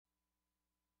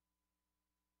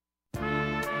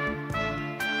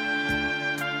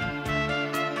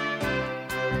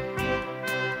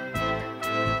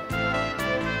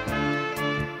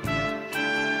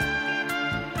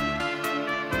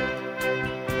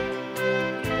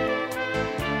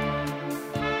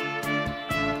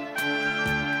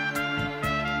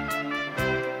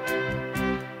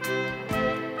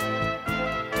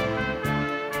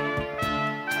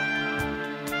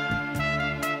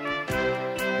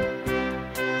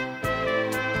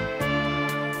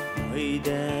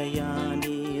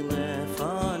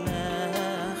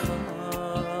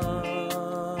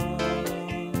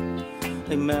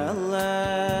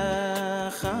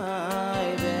melech chai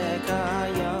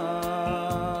v'kayam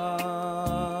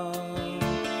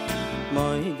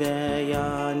moidei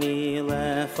ani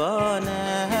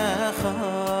lefanecha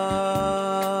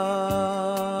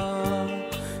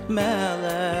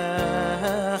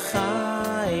melech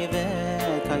chai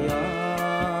v'kayam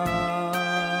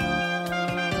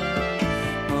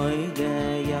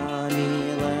moidei ani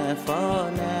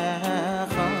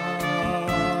lefanecha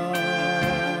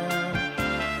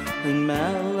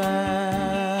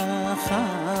melech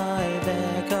chai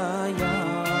v'kayam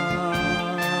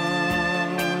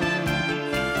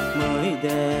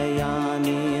moidei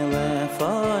ani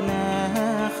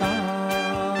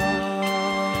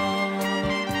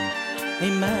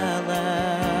lefanecha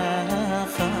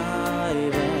melech chai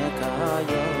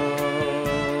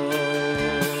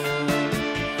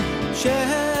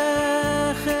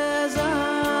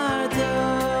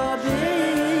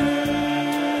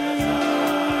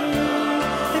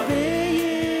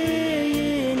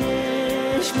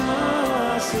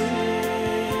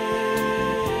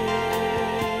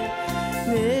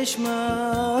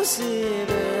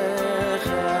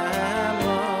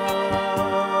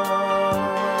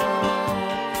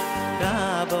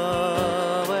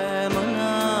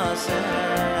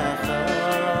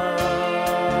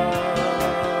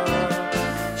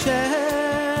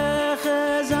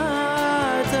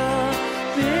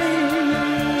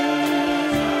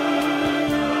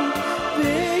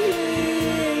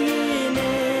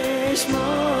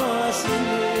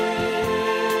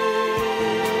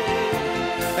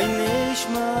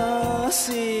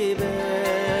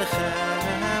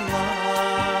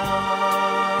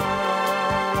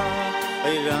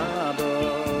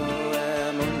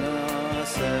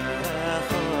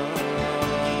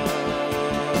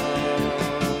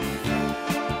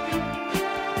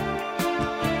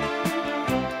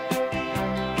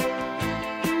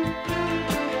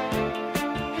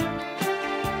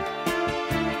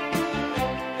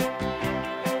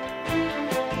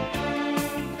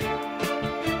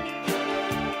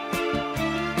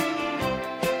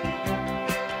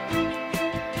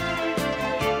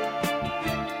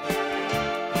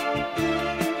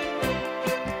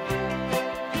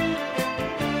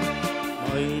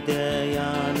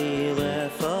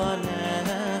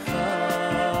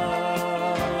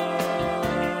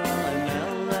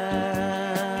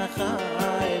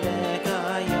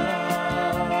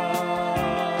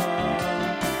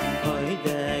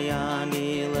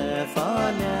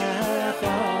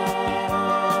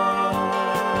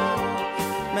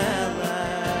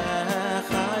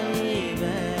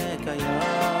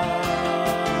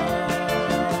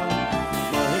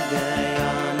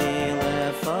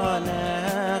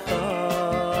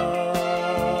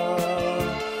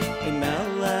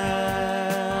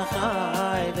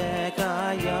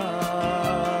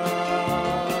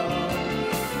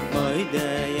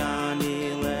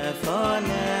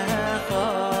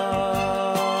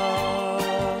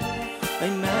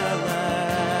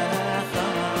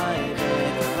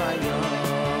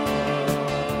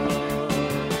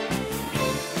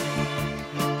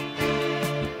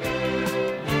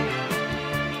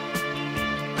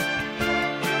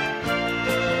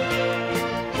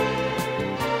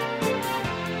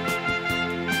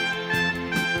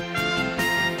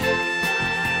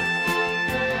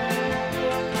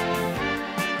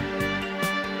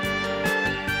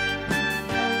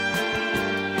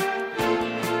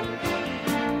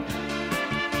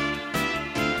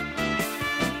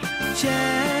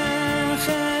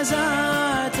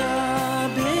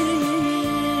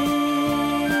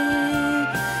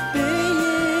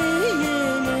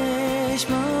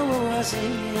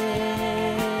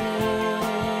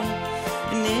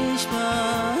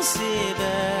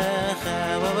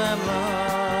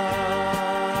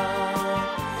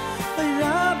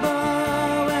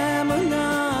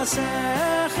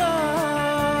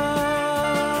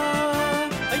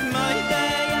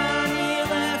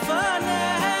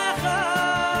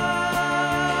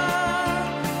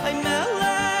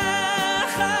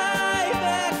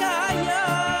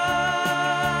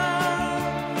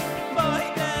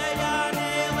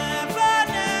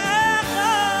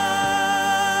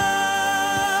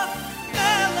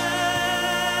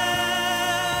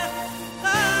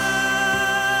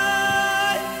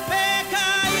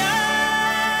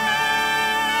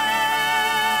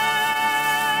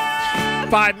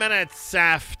Five minutes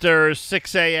after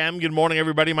 6 a.m. Good morning,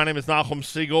 everybody. My name is Nachum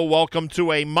Siegel. Welcome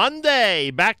to a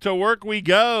Monday. Back to work we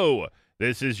go.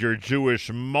 This is your Jewish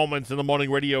Moments in the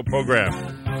Morning radio program.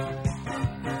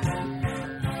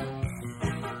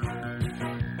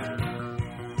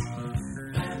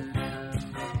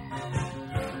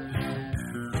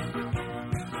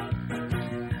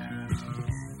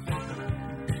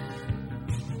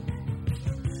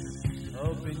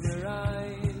 Open your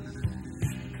eyes,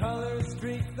 colors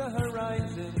streak the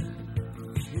horizon.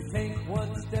 You take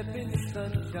one step in the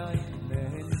sunshine,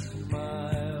 then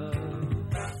smile.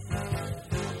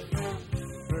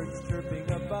 Birds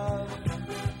chirping above,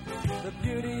 the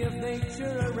beauty of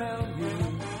nature around you.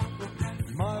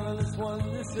 Marvelous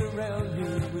wonders surround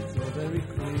you, it's so very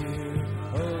clear,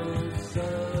 oh so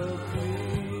clear.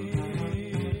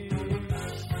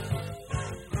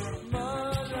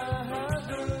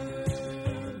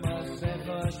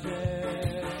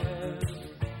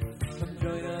 Come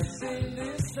join us in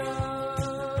this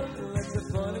song, let the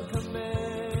fun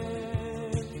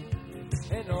commence.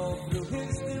 And all through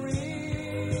history,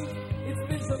 it's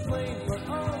been so plain for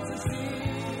all to see.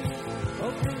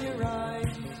 Open your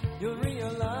eyes, you'll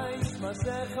realize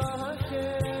Masecha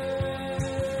Hashem.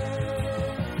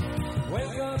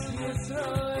 Wake up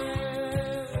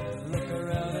Yisrael, look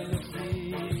around and you'll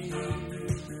see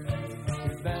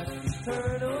His vast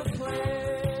eternal plan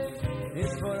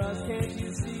is for us, can't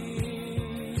you see?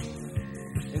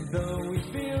 And though we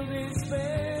feel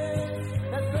despair,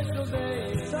 that special day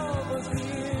is almost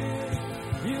here.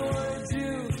 You are a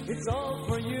Jew, it's all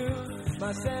for you,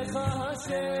 Masecha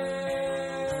Hashem.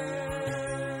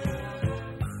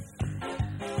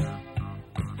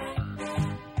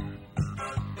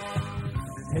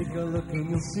 Take a look and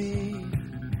you'll see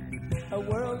a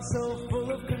world so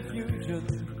full of confusion.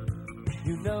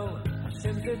 You know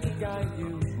Hashem's there to guide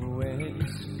you when you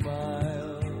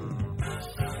smile.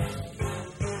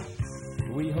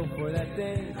 We hope for that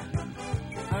day.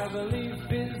 Our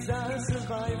belief is our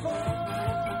survival.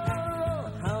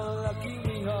 How lucky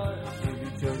we are to be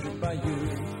chosen by you,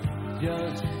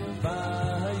 just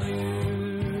by you.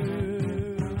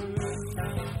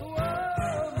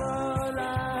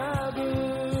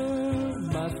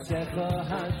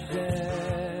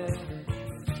 Hashem,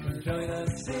 join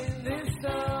us in this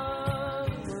song,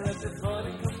 let the fun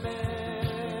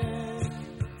commence.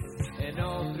 And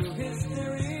all through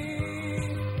history,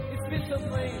 it's been so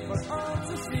plain for all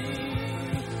to see.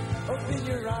 Open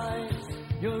your eyes,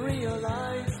 you'll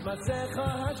realize Masecha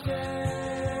Hashem.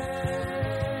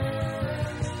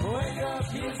 Wake up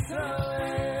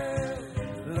Yisrael,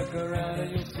 look around and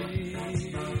you'll see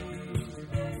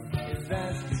His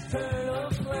vast eternal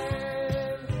plan.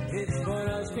 It's for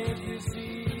us, can't you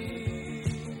see?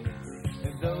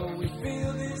 And though we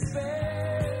feel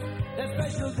despair, that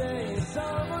special day is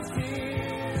almost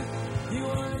here. You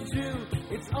are a Jew,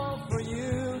 it's all for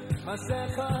you,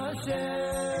 Masecha Hashem.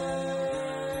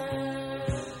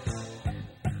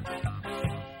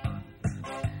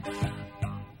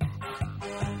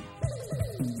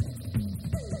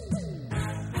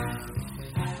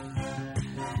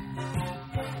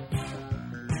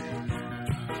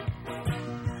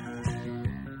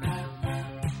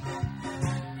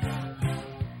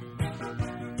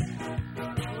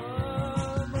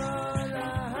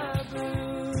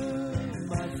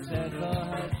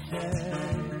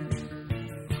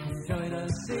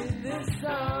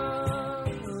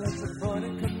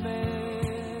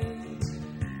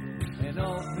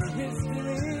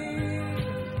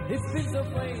 It's been so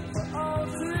plain for all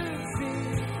to see.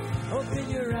 Open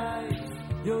your eyes,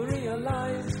 you'll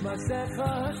realize Masecha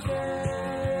Hashem.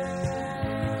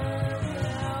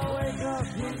 Now wake up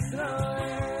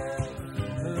Yisrael,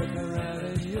 look around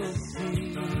and you'll see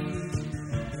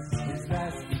His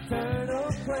vast eternal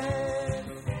plan.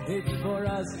 It's for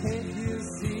us, can't you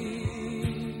see?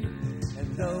 And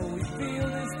though we feel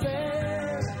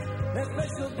despair, that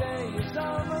special day is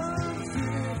almost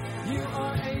here. You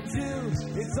are a Jew,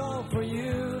 it's all for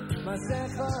you,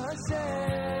 Masecha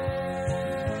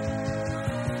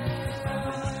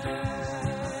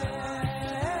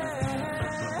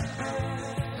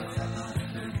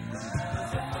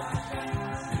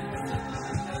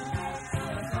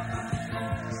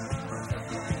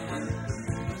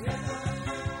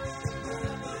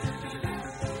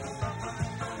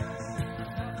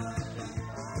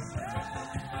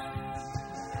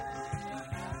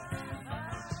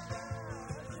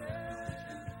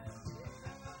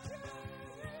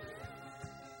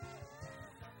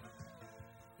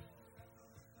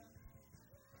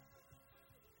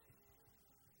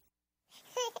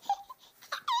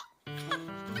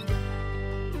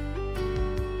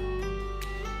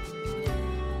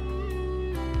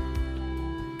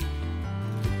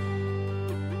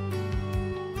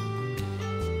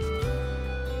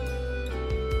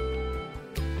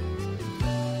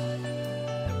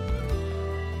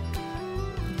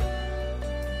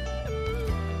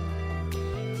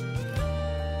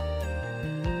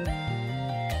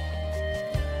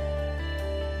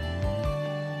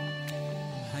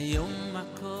היום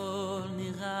הכל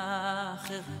נראה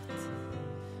אחרת,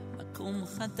 יקום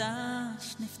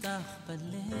חדש נפתח בלב,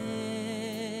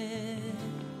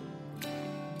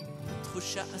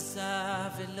 תחושה עזה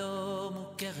ולא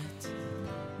מוכרת,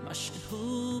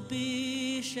 משהו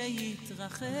בי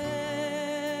שיתרחב,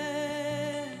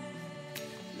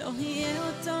 לא יהיה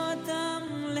אותו אדם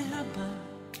להבא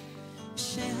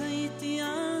שהייתי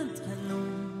עד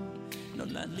הלום,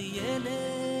 נולד לי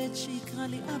ילד שיקרא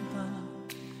לי אבא,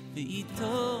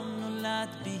 ואיתו נולד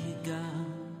בי גם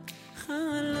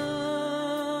חלום,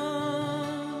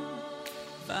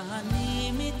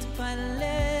 ואני מתפלל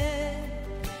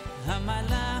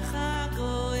המלאך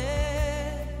הגואל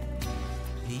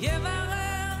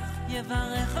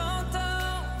יברך אותו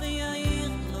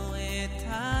ויעיר לו את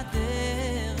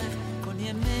הדרך, כל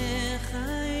ימי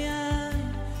חיי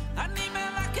אני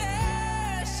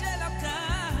מבקש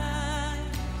אלוקיי,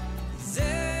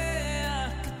 זה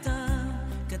הקטן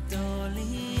גדול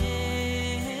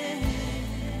יהיה,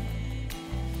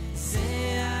 זה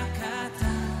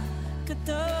הקטן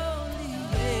גדול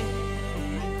יהיה.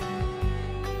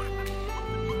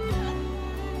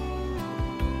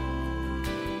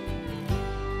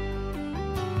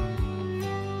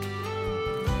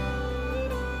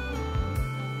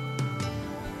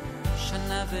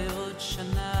 שנה ועוד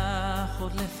שנה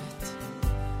חולפת,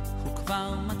 הוא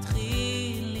כבר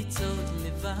מתחיל לצעוד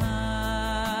לבד,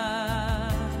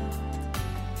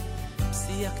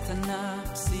 פסיעה קטנה,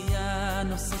 פסיעה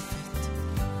נוספת,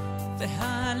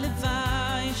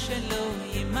 והלוואי שלא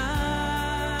יימד,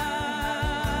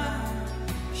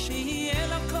 שיהיה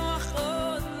לו כוח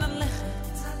עוד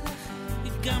ללכת,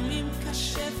 גם אם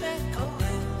קשה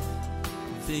וכואב,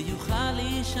 ויוכל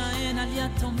להישען על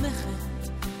יד תומכת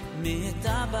מאת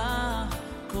אבא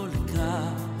כל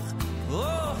כך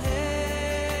אוהב,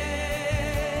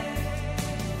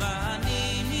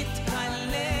 ואני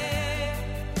מתפלל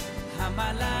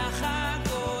המלאך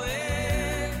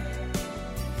הגואל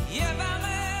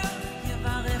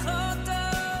יברך אותו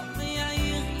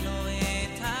ויעיר לו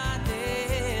את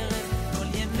הדרך, כל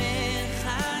ימי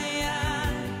חיי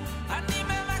אני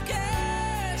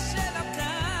מבקש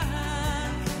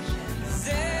אלוקיי,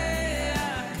 זה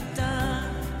הקטן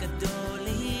גדול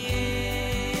יהיה,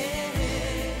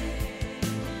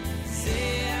 זה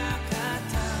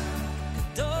הקטן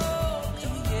גדול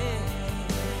יהיה.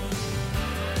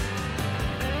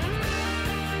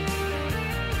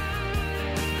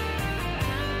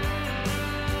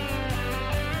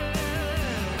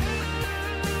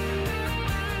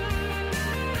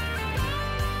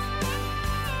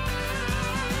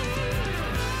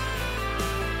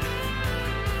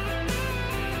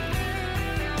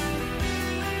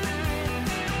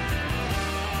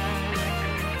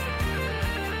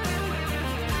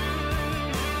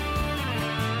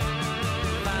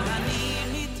 ואני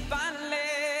מתפלל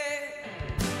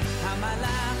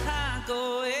המלאך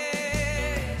הגואל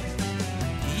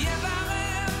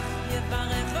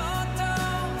יברך אותו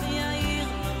ויעיר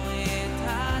לו את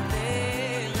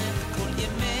הדרך, כל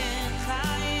ימי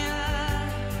חיי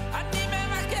אני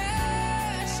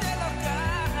מבקש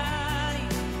אלוקיי,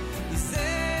 זה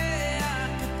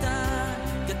הקטן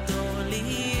גדול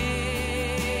יהיה,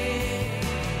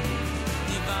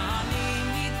 ואני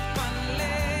מתפלל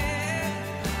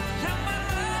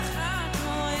המלאך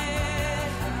הגואל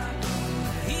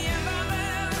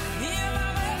יברך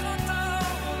אותו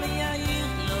ויעיר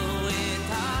לו את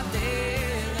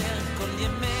הדרך, כל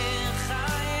ימי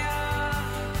חיי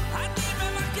אני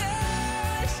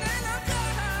מבקש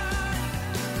אלוקיי,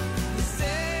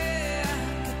 זה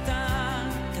הקטן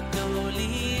גדול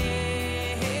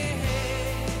יהיה,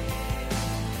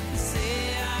 זה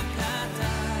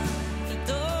הקטן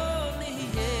גדול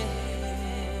יהיה,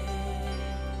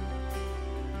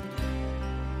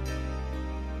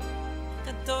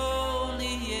 גדול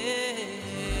יהיה.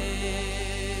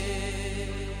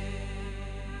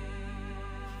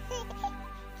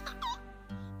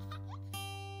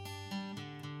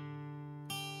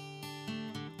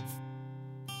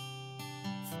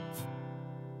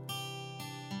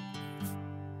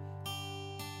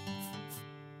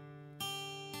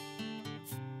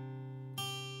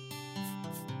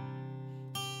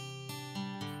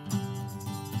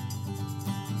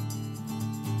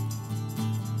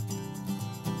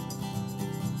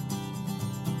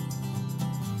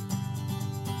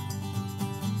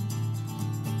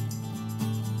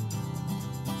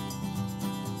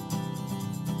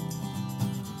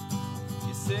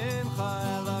 Simcha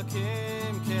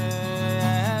Elokim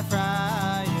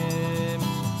Ke'Ephraim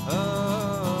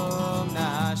Om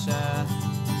Nasheh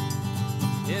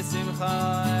Yesimcha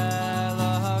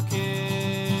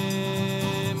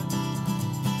Elokim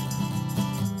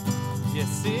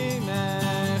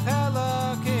Yesimech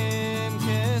Elokim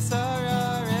Kesar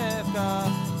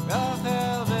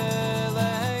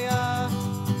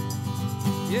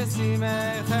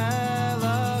Yesimech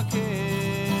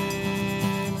Elokim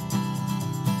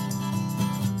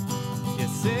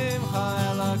Yesimcha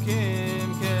Elokim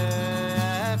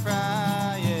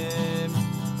Ke'Ephraim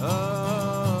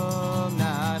Om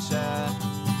Nasha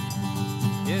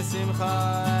Yesimcha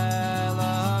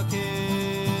Elokim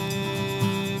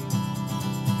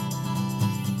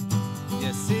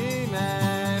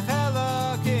Yesimech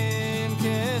Elokim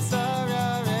Kesara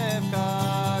Rivka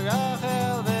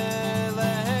Rachel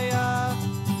V'Leah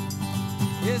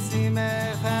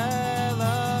Yesimech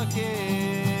Elokim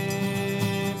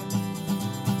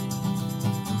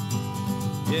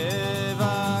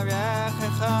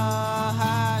Yevarechecha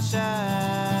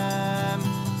Hashem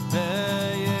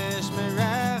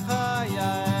V'yishmerecha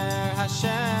Yair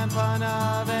Hashem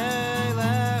panav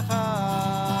elecha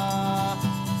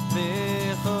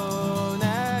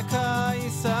V'choneka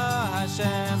Yisa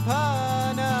Hashem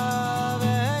panav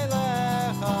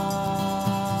elecha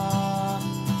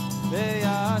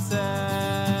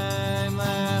V'yasem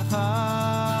lecha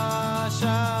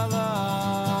shalom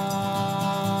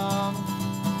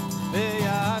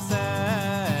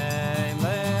V'yasem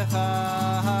lecha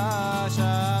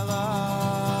shalom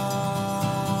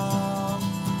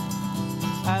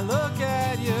I look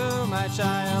at you, my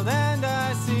child, and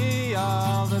I see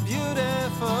all the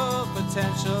beautiful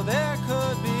potential there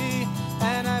could be.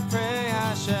 And I pray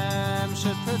Hashem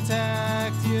should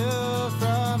protect you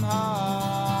from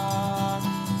harm.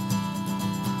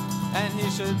 And He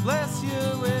should bless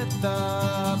you with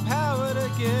the power to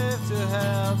give, to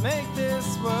help make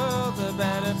this world a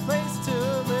better place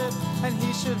to live. And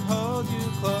He should hold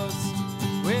you close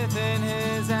within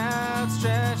His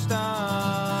outstretched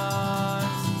arms.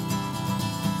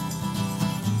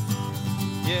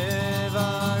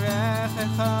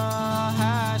 Yevarechecha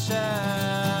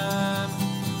Hashem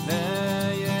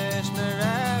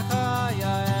V'yishmerecha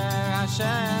Yair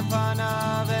Hashem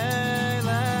panav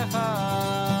elecha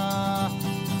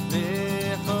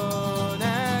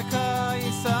V'choneka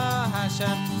Yisa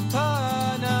Hashem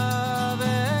panav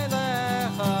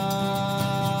elecha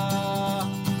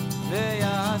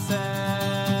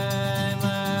V'yasem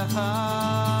lecha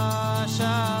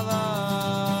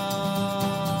shalom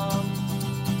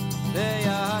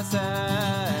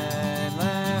V'yasem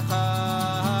lecha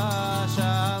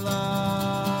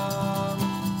shalom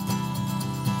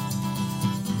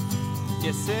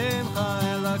Yesimcha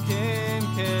Elokim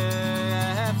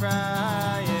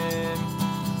Ke'Ephraim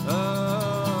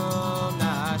Om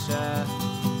Nasha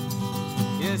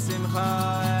Yesimcha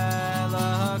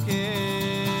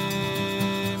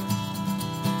Elokim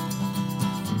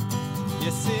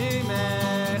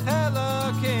Yesimech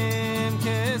Elokim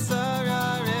Kesara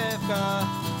Rivka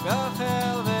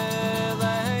Rachel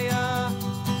V'Leah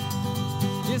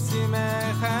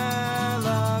Yesimech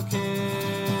Elokim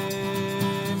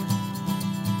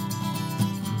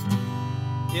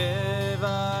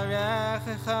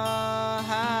Yevarechecha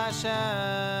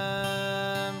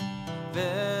Hashem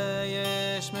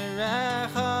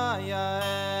V'yishmerecha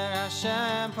Yair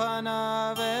Hashem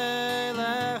panav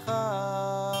elecha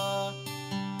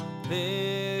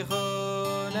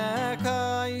V'choneka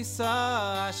Yisa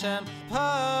Hashem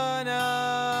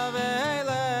panav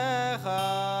elecha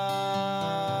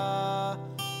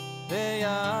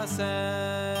V'yasem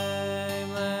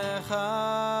lecha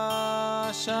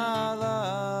shalom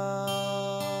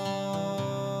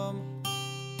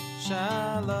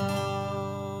Shalom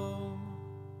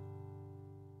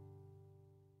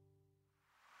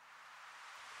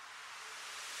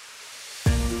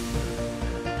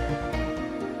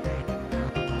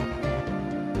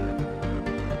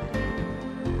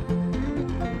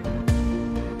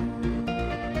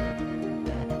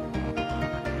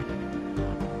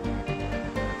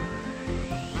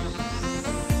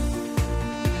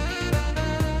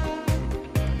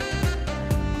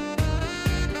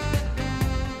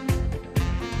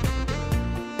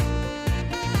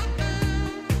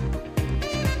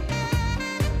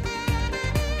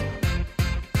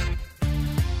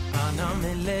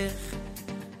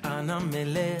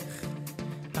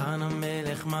Ana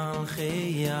melech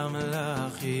malchei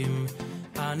hamelachim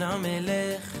Ana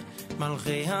melech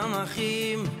malchei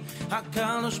hamachim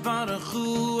HaKadosh Baruch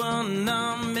Hu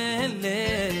Ana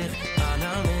melech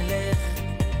Ana melech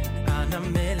Ana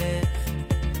melech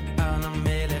Ana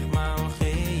melech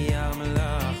malchei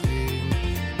hamelachim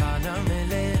Ana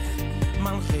melech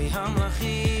malchei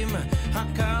hamachim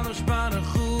HaKadosh Baruch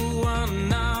Hu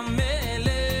Ana melech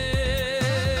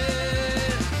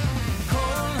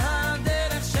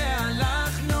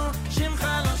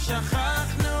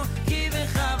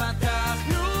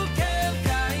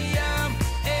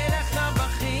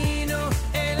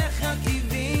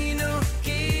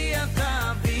כי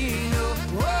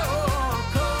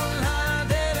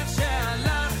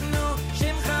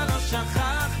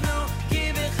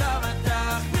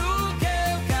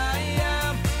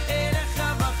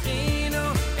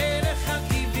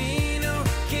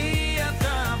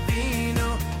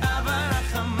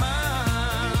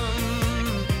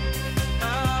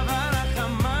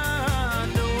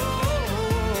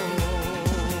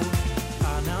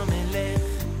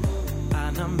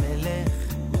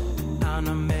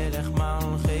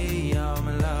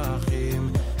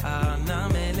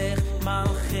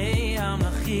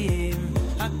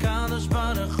הקדוש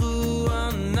ברוך הוא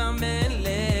אנא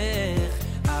מלך,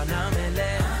 אנא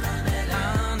מלך,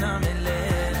 אנא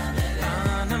מלך,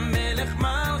 אנא מלך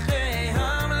מלכי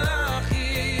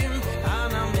המלכים,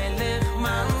 אנא מלך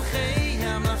מלכי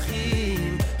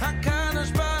המלכים,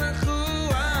 הקדוש ברוך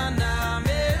הוא אנא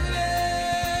מלך.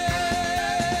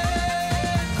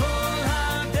 כל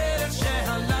הדרך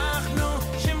שהלכנו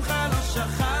שמך לא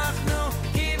שכחנו,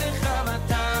 כי בך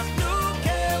בטחנו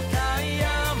כאל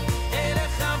קיים,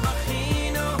 אליך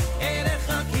בכינו, אליך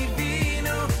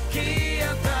קיווינו, כי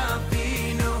אתה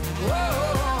אבינו.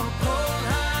 כל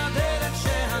הדרך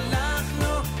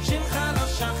שהלכנו שמך לא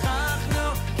שכחנו,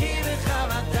 כי בך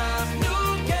בטחנו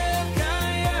כאל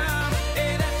קיים,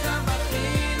 אליך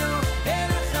בכינו,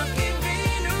 אליך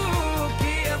קיווינו,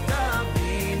 כי אתה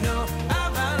אבינו.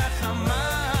 אבא רחמן,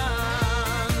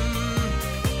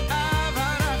 אבא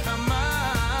רחמן.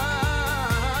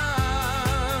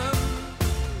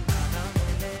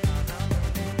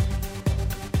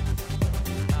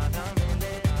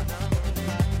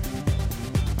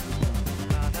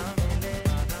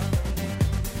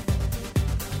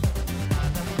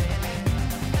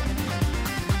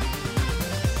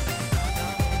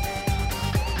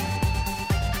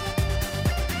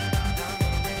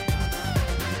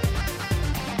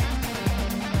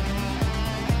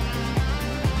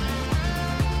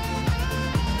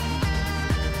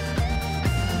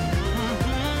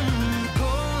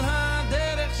 כל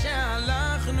הדרך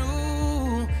שהלכנו,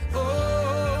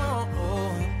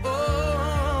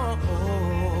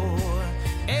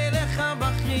 אליך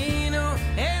בכינו,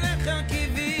 אליך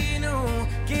קיווינו,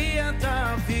 כי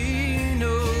אתה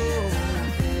אבינו.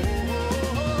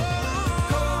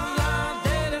 כל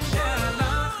הדרך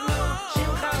שהלכנו,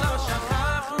 שמך לא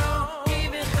שכחנו, כי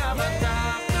בך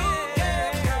בטחנו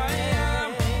כקיים,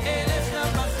 אליך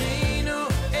בכינו,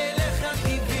 אליך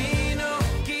קיווינו,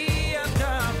 כי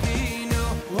אתה אבינו.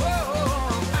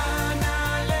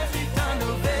 אנא לך איתנו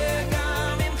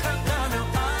וגם אם חטאנו,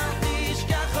 אל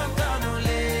תשכח אותנו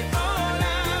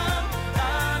לעולם.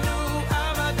 אנו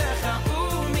עבדיך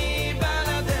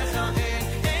ומבלעדיך,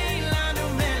 אין לנו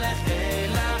מלך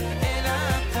אלא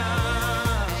אתה.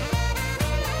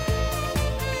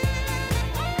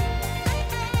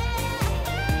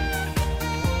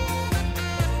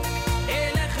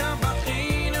 אליך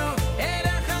בכינו,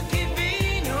 אליך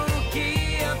קיווינו,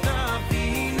 כי אתה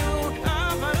אבינו.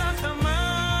 אבא רחמן,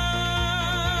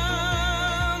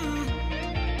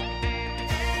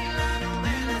 אין לנו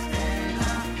מלך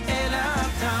אלא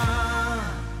אתה.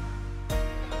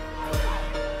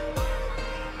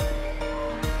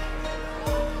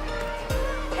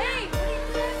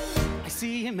 I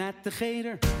see him at the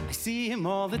cheder, I see him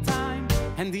all the time,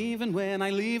 and even when I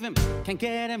leave him, can't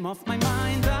get him off my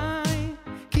mind.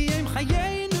 Ki em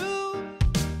chayenu,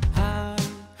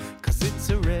 cause it's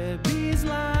a Rebbe's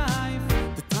life.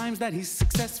 The times that he's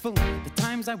successful, the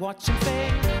times I watch him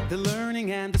fail, the learning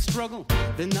and the struggle,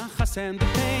 the nachas and the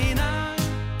pain.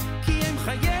 Ki em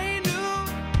chayenu,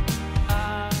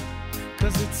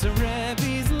 cause it's a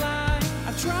Rebbe's life.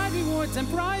 I've tried rewards and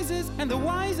prizes and the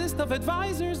wisest of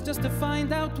advisors just to find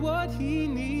out what he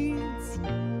needs.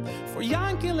 For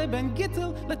Yankele Ben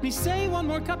Gittel, let me say one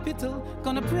more kapitel.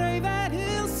 Gonna pray that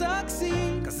he'll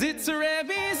succeed. Cause it's a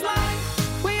Rebbe's life,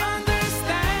 we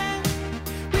understand.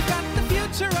 We've got the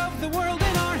future of the world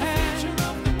in our hands.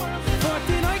 For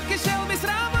Tinoike Shel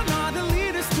Bisrabana, the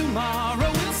leaders tomorrow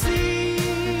we'll see.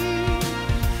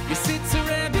 Yes, it's a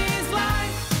Rebbe's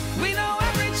life, we know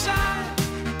every child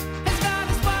has got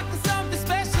a spark of something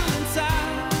special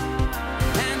inside.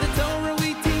 And the Torah we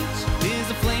teach is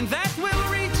a flame that will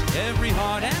reach every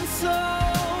heart and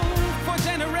soul for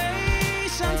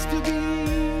generations to be.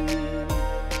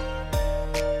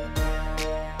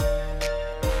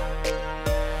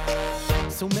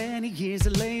 So many years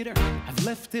later, I've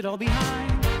left it all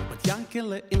behind. But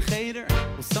Yankele in Cheder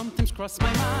will sometimes cross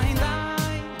my mind.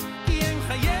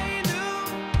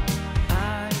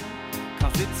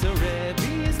 Cause it's a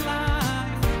Rebbe's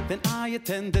life. Then I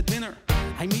attend the dinner,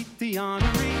 I meet the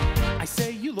honoree. I say,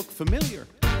 you look familiar,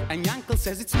 and Yankel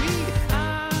says it's me.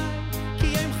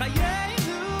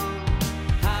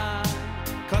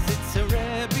 Cause it's a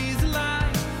Rebbe's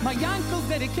life. My Yankel's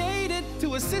dedicated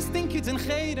to assisting kids in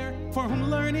Cheder for whom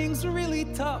learning's really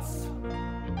tough.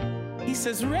 He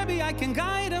says, Rebbe, I can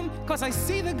guide him, cause I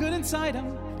see the good inside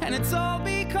him. And it's all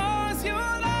because you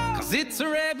love. Cause it's a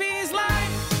Rebbe's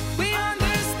life, we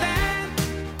understand.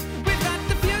 We've got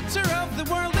the future of the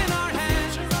world in our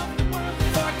hands.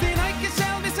 For tonight,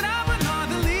 Kishel Misraban are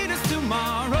the leaders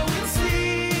tomorrow we'll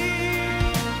see.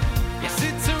 Yes,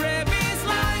 it's a Rebbe's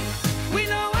life, we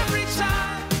know every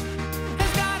child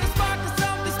has got a spark of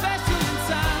something special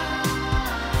inside.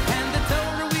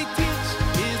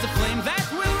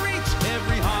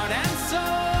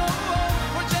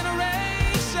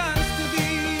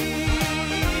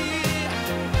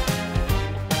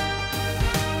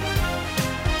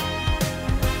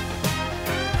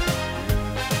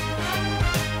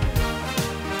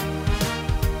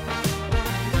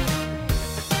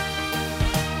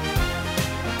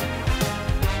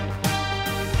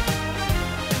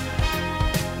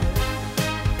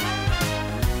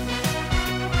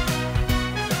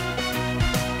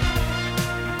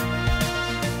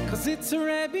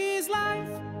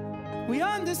 We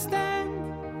understand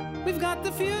we've got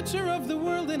the future of the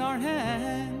world in our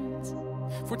hands.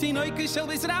 14 oikes shall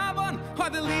be Rabban, are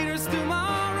the leaders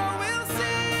tomorrow we'll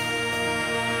see.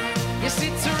 Yes,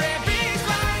 it's a Rebbe's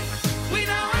life. We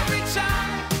know every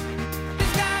child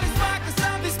has got his spark of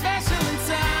something special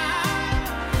inside.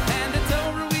 And the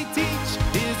Torah we teach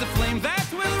is a flame that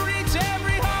will reach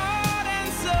every heart and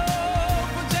soul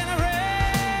for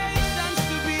generations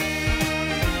to be.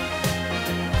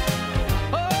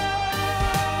 Oh,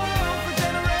 for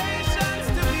generations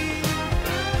to be.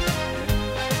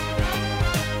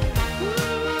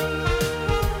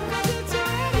 Ooh, 'cause it's a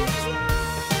Rebbe's life.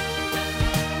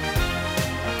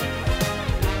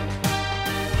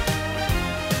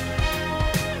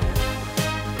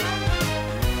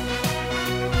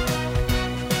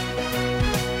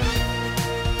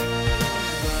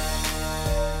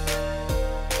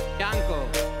 Yanko,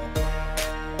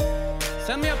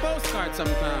 send me a postcard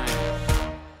sometime.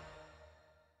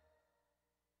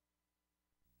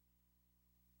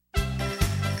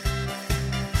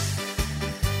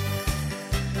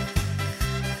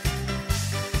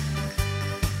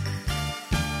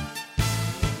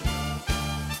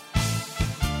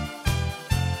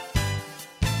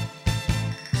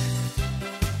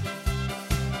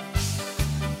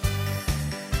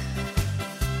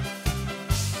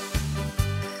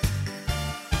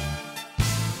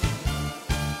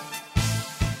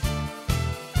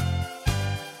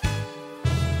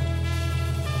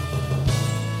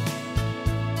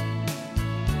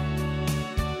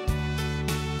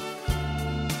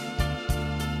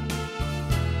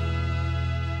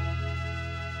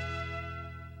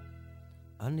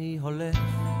 אני הולך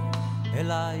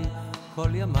אליי כל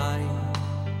ימיי,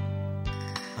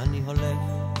 אני הולך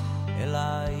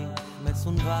אליי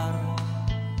מסונבר,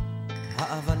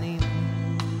 האבנים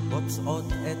פוצעות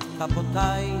את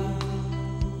כפותיי,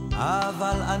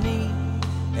 אבל אני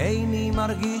איני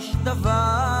מרגיש דבר.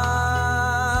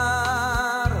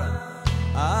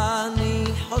 אני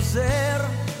חוזר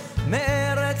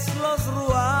מארץ לא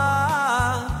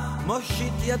זרועה,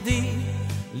 מושיט ידי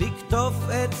לקטוף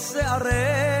את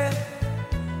שערך,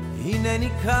 הנני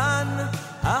כאן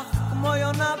אך כמו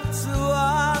יונה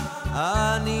פצועה,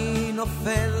 אני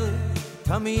נופל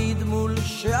תמיד מול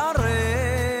שערך,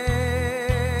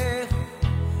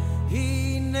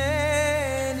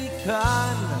 הנני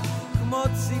כאן כמו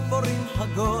ציפורים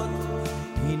חגות,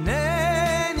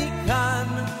 הנני כאן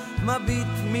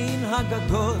מביט מן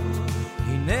הגגות,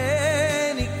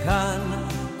 הנני כאן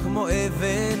כמו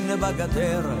אבן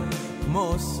בגדר,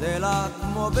 כמו סלע,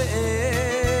 כמו באר.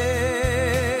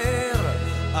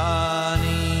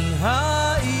 אני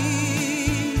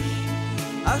האיש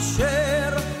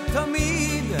אשר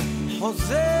תמיד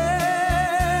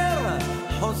חוזר,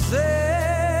 חוזר.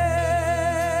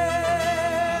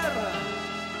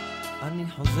 אני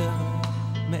חוזר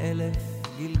מאלף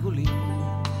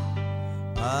גלגולים,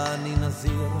 אני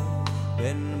נזיר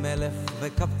בין מלך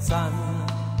וקבצן,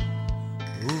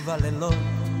 ובלילות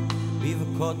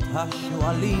בבכות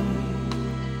השואלים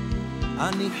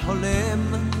אני חולם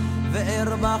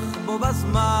וארבח בו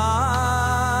בזמן.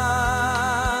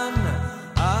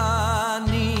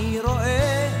 אני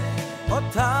רואה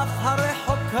אותך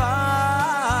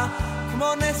הרחוקה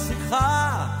כמו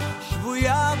נסיכה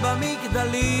שבויה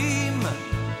במגדלים,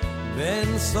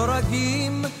 בין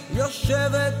סורגים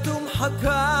יושבת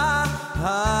ומחכה.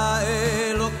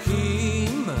 האלוקים,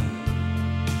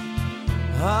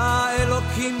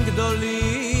 האלוקים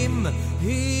גדולים,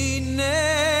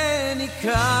 הנני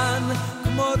כאן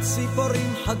כמו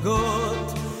ציפורים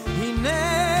חגות,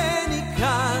 הנני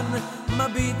כאן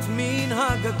מביט מן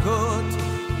הגגות,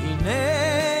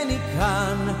 הנני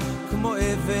כאן כמו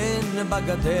אבן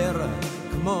בגדר,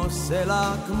 כמו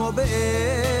סלע, כמו באר.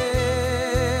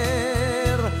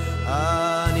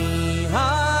 אני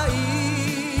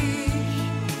האיש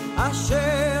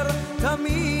אשר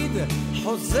תמיד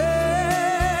חוזר,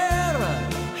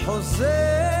 חוזר.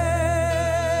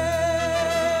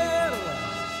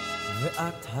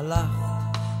 ואת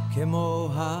הלכת כמו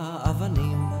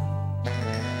האבנים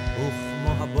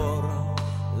וכמו הבור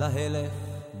להלך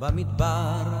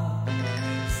במדבר,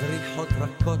 זריחות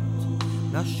רכות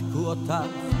נשקו אותך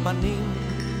פנים,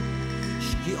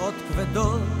 שקיעות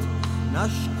כבדות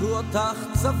נשקו אותך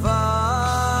צוואר.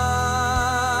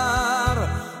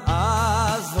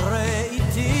 אז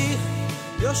ראיתיך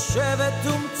יושבת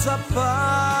ומצפה,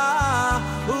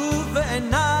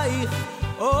 ובעינייך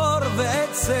אור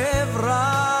ועצב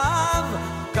רב,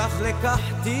 כך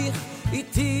לקחתיך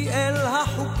איתי אל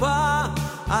החופה,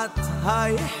 את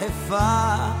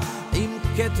היחפה עם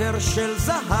כתר של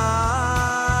זהב.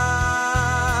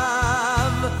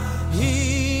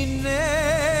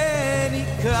 הנני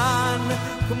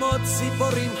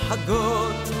ציפורים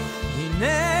חגות,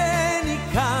 הנני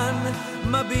כאן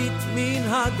מביט מן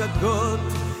הגגות,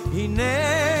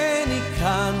 הנני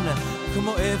כאן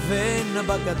כמו אבן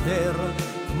בגדר,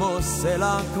 כמו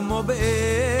סלע, כמו באר.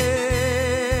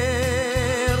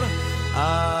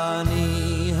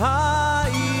 אני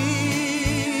האיש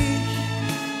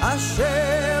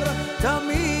אשר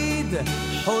תמיד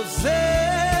חוזר,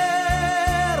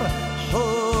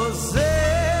 חוזר.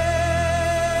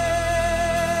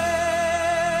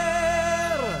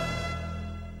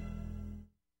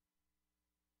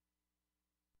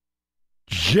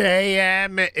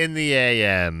 JM in the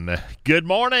AM. Good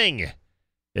morning.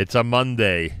 It's a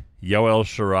Monday. Yoel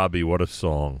Sharabi, what a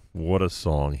song. What a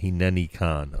song. Hineni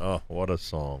Khan. Oh, what a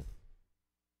song.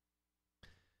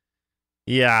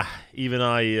 Yeah, even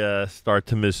I start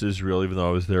to miss Israel, even though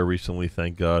I was there recently,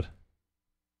 thank God.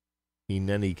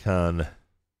 Hineni Khan.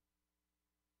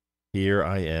 Here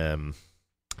I am.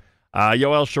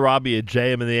 Yoel Sharabi at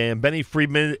JM in the AM. Benny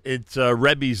Friedman, it's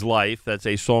Rebbe's Life. That's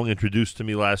a song introduced to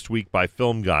me last week by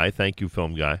Film Guy. Thank you,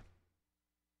 Film Guy.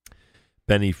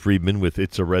 Benny Friedman with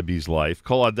It's a Rebbe's Life.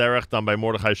 Kol Aderech, done by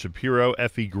Mordechai Shapiro.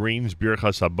 Effie Green's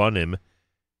Birchas Habanim.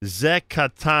 Zeh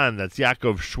Katan, that's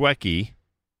Yaakov Shweki.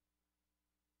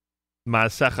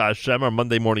 Ma'asecha Hashem, our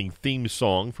Monday morning theme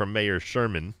song from Mayor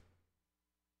Sherman.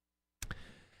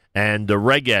 And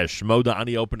Regesh, Moda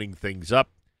Ani opening things up.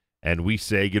 And we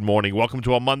say good morning. Welcome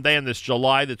to a Monday on this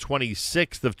July the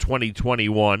 26th of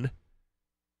 2021.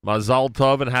 Mazal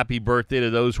Tov and happy birthday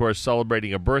to those who are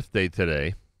celebrating a birthday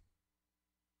today.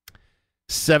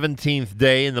 17th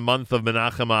day in the month of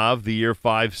Menachem Av, the year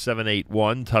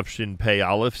 5781, Tufshin Pei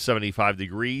Aleph, 75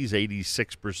 degrees,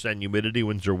 86% humidity,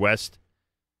 winds are west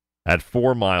at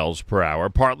 4 miles per hour.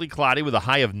 Partly cloudy with a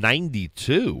high of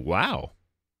 92. Wow.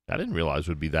 I didn't realize it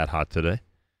would be that hot today.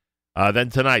 Then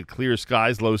tonight, clear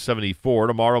skies, low 74.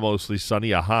 Tomorrow, mostly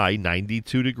sunny, a high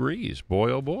 92 degrees. Boy,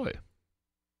 oh boy.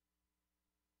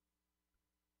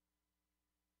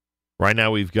 Right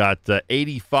now, we've got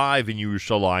 85 in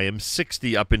Yerushalayim,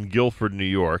 60 up in Guilford, New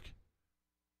York.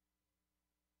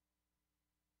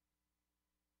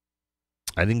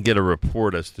 I didn't get a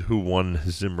report as to who won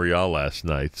Zimriah last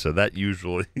night, so that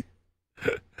usually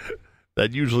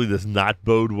does not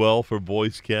bode well for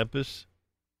Boys Campus.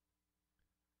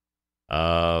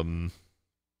 But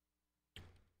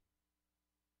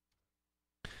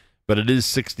it is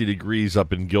 60 degrees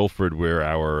up in Guilford, where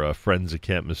our friends at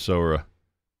Camp Mesorah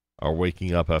are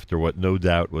waking up after what no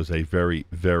doubt was a very,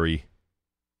 very,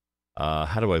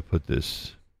 how do I put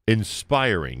this,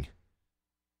 inspiring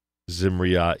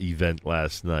Zimriah event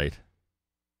last night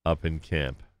up in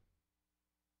camp.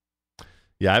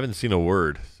 Yeah, I haven't seen a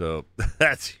word, so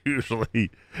that's usually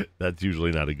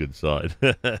not a good sign.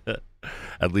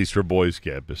 At least for Boys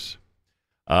Campus.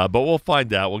 But we'll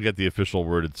find out. We'll get the official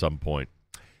word at some point.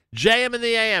 JM in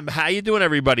the AM. How you doing,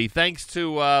 everybody? Thanks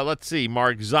to,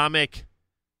 Mark Zamek,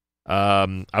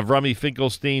 Avrami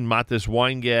Finkelstein, Matis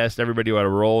Weingast, everybody who had a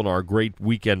role in our great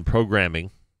weekend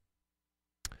programming.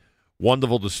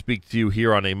 Wonderful to speak to you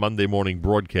here on a Monday morning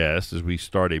broadcast as we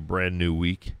start a brand new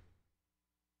week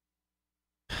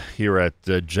here at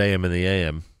JM in the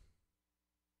AM.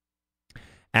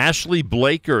 Ashley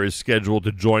Blaker is scheduled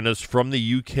to join us from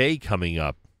the UK coming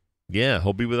up. Yeah,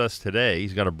 he'll be with us today.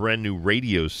 He's got a brand new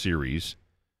radio series,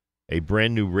 a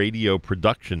brand new radio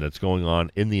production that's going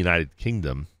on in the United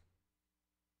Kingdom.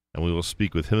 And we will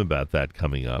speak with him about that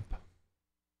coming up.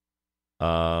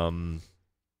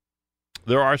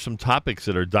 There are some topics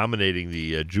that are dominating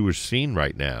the Jewish scene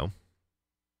right now,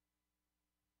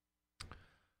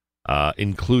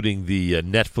 including the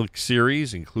Netflix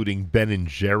series, including Ben and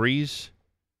Jerry's.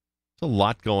 A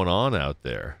lot going on out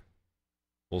there.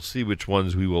 We'll see which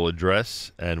ones we will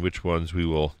address and which ones we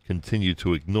will continue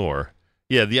to ignore.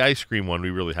 Yeah, the ice cream one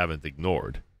we really haven't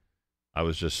ignored. I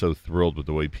was just so thrilled with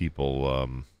the way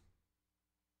people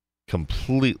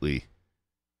completely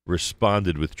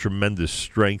responded with tremendous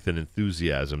strength and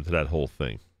enthusiasm to that whole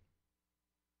thing.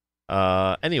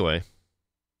 Anyway,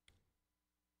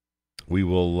 we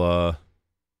will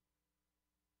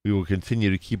continue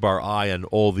to keep our eye on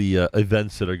all the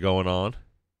events that are going on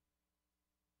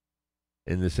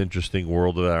in this interesting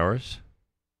world of ours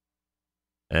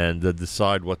and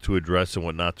decide what to address and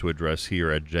what not to address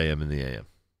here at JM in the AM.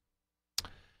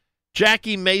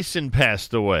 Jackie Mason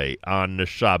passed away on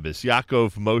Shabbos.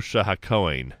 Yaakov Moshe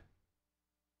HaKohen.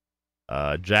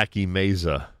 Jackie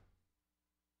Meza.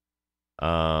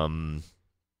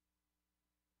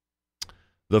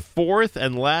 The fourth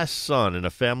and last son in a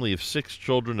family of 6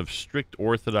 children of strict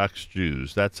Orthodox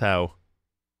Jews. That's how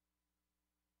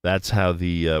the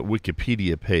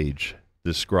Wikipedia page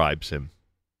describes him.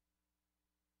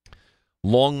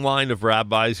 Long line of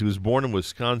rabbis. He was born in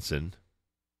Wisconsin.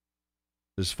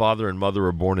 His father and mother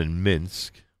were born in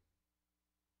Minsk.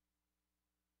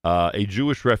 A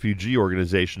Jewish refugee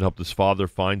organization helped his father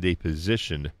find a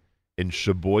position in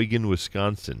Sheboygan,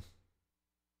 Wisconsin,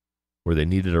 where they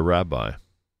needed a rabbi.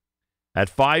 At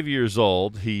 5 years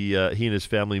old, he and his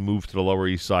family moved to the Lower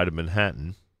East Side of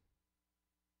Manhattan.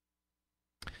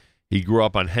 He grew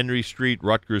up on Henry Street,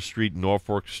 Rutgers Street,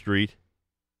 Norfolk Street.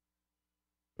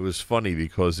 It was funny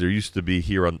because there used to be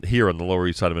here on the Lower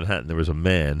East Side of Manhattan, there was a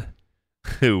man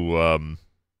who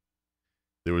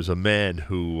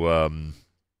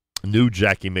knew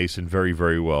Jackie Mason very,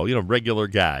 very well. You know, regular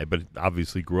guy, but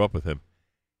obviously grew up with him.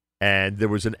 And there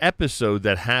was an episode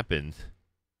that happened.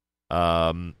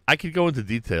 I could go into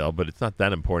detail, but it's not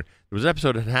that important. There was an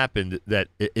episode that happened that,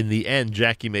 in the end,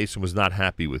 Jackie Mason was not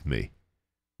happy with me.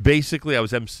 Basically, I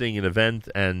was emceeing an event,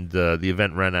 and the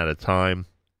event ran out of time.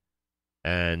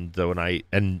 And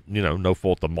no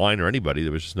fault of mine or anybody,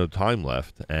 there was just no time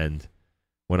left. And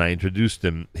when I introduced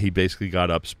him, he basically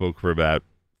got up, spoke for about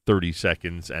 30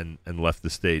 seconds, and left the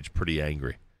stage pretty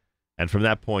angry. And from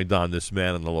that point on, this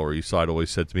man on the Lower East Side always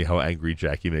said to me how angry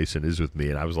Jackie Mason is with me.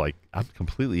 And I was like, I'm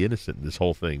completely innocent in this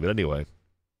whole thing. But anyway,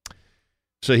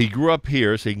 so he grew up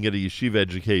here so he can get a yeshiva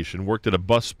education, worked at a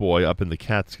busboy up in the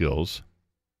Catskills.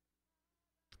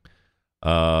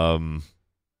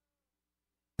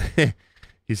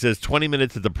 He says, 20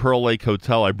 minutes at the Pearl Lake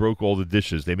Hotel, I broke all the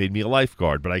dishes. They made me a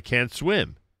lifeguard, but I can't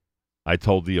swim. I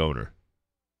told the owner.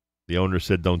 The owner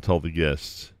said, don't tell the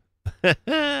guests.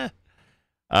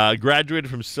 Graduated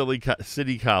from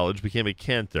City College, became a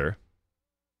cantor.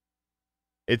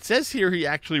 It says here he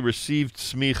actually received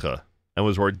smicha and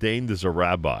was ordained as a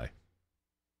rabbi.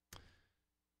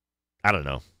 I don't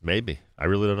know. Maybe. I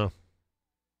really don't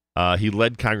know. He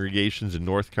led congregations in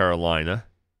North Carolina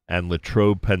and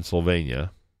Latrobe,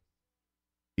 Pennsylvania.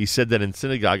 He said that in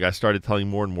synagogue, I started telling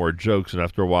more and more jokes, and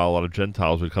after a while, a lot of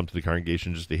Gentiles would come to the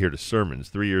congregation just to hear the sermons.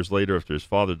 3 years later, after his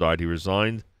father died, he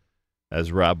resigned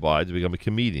as rabbi to become a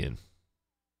comedian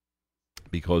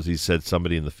because he said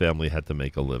somebody in the family had to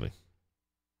make a living.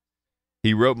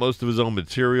 He wrote most of his own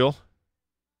material.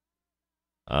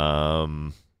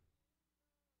 And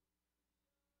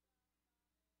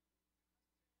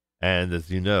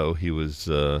as you know, he was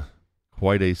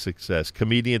quite a success.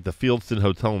 Comedian at the Fieldston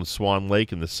Hotel in Swan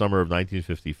Lake in the summer of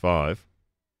 1955.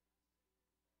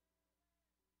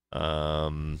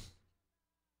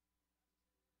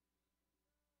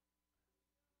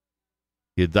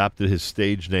 He adopted his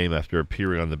stage name after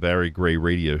appearing on the Barry Gray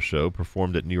radio show,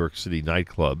 performed at New York City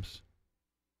nightclubs.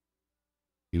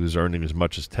 He was earning as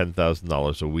much as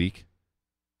 $10,000 a week.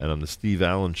 And on the Steve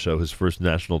Allen Show, his first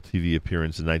national TV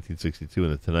appearance in 1962,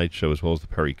 and the Tonight Show, as well as the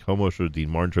Perry Como Show, Dean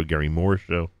Martin Show, Gary Moore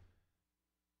Show.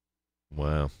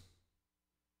 Wow.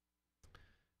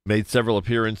 Made several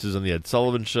appearances on the Ed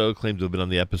Sullivan Show, claimed to have been on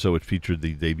the episode which featured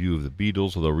the debut of the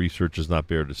Beatles, although research does not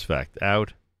bear this fact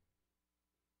out.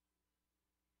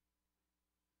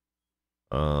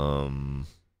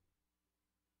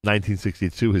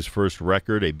 1962, his first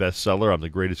record, a bestseller. I'm the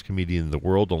greatest comedian in the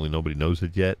world, only nobody knows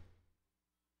it yet.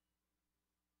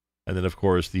 And then, of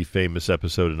course, the famous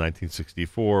episode in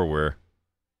 1964 where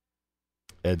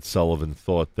Ed Sullivan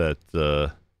thought that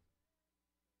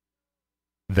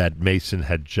that Mason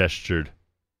had gestured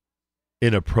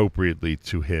inappropriately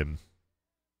to him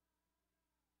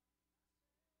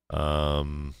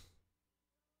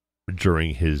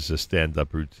during his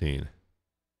stand-up routine.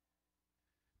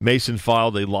 Mason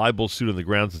filed a libel suit on the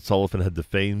grounds that Sullivan had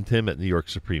defamed him at New York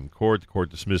Supreme Court. The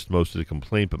court dismissed most of the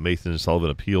complaint, but Mason and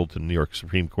Sullivan appealed to the New York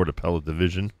Supreme Court Appellate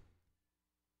Division.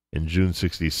 In June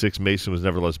 1966, Mason was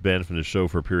nevertheless banned from the show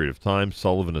for a period of time.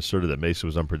 Sullivan asserted that Mason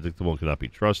was unpredictable and could not be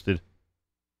trusted.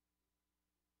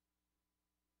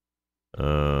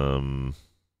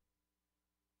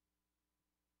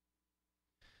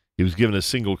 He was given a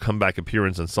single comeback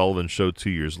appearance on Sullivan's show 2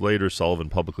 years later. Sullivan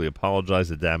publicly apologized.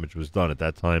 The damage was done. At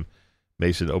that time,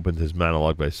 Mason opened his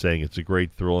monologue by saying, "It's a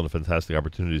great thrill and a fantastic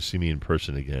opportunity to see me in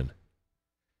person again."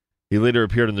 He later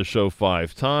appeared on the show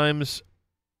 5 times,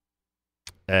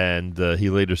 and he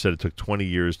later said it took 20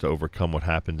 years to overcome what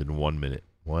happened in 1 minute.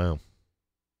 Wow.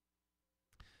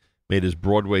 Made his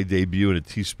Broadway debut in A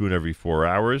Teaspoon Every 4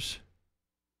 Hours.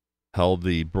 Held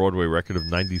the Broadway record of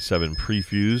 97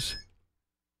 previews.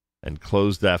 And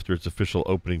closed after its official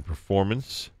opening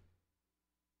performance.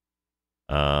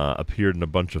 Appeared in a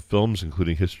bunch of films,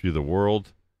 including History of the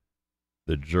World,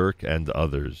 The Jerk, and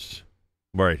others.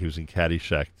 Right, he was in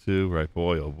Caddyshack too. Right,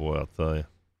 boy, oh boy, I'll tell you.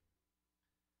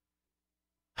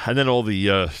 And then all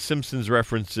the Simpsons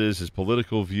references, his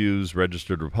political views,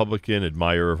 registered Republican,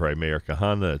 admirer of Mayor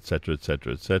Kahana, etc.,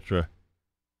 etc., etc.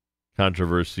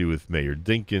 Controversy with Mayor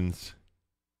Dinkins.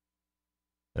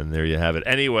 And there you have it.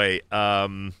 Anyway,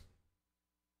 oh,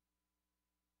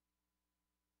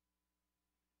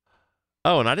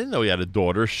 and I didn't know he had a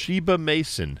daughter, Sheba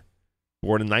Mason,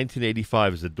 born in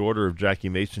 1985, is the daughter of Jackie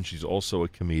Mason. She's also a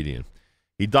comedian.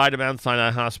 He died at Mount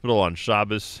Sinai Hospital on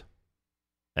Shabbos.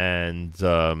 And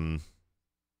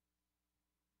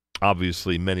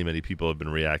obviously, many, many people have been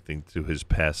reacting to his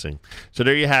passing. So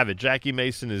there you have it. Jackie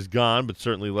Mason is gone, but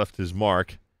certainly left his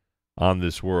mark on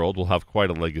this world. Will have quite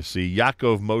a legacy.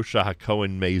 Yaakov Moshe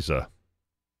HaKohen Meza.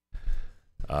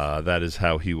 That is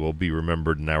how he will be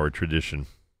remembered in our tradition.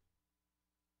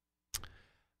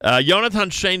 Jonathan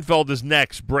Shainfeld is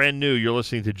next. Brand new. You're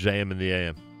listening to JM in the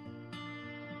AM.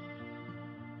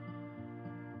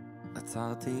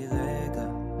 עצרתי רגע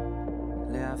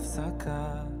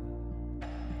להפסקה,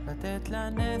 לתת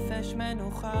לנפש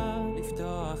מנוחה,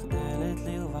 לפתוח דלת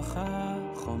לרווחה,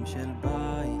 חום של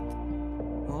בית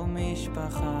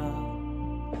ומשפחה,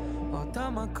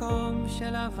 אותו מקום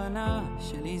של הבנה,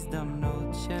 של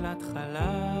הזדמנות, של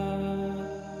התחלה,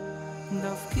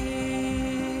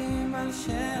 דופקים על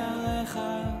שעריך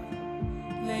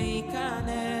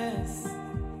להיכנס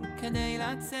כדי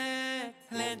לצאת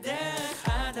לדרך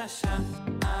חדשה,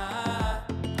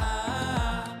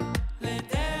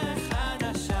 לדרך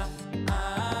חדשה,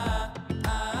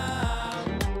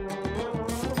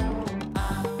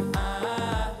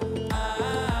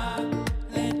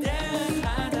 לדרך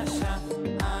חדשה,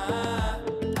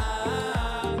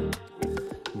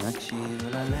 נקשיב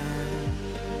ללב,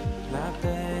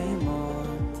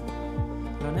 לפעימות,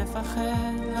 לא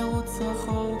נפחד לרוץ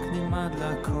רחוק, נלמד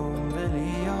לקום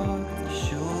ולהיות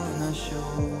שוב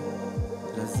נשוב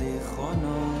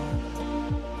לזיכרונות,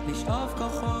 לשאוף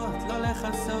כוחות, לא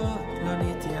לחסות, לא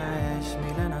נתייאש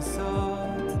מלנסות,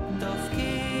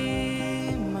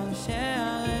 דופקים על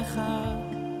שעריך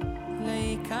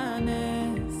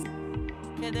להיכנס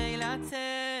כדי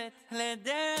לצאת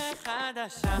לדרך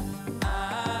חדשה,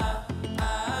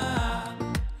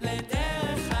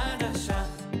 לדרך חדשה,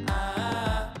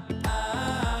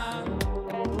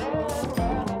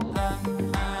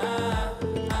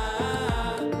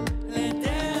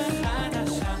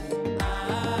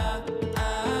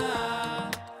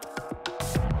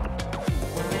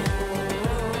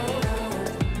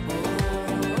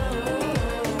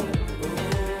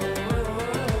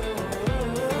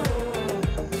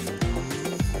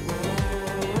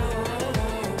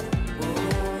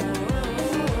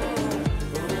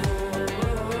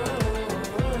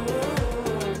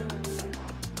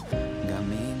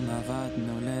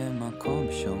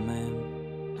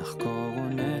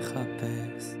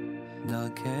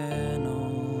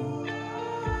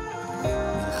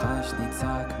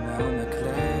 נצעק מעומק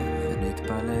לב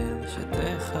ונתפלל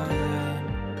שתחיים,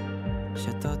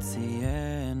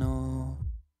 שתוציאנו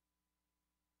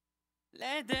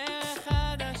לדרך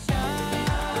חדשה,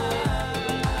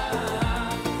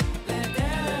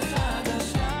 לדרך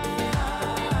חדשה, לדרך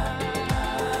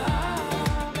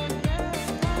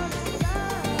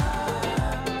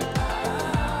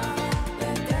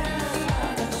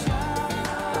חדשה.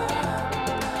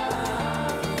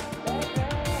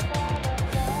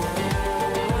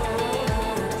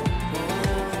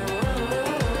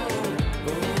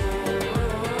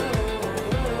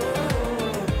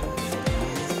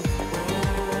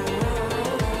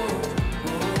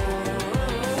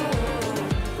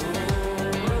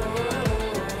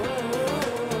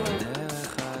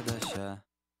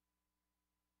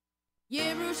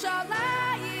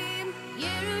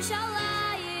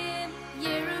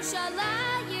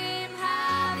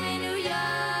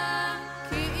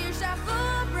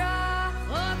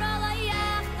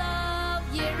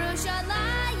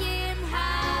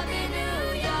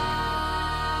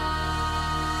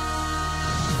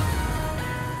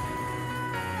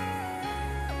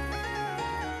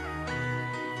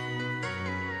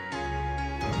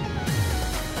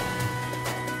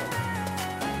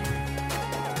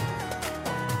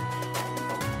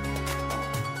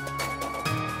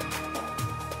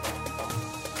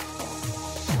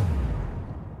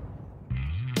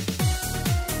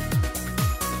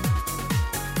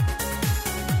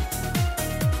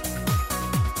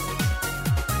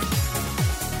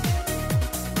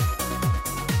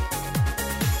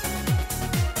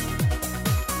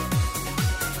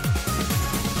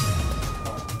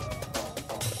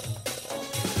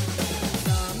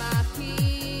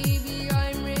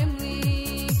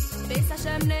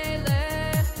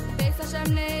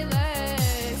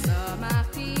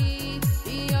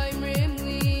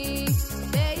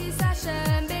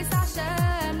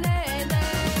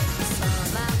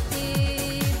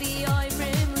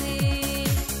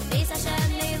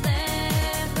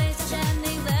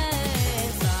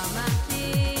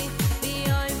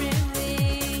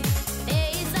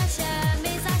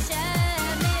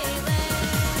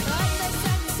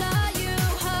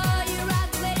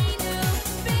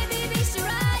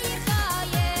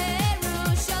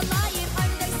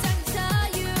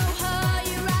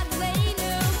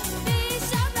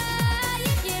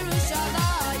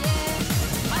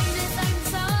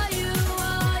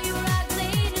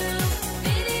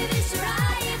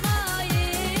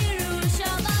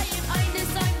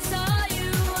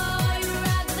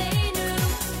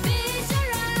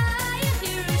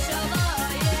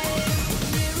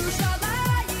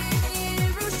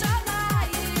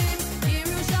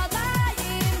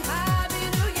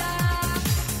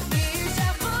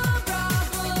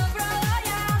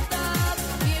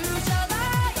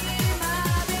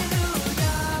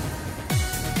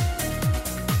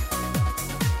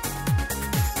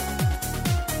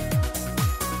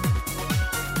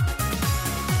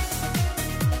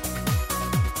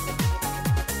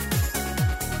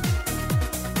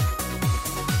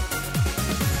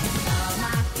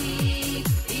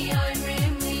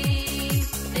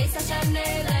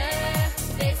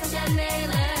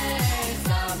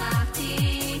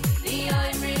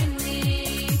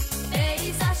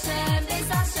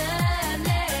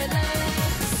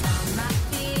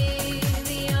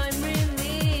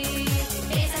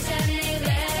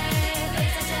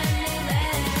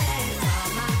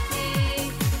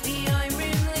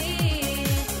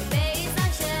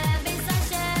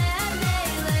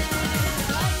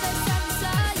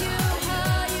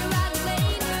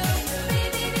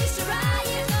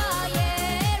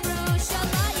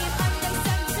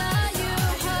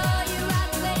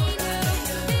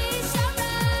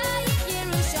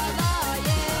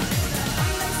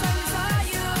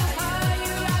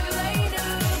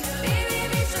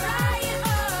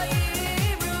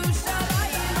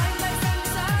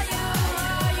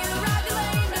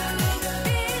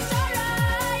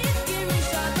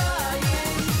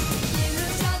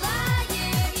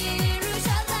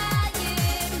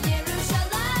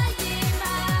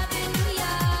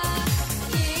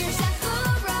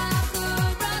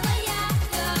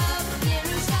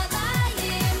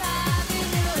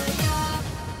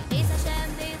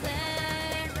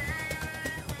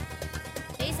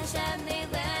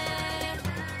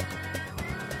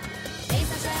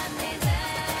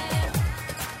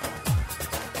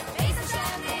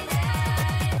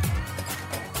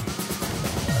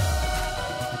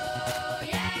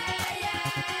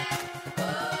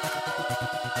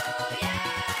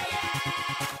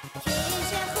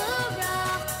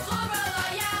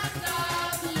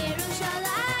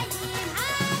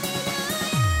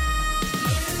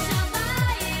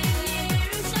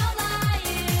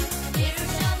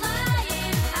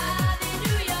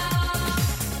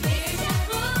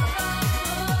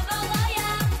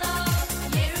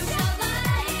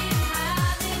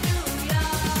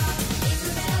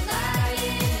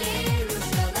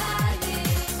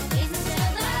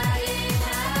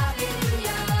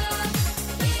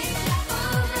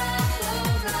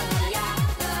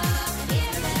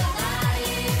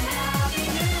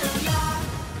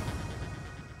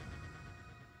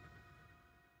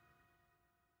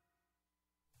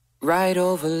 Right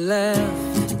over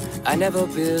left, I never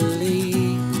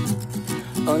believed,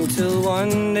 until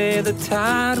one day the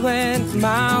tide went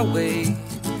my way,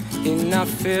 and I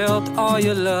felt all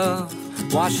your love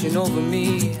washing over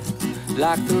me,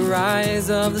 like the rise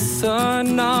of the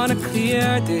sun on a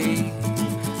clear day.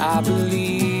 I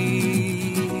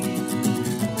believe.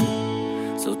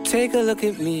 So take a look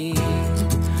at me,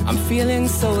 I'm feeling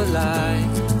so alive.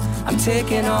 I'm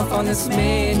taking off on this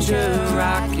major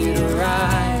rocket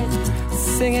ride,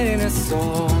 singing in a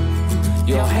song.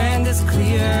 Your hand is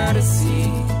clear to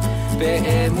see.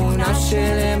 Be'emuna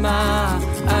shelema,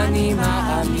 ani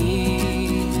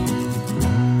ma'amin.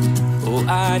 Oh,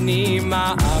 ani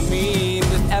ma'amin.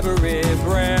 With every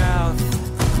breath,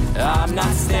 I'm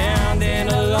not standing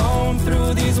alone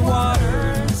through these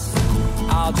waters.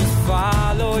 I'll just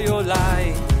follow your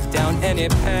light down any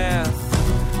path.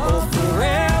 Oh,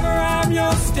 forever I'm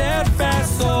your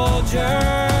steadfast soldier.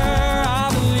 I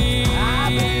believe,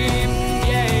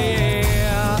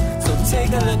 yeah. So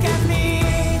take a look at me,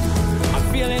 I'm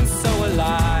feeling so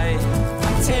alive.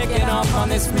 I'm taking off on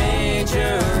this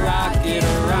major rocket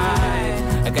ride.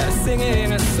 I gotta sing it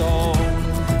in a song.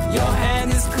 Your hand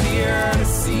is clear to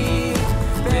see.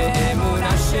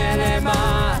 Be'emuna shelema,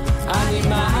 ani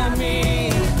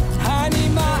ma'amin, ani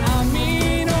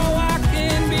ma'amin. Oh, I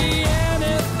can be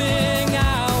anything I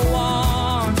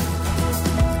want,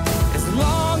 as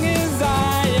long as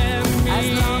I am me. As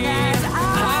long as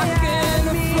I can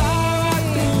fly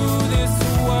through this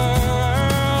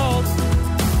world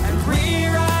and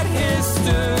rewrite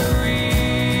history,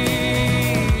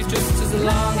 just as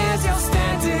long as you're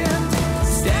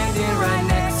standing right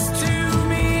next to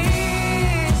me.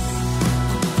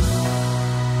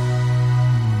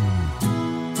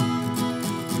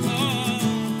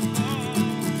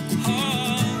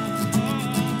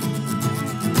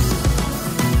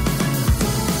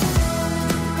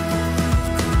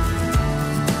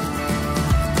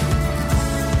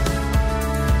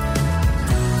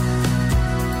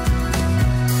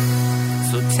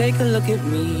 So take a look at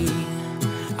me,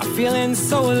 I'm feeling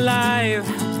so alive.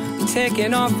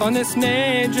 Taking off on this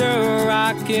major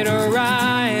rocket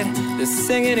ride, just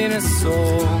sing it in a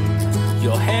song.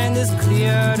 Your hand is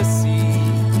clear to see.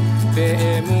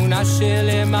 Be'emuna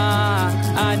shelema,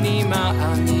 ani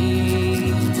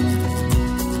ma'amin.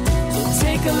 So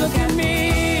take a look at me,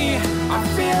 I'm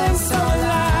feeling so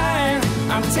alive.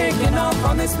 I'm taking off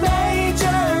on this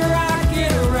major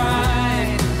rocket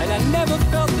ride, and I never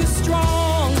felt this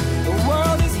strong. The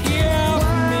world is here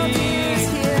for me.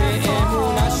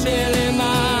 Be'emuna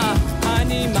shelema,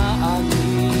 ani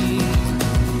ma'amin,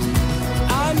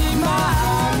 ani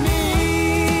ma'amin,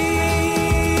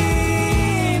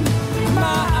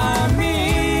 ma'amin,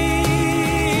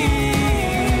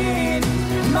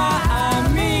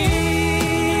 ma'amin,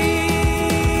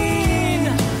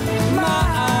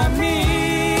 ma'amin,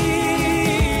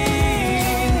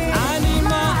 ani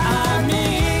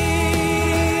ma'amin.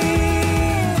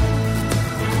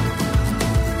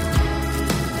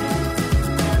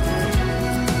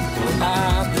 I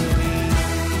believe.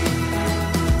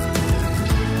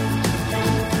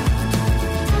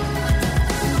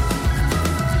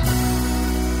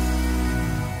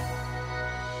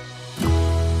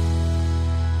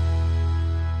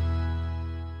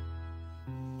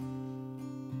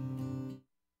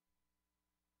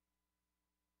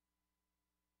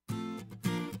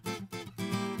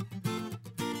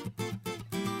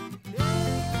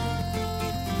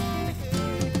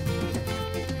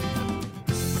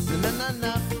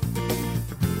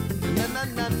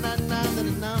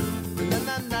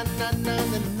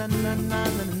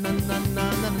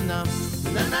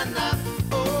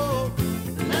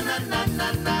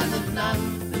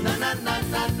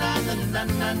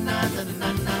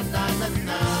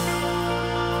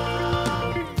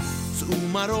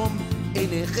 Sumarom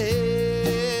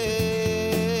elechem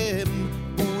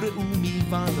ure'u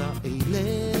mivara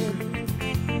eilem.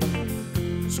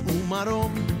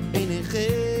 Sumarom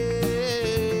elechem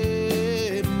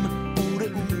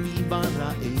ure'u mivara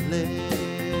eilem.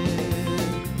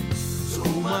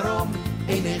 Sumarom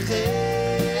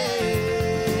elechem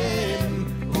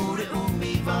ure'u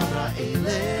mivara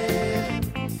eilem.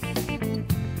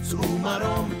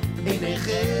 Sumarom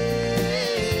elechem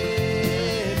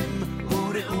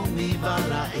ure'u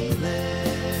mivara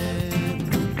eilem.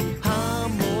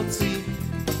 Hamotzi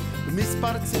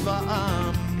מספר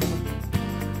צבאם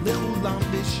לכולם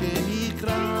בשם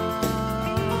יקרא,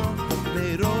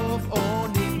 לרוב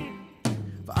עונים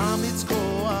ואמיץ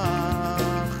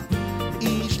כוח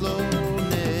איש לא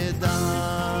נדר.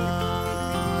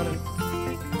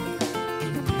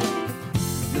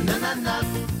 na na na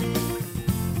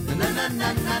na na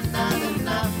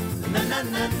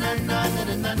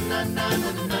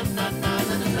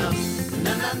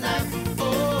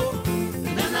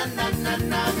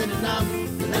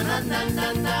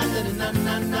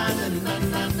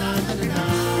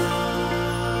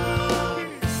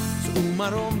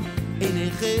Umarom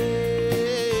enechem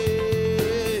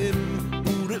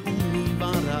Ureu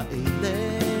mivara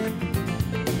elem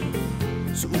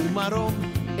Umarom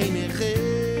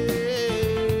enechem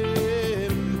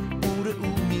Ureu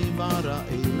mivara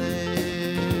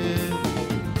elem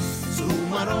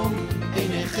Umarom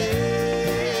enechem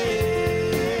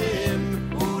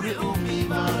Ureu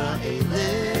mivara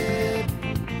elem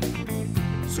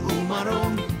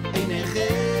Umarom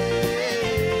enechem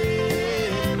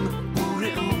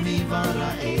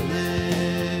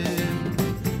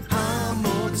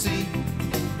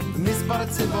מספר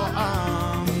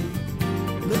צבועם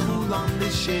לכולם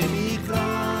בשם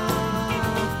יקרא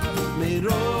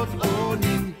מרוב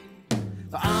אונים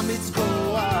ואמיץ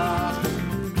כוח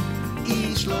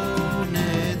איש לא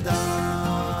נדר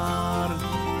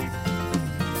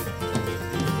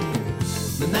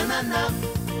נה נה נה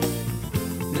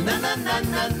נה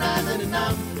נה נה נה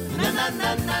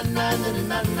נה נה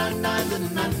נה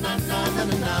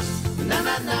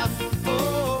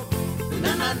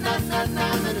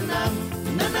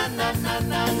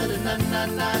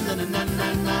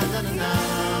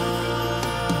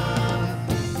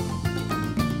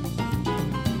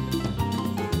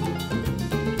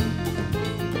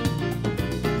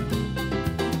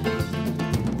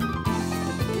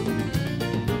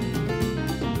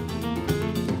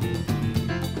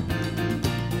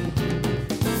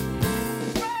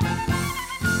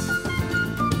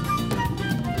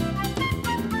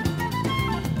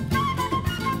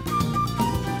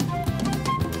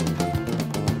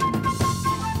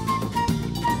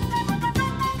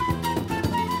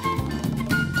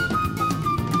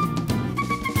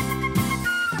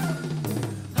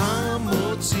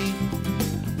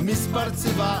מספר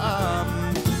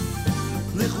צבעם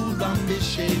לכולם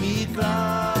בשם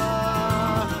יקרא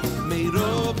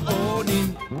מרוב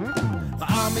אונים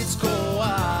ואמיץ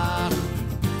כוח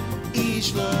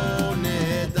איש לא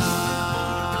נדר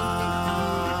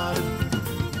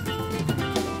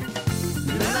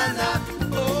נה נה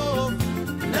או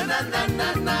נה נה נה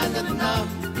נה נה נה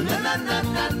נה נה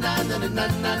נה נה נה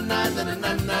נה נה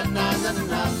נה נה נה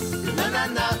נה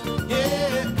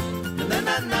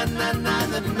na na na na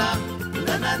na na na na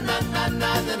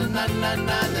na na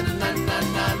na na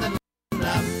na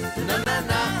na na na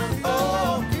na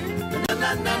oh na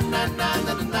na na na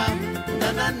na na na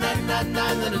na na na na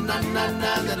na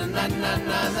na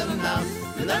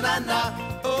na na na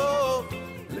oh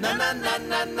na na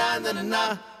na na na na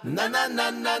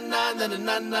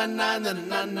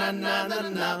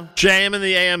na. JM in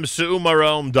the AM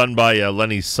Su'umarom, done by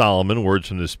Lenny Solomon. Words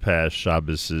from this past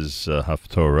Shabbos'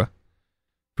 Haftorah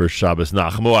for Shabbos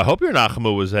Nachamu. I hope your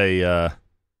Nachamu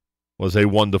was a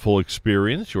wonderful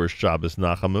experience. Your Shabbos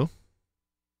Nachamu.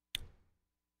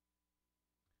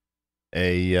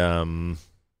 A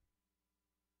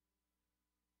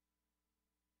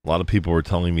lot of people were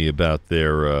telling me about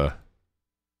their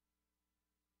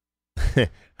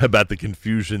about the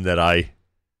confusion that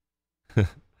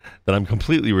that I'm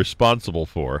completely responsible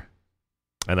for,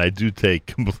 and I do take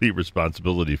complete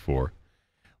responsibility for.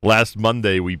 Last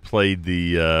Monday we played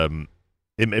the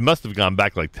it must have gone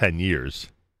back like 10 years.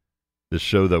 The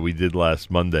show that we did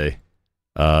last Monday,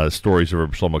 Stories of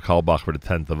Reb Shlomo Carlebach for the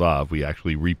 10th of Av. We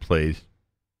actually replayed,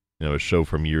 a show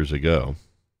from years ago.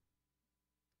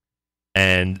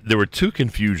 And there were two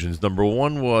confusions. Number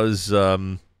one was that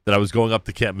I was going up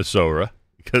to Camp Mesorah,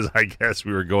 because I guess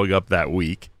we were going up that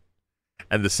week.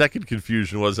 And the second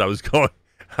confusion was I was going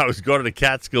to the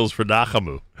Catskills for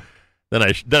Nachamu. Then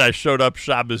I showed up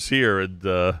Shabbos here, and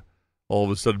all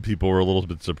of a sudden people were a little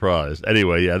bit surprised.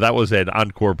 Anyway, yeah, that was an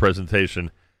encore presentation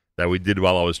that we did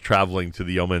while I was traveling to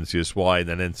the Yom NCSY and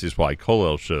then NCSY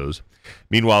Kollel shows.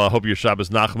 Meanwhile, I hope your Shabbos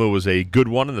Nachamu was a good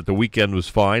one and that the weekend was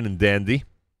fine and dandy.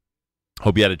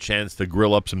 Hope you had a chance to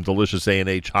grill up some delicious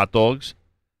A&H hot dogs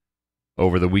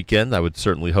over the weekend. I would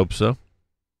certainly hope so.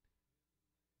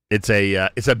 It's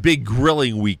a big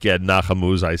grilling weekend,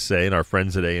 Nachamu, as I say, and our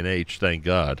friends at A&H, thank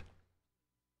God,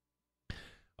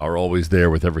 are always there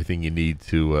with everything you need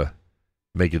to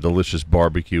make a delicious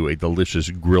barbecue, a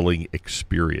delicious grilling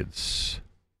experience.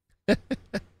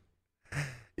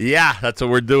 Yeah, that's what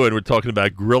we're doing. We're talking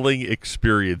about grilling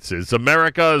experiences.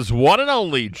 America's one and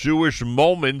only Jewish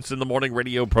Moments in the Morning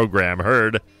radio program,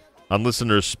 heard on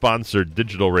listeners-sponsored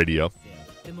digital radio.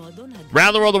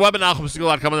 Around the world, the web at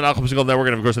NachumSegal.com and the Nachum Segal Network,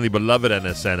 and of course on the beloved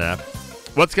NSN app.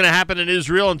 What's going to happen in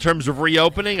Israel in terms of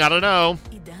reopening? I don't know.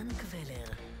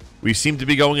 We seem to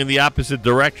be going in the opposite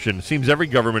direction. It seems every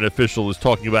government official is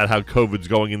talking about how COVID's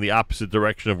going in the opposite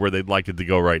direction of where they'd like it to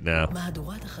go right now.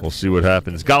 We'll see what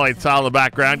happens. Galei Tzahal in the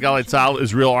background. Galei Tzahal,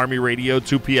 Israel Army Radio,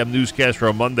 2 p.m. newscast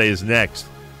for Monday is next.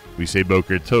 We say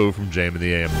Boker Tov from JM in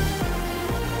the AM.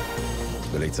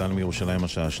 גלי צה"ל מירושלים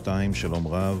השעה 2, שלום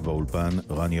רב, באולפן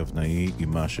רני אבנאי עם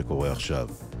מה שקורה עכשיו.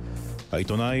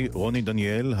 העיתונאי רוני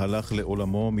דניאל הלך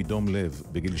לעולמו מדום לב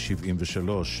בגיל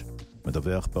 73.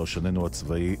 מדווח פרשננו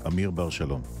הצבאי אמיר בר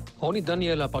שלום. רוני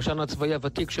דניאל, הפרשן הצבאי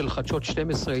הוותיק של חדשות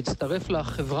 12, הצטרף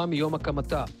לחברה מיום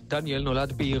הקמתה. דניאל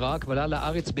נולד בעיראק ועלה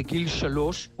לארץ בגיל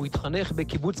 3. הוא התחנך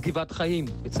בקיבוץ גבעת חיים.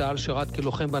 בצה"ל שירת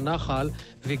כלוחם בנחל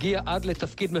והגיע עד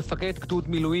לתפקיד מפקד גדוד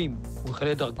מילואים. הוא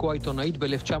החל את דרכו העיתונאית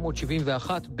ב-1971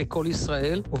 בכל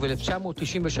ישראל,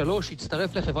 וב-1993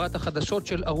 הצטרף לחברת החדשות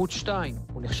של ערוץ 2.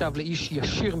 הוא נחשב לאיש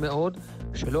ישיר מאוד,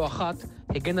 שלא אחת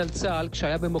הגן על צה"ל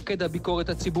כשהיה במוקד הביקורת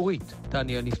הציבורית.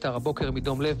 דניאל נפטר הבוקר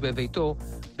מדום לב בביתו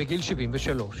בגיל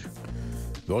 73.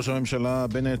 וראש הממשלה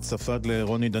בנט ספד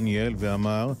לרוני דניאל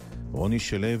ואמר, רוני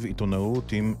שלב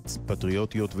עיתונאות עם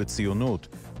פטריוטיות וציונות.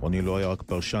 רוני לא היה רק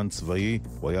פרשן צבאי,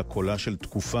 הוא היה קולה של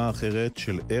תקופה אחרת,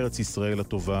 של ארץ ישראל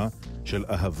הטובה, של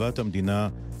אהבת המדינה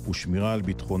ושמירה על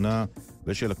ביטחונה,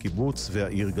 ושל הקיבוץ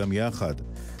והעיר גם יחד.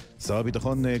 שר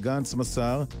הביטחון גנץ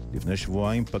מסר, לפני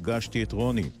שבועיים פגשתי את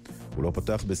רוני. הוא לא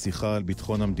פתח בשיחה על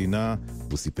ביטחון המדינה,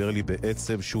 הוא סיפר לי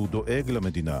בעצב שהוא דואג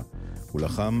למדינה. הוא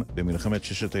לחם במלחמת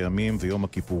ששת הימים ויום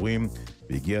הכיפורים,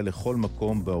 והגיע לכל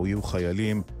מקום בו היו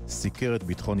חיילים, סיקר את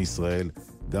ביטחון ישראל,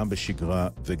 גם בשגרה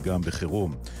וגם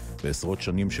בחירום. בעשרות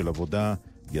שנים של עבודה,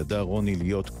 ידע רוני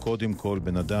להיות קודם כל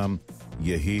בן אדם,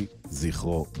 יהי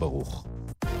זכרו ברוך.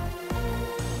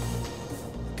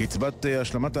 קצבת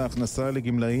השלמת ההכנסה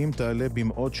לגמלאים תעלה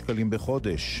במאות שקלים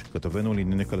בחודש. כתבנו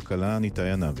לענייני כלכלה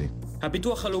ניתאי ענבי.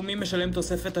 הביטוח הלאומי משלם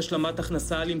תוספת השלמת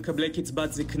הכנסה למקבלי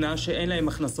קצבת זקנה שאין להם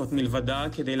הכנסות מלבדה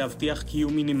כדי להבטיח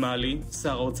קיום מינימלי.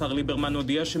 שר האוצר ליברמן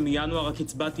הודיע שמינואר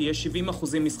הקצבה תהיה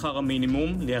 70% משכר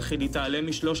המינימום, ליחיד היא תעלה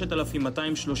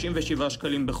מ-3,237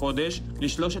 שקלים בחודש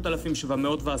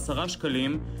ל-3,710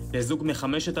 שקלים, לזוג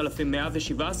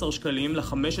מ-5,117 שקלים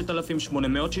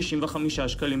ל-5,865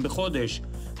 שקלים בחודש.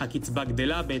 הקצבה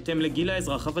גדלה בהתאם לגיל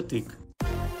האזרח הוותיק.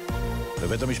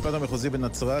 בבית המשפט המחוזי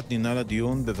בנצרת ננעל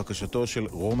הדיון בבקשתו של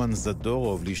רומן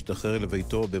זדורוב להשתחרר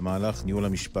לביתו במהלך ניהול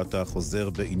המשפט החוזר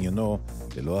בעניינו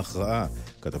ללא הכרעה.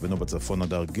 כתבנו בצפון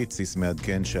הדר גיציס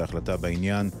מעדכן שההחלטה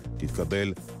בעניין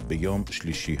תתקבל ביום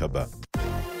שלישי הבא.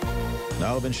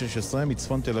 נער בן 16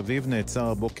 מצפון תל אביב נעצר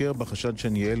הבוקר בחשד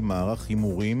שניהל מערך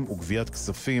הימורים וגביית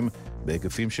כספים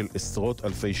בהיקפים של עשרות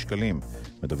אלפי שקלים.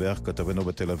 מדווח כתבנו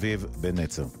בתל אביב בן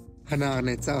נצר. הנער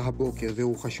נעצר הבוקר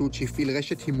והוא חשוד שהפעיל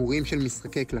רשת הימורים של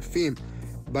משחקי קלפים,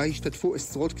 בה השתתפו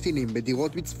עשרות קטינים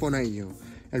בדירות בצפון העיר.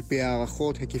 על פי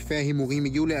הערכות, היקפי ההימורים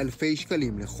הגיעו לאלפי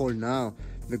שקלים לכל נער,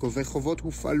 וגובי חובות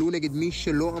הופעלו נגד מי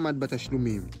שלא עמד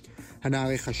בתשלומים.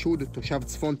 הנער החשוד, תושב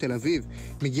צפון תל אביב,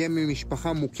 מגיע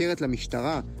ממשפחה מוכרת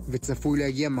למשטרה, וצפוי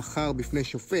להגיע מחר בפני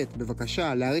שופט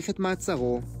בבקשה להאריך את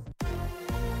מעצרו.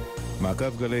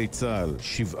 מעקב גלי צה"ל,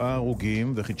 7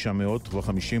 הרוגים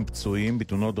וכ-950 פצועים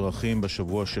בתאונות דרכים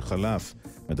בשבוע שחלף.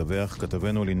 מדווח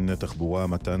כתבנו לענייני תחבורה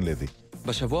מתן לוי.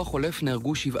 בשבוע החולף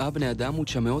נהרגו 7 בני אדם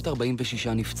ו-946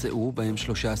 נפצעו, בהם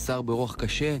 13 באורח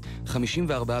קשה,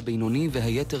 54 בינוני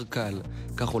והיתר קל.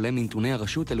 כך עולה מנתוני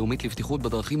הרשות הלאומית לבטיחות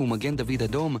בדרכים ומגן דוד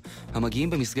אדום, המגיעים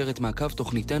במסגרת מעקב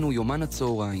תוכניתנו יומן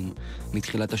הצהריים.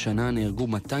 מתחילת השנה נהרגו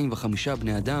 205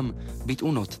 בני אדם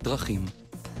בתאונות דרכים.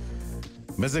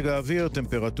 מזג האוויר,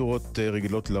 טמפרטורות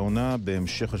רגילות לעונה,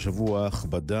 בהמשך השבוע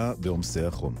הכבדה בעומסי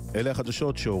החום. אלה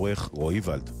החדשות שעורך רועי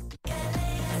ולד.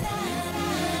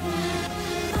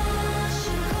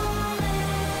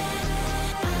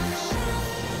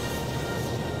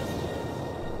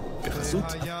 בחסות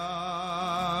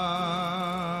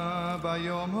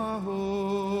ביום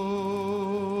ההוא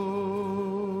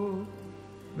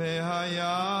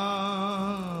והיה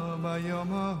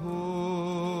ביום ההוא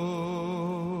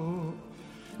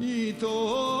איתו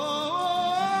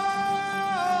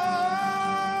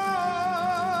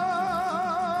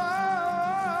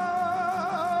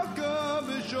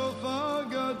בשופר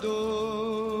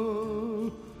גדול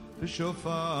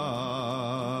בשופר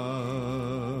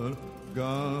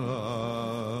גדול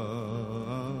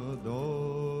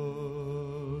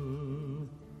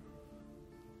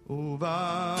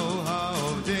ובאו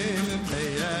העובדים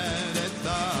בארץ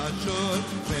אשור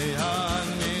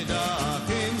והנידחים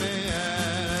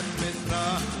בארץ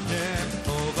מצרים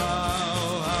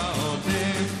ובאו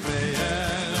העובדים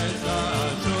בארץ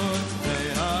אשור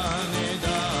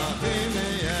והנידחים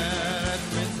בארץ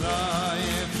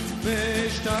מצרים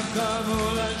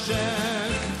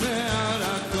לשם בהר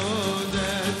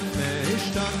הקודש,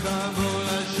 והשתחוו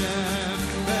לשם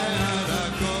בהר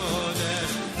הקודש,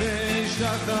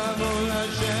 והשתחוו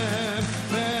לשם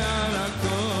בהר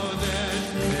הקודש,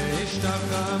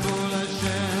 והשתחוו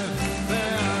לשם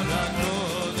בהר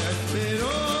הקודש,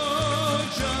 בירושלים,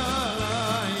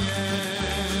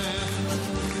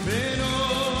 בירושלים,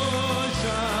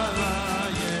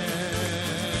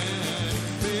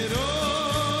 בירושלים,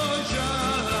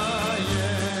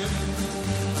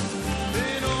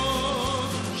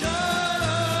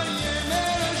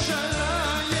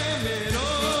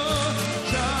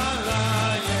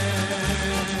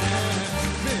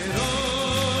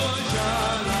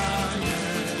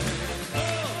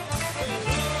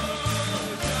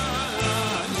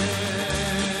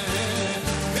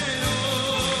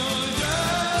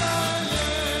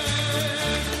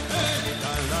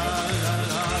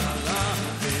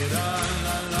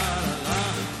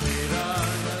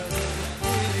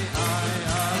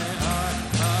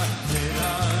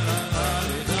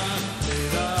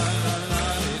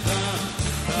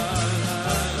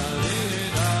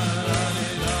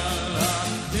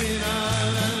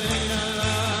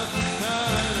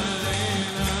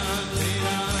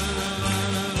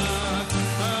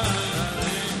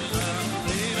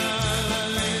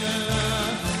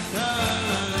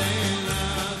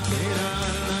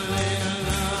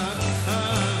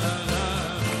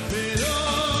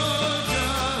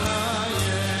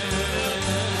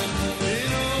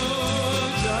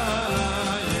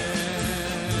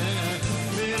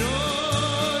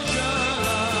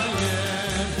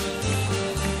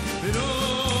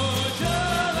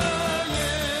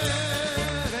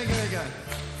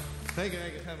 רגע,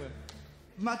 חבר'ה.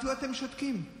 מדוע אתם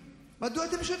שותקים? מדוע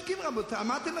אתם שותקים, רבותיי?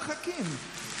 מה אתם מחכים?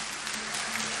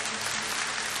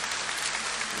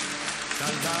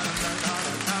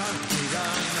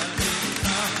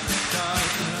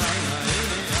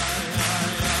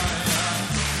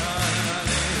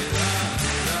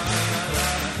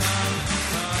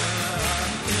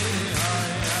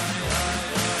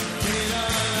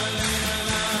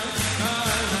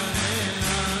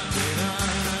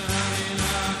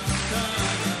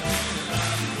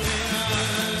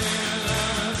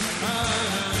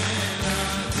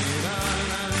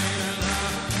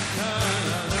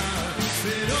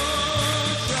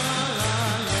 בירושלים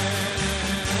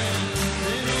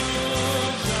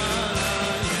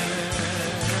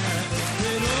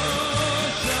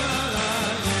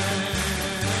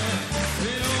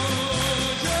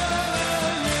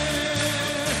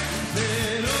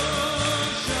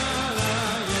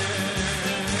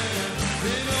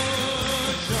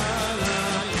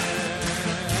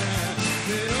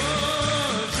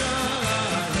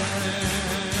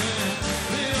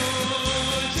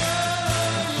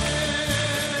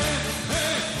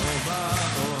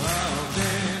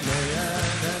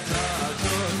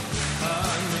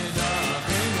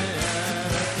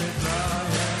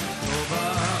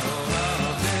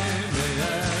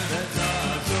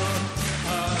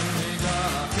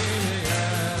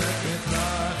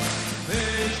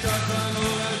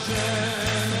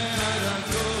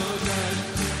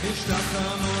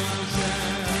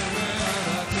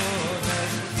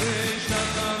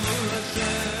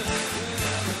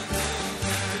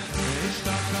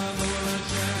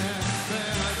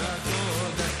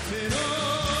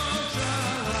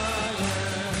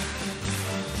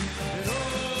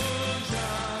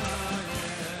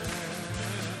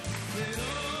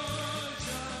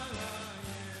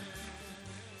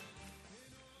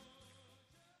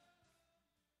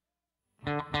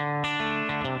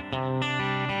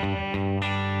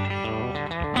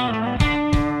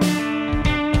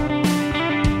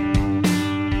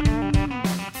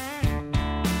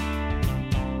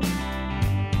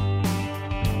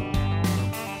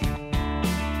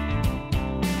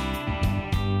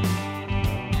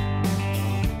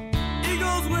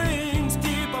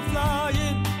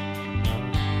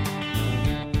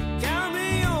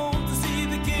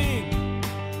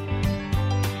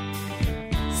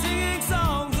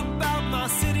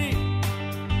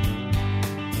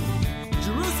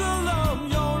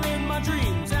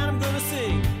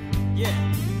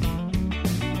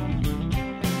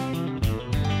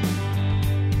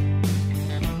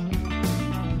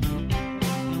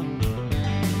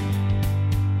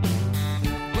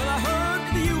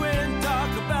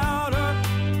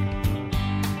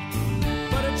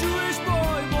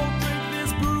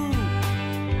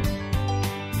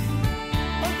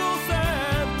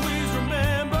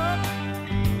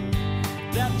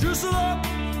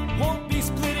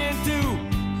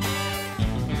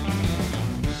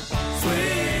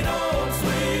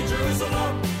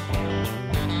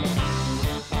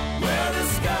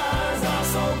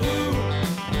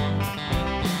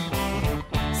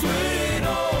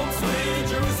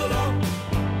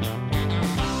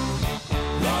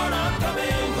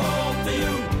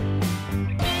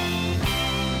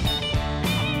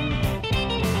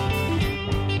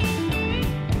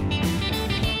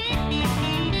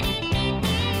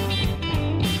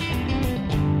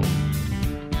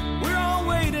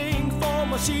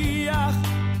Moshiach.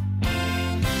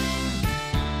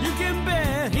 You can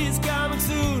bet he's coming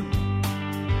soon.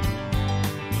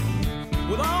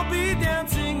 We'll all be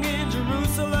dancing in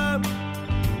Jerusalem,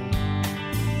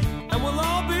 and we'll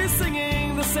all be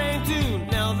singing the same tune.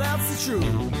 Now that's the truth.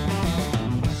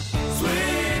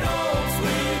 Sweet home,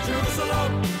 sweet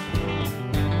Jerusalem,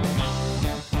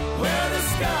 where the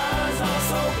skies are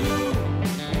so blue.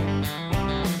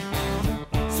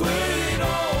 Sweet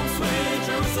home, sweet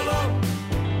Jerusalem,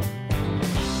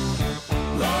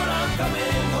 Lord, I'm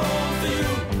coming home to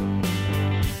you.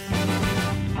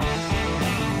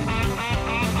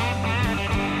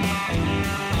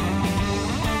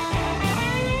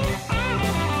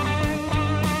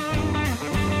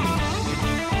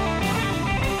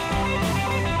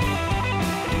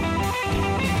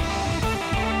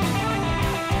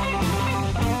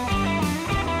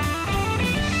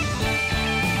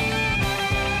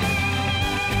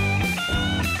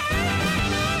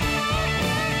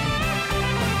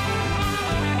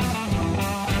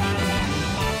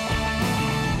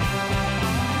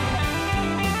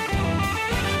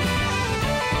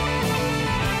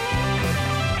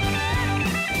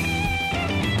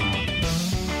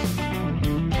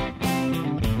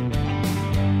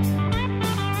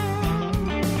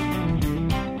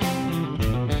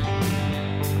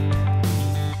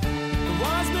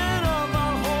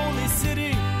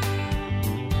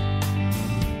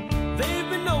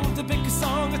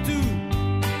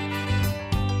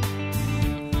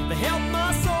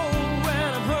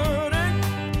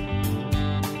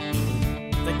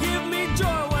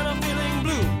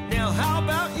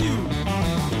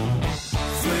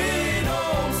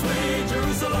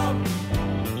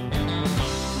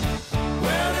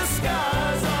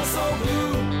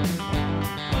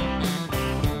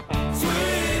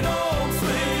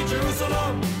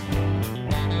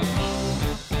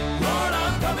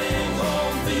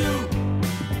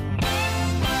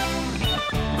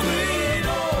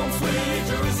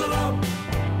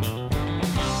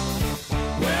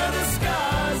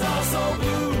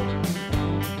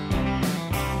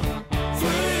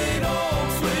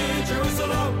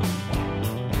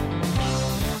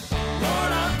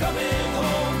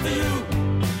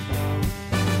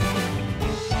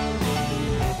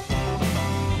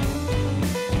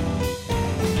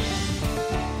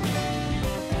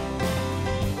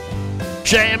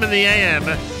 JM in the AM.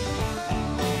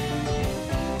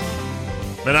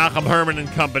 Menachem Herman and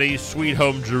Company, Sweet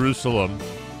Home Jerusalem.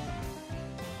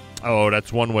 Oh,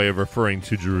 that's one way of referring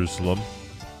to Jerusalem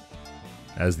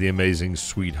as the amazing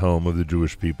sweet home of the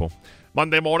Jewish people.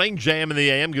 Monday morning, JM in the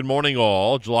AM. Good morning,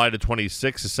 all. July the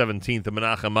 26th, the 17th of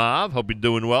Menachem Av. Hope you're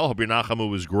doing well. Hope your Nachamu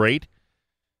was great.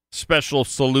 Special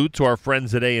salute to our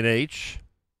friends at A&H.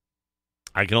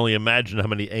 I can only imagine how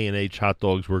many A&H hot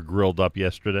dogs were grilled up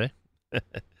yesterday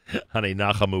on a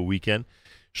Nachamu weekend.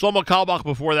 Shlomo Kalbach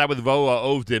before that with Voa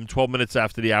Ovdim, 12 minutes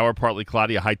after the hour, partly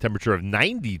cloudy, a high temperature of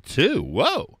 92.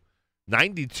 Whoa!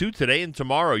 92 today and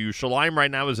tomorrow. Yerushalayim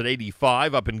right now is at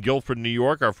 85. Up in Guilford, New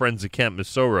York, our friends at Camp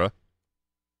Mesorah,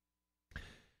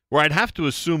 where I'd have to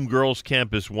assume girls'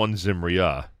 camp is one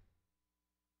Zimriah.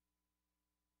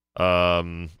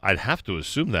 I'd have to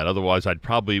assume that. Otherwise, I'd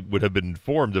probably would have been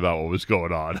informed about what was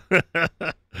going on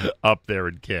up there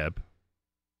in camp.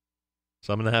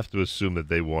 So I'm going to have to assume that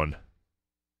they won.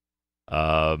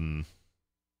 But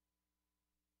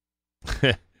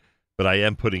I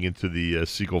am putting into the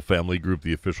Siegel family group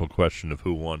the official question of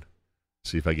who won.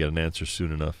 See if I get an answer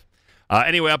soon enough.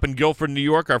 Anyway, up in Guilford, New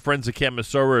York, our friends at Camp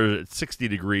Mesorah are at 60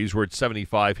 degrees. We're at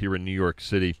 75 here in New York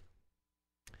City.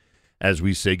 As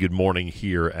we say good morning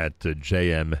here at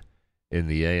JM in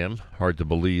the AM. Hard to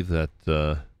believe that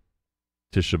Tisha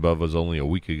B'Av was only a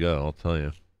week ago, I'll tell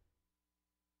you.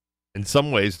 In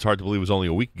some ways, it's hard to believe it was only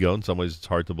a week ago. In some ways, it's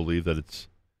hard to believe that it's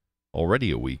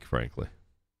already a week, frankly.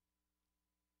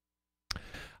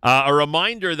 A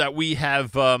reminder that we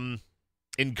have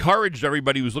encouraged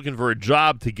everybody who's looking for a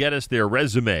job to get us their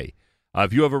resume.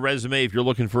 If you have a resume, if you're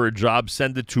looking for a job,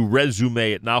 send it to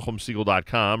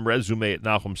resume@NachumSiegel.com,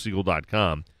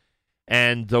 resume@NachumSiegel.com.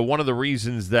 And one of the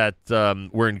reasons that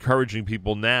we're encouraging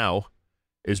people now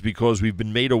is because we've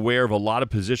been made aware of a lot of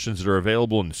positions that are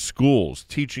available in schools,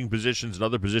 teaching positions and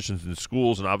other positions in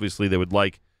schools, and obviously they would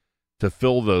like to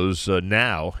fill those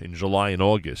now in July and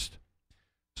August.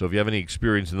 So if you have any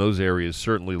experience in those areas,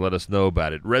 certainly let us know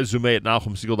about it.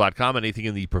 Resume@NachumSiegel.com. Anything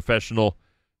in the professional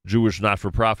Jewish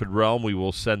not-for-profit realm, we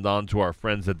will send on to our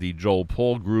friends at the Joel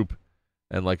Paul Group.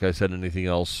 And like I said, anything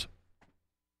else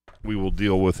we will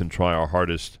deal with and try our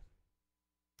hardest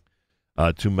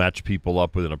to match people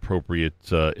up with an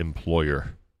appropriate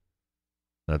employer.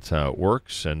 That's how it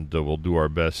works, and we'll do our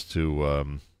best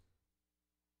to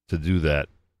do that,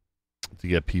 to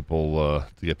get people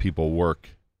work,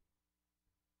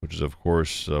 which is of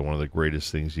course one of the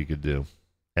greatest things you could do.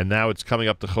 And now it's coming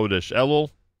up to Chodesh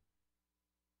Elul.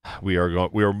 We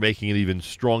are making an even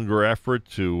stronger effort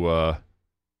to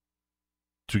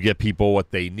get people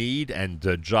what they need, and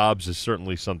jobs is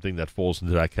certainly something that falls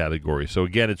into that category. So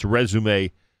again, it's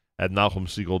resume at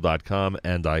NachumSegal.com,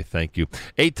 and I thank you.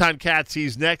 Eitan Katz,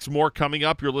 he's next. More coming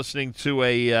up. You're listening to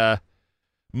a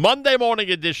Monday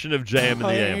morning edition of JM in the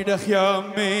AM.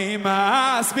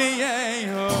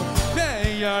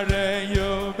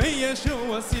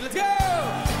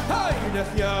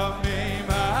 Let's go!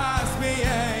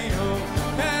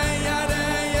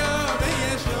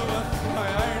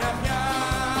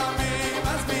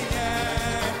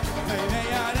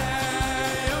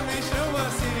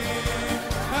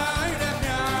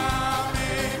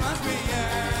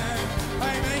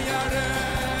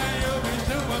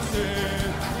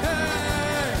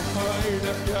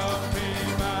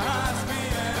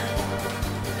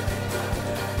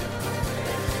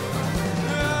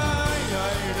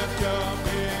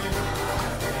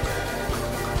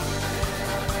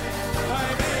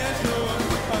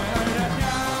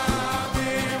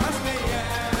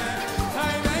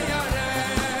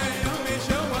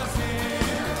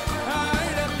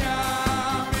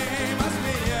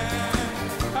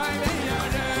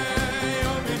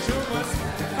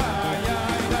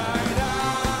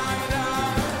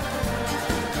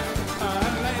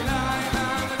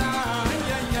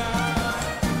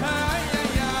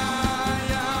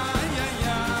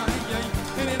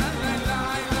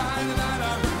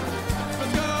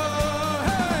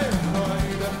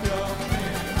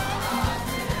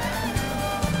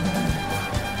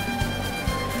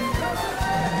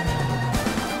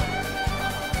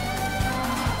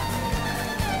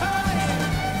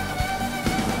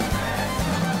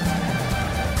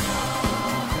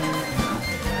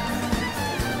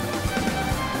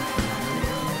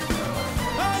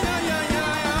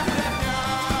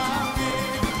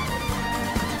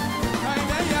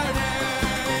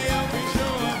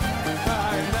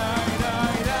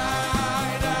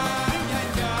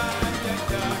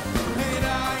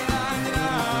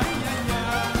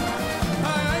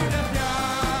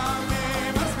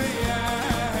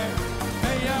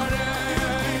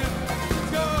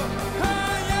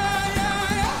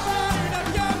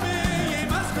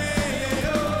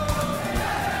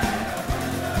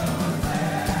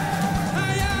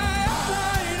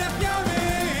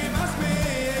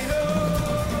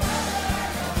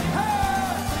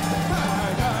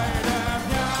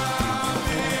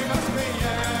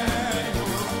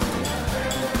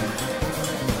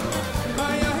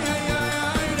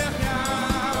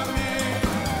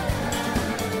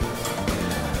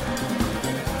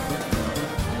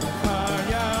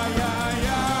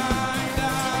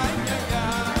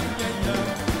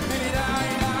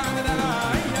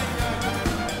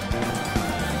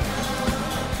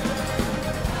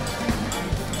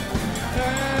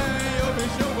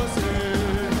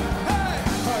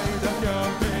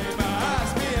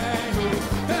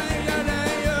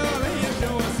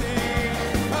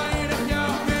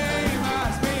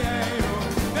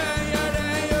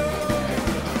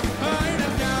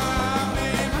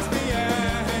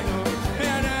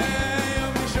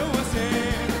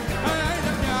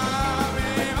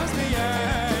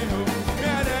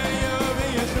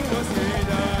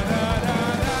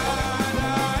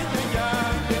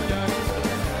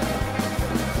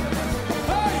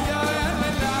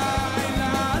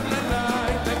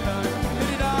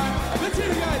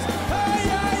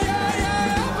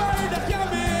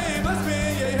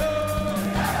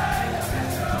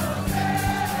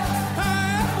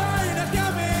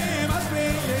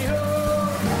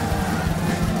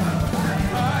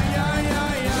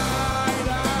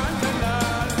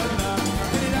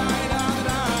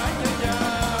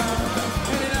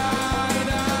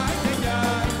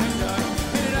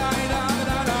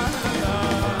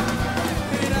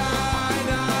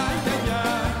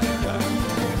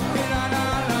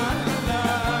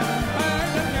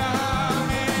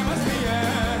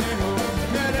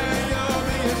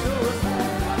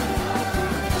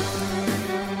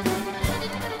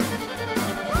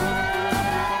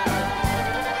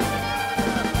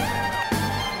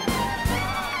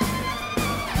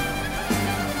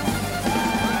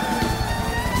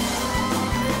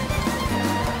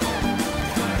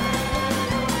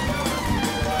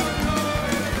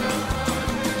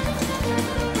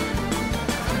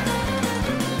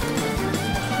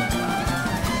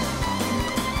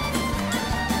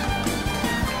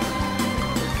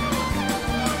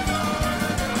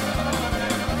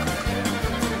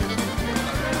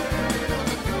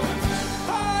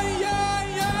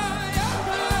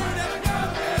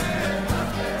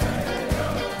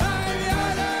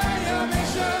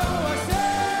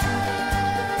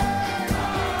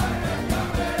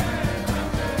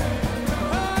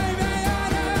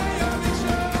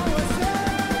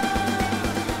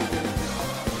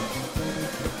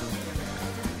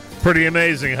 Pretty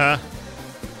amazing, huh?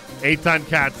 Eitan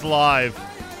Katz live.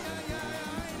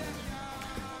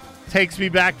 Takes me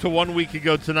back to 1 week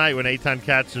ago tonight when Eitan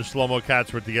Katz and Shlomo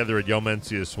Katz were together at Yom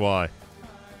NCSY.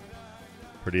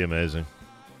 Pretty amazing.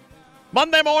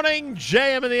 Monday morning,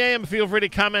 JM in the AM. Feel free to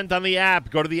comment on the app.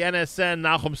 Go to the NSN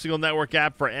Nachum Segal Network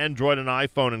app for Android and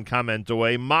iPhone and comment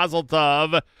away. Mazel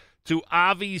tov to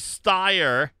Avi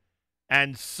Steyer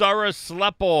and Sarah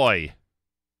Slepoy.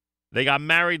 They got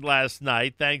married last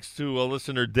night, thanks to a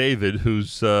listener, David,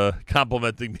 who's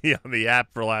complimenting me on the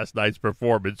app for last night's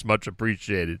performance. Much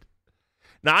appreciated.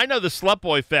 Now, I know the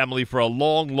Slepoy family for a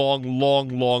long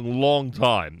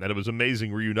time, and it was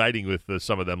amazing reuniting with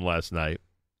some of them last night.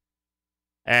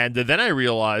 And then I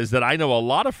realized that I know a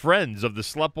lot of friends of the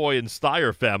Slepoy and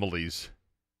Steyer families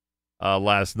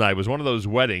last night. It was one of those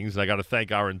weddings, and I got to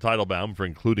thank Aaron Teitelbaum for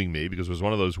including me, because it was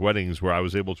one of those weddings where I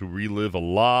was able to relive a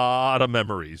lot of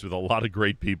memories with a lot of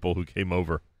great people who came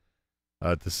over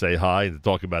to say hi and to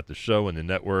talk about the show and the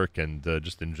network and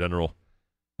just in general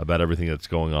about everything that's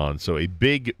going on. So a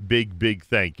big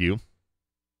thank you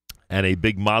and a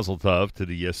big mazel tov to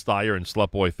the Steyer and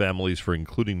Slepoy families for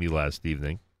including me last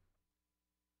evening.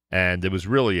 And it was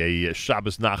really a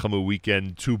Shabbos Nachamu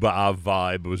weekend, Tu B'Av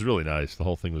vibe. It was really nice. The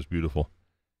whole thing was beautiful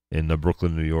in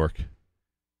Brooklyn, New York.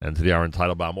 And to the Aaron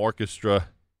Teitelbaum Orchestra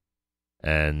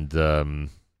and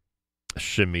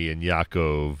Shimmy and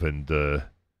Yaakov and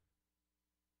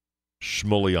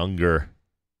Shmuley Unger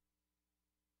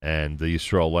and the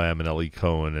Yisrael Lamb and Eli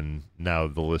Cohen, and now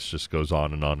the list just goes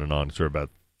on and on and on. There were about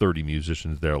 30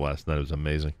 musicians there last night. It was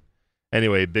amazing.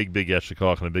 Anyway, big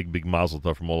Yeshikach and a big mazel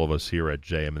tov from all of us here at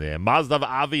JM in the AM. Mazel tov,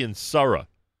 Avi and Sarah,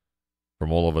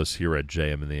 from all of us here at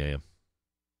JM in the AM.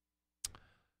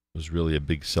 It was really a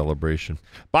big celebration.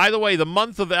 By the way, the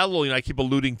month of Elul, I keep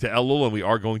alluding to Elul, and we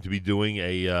are going to be doing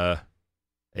a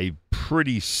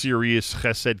pretty serious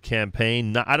chesed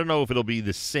campaign. Now, I don't know if it'll be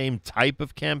the same type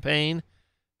of campaign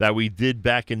that we did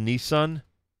back in Nisan,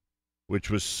 which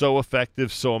was so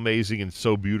effective, so amazing, and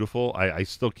so beautiful. I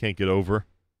still can't get over.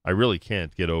 I really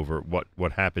can't get over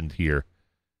what happened here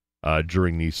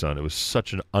during Nisan. It was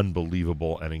such an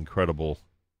unbelievable and incredible.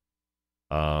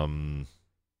 The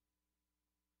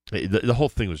whole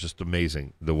thing was just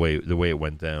amazing. The way it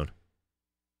went down.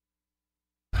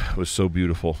 It was so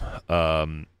beautiful.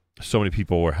 So many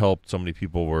people were helped. So many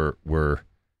people were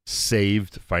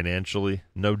saved financially.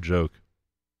 No joke.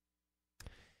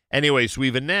 Anyways,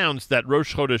 we've announced that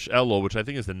Rosh Chodesh Elul, which I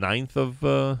think is the 9th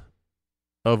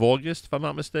of August, if I'm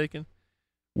not mistaken,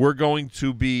 we're going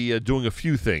to be doing a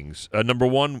few things. Number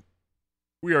one,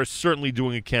 we are certainly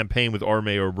doing a campaign with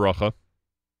Armei or Bracha.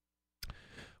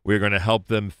 We're going to help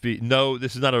them feed. No,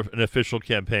 this is not an official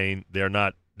campaign. They are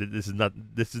not. This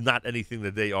is not anything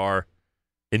that they are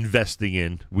investing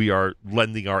in. We are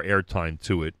lending our airtime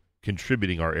to it,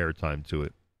 contributing our airtime to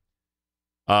it.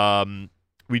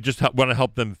 We just want to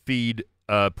help them feed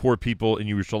poor people in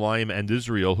Yerushalayim and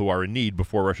Israel who are in need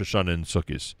before Rosh Hashanah and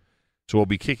Sukkot. So we'll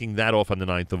be kicking that off on the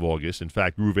 9th of August. In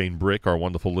fact, Ruvain Brick, our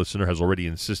wonderful listener, has already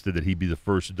insisted that he be the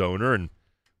first donor, and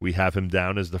we have him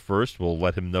down as the first. We'll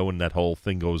let him know when that whole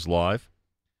thing goes live.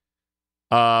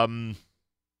 So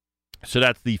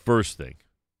that's the first thing.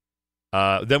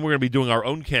 Then we're going to be doing our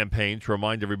own campaign to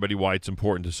remind everybody why it's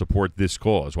important to support this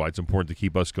cause, why it's important to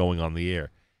keep us going on the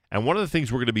air. And one of the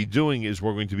things we're going to be doing is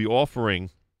we're going to be offering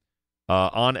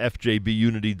on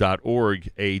fjbunity.org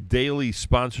a daily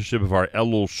sponsorship of our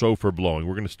Elul shofar blowing.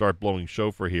 We're going to start blowing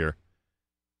shofar here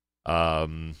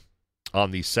on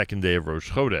the second day of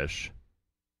Rosh Chodesh.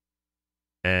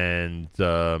 And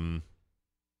one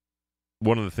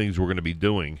of the things we're going to be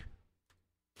doing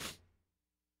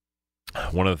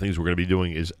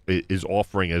is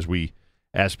offering, as we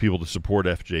ask people to support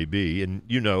FJB, and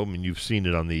you've seen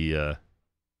it on the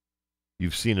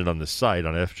site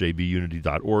on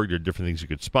fjbunity.org. There are different things you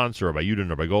could sponsor, or by Yudin,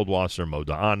 or by Goldwasser,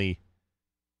 Moda'ani,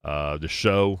 the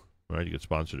show, right? You could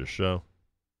sponsor the show.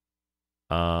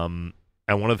 And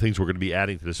one of the things we're going to be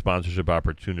adding to the sponsorship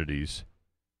opportunities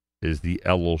is the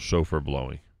Elul shofar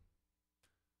blowing.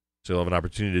 So you'll have an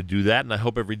opportunity to do that, and I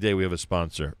hope every day we have a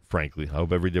sponsor, frankly. I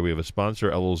hope every day we have a sponsor.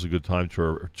 Elul is a good time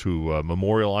to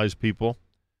memorialize people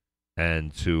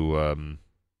and to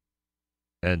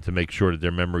make sure that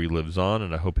their memory lives on,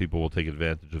 and I hope people will take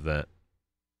advantage of that.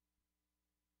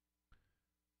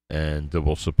 And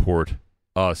will support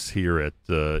us here at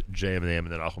JM and the AM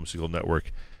and the Nachum Segal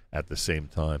Network at the same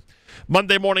time.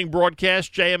 Monday morning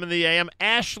broadcast, JM and the AM.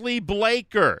 Ashley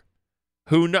Blaker,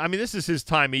 this is his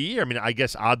time of year. I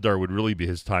guess Adar would really be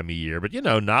his time of year, but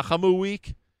Nachamu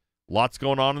week, lots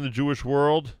going on in the Jewish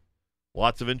world.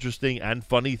 Lots of interesting and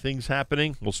funny things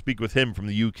happening. We'll speak with him from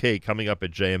the UK coming up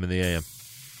at JM in the AM.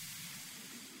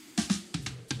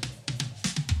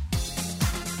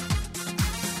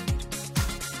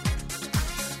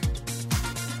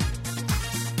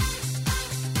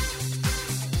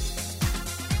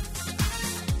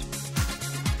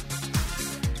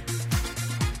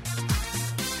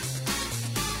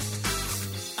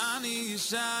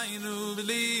 Shine,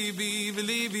 believe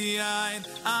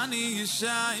I need you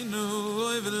shine,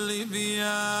 believe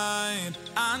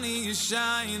I need you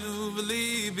shine,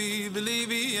 believe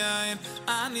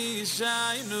I need you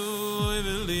shine,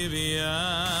 believe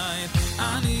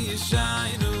I need you shine,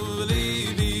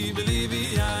 believe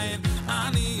I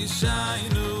need you shine,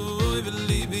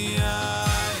 believe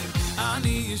I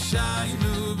need you shine,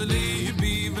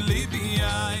 believe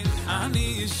I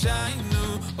need you shine,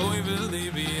 oh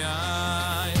believe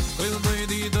I will be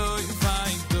the door if I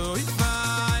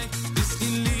this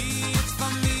leads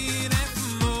for me that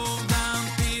move down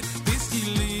pit this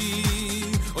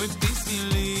lead oh this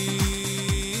lead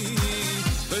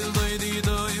will be the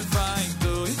door if I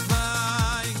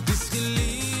this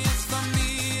leads for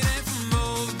me that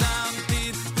move down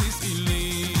pit this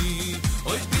lead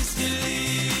oh this lead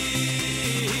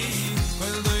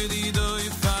will be the door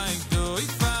if I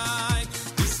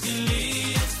this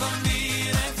leads for me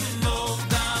that move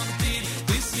down pit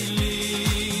this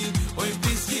lead oh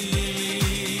this lead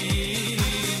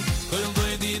will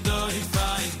be the door if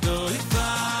I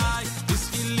this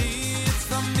leads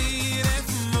for me that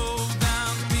move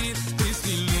down pit this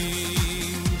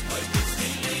lead oh this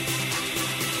lead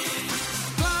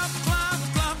clap clap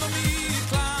for me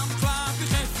clap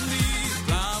ich helfe mir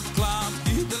clap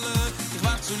idele ich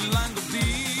wart so lang auf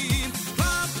dir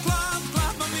clap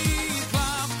for me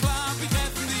clap ich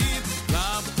helfe dir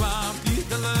clap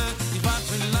idele ich wart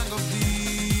so lang auf dir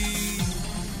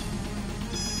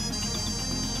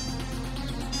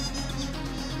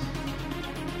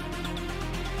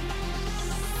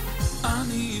I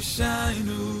need you shine,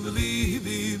 believe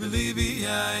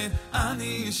I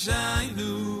need you shine,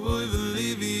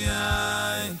 believe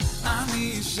I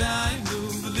need you shine,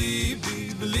 believe I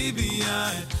need you shine,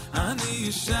 believe I need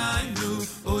you shine, believe I need you shine,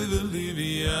 believe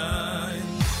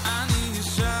I need you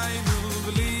shine,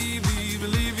 believe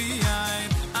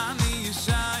I need you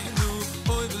shine,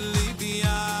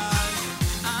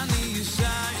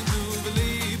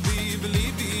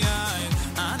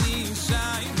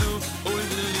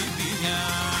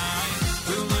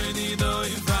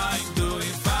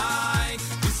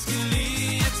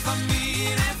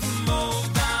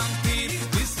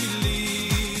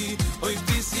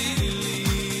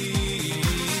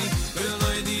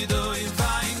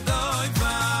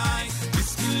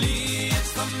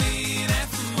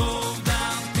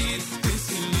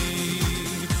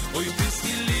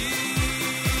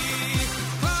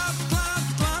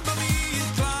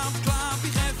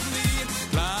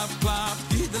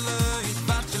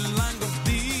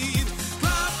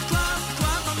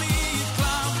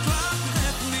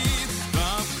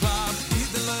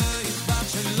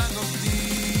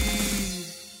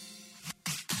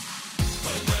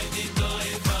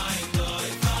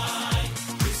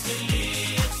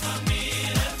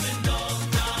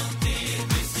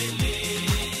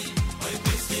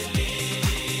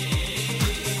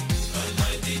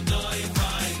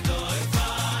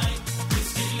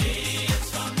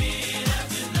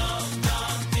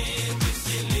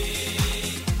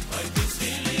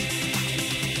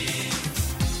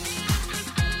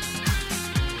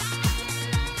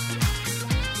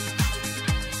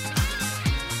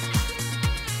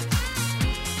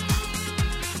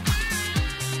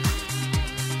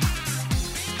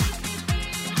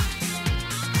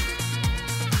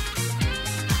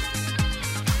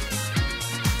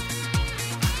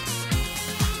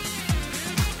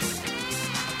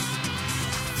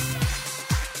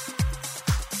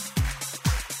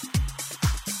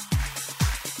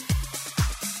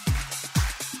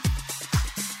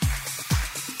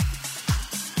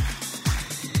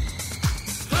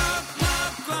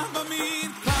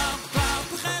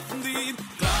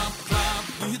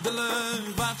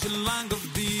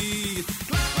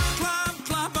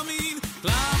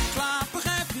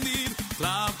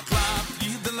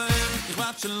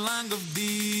 lang of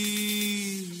thee.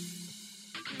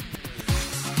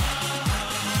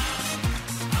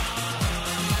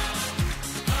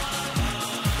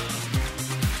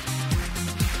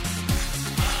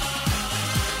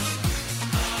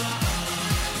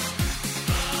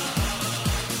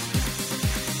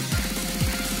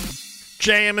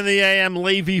 JM in the AM,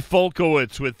 Levi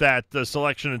Folkowitz with that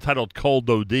selection entitled Cold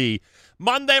OD.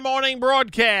 Monday morning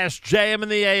broadcast, JM in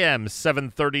the AM,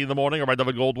 7:30 in the morning, or by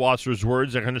David Goldwasser's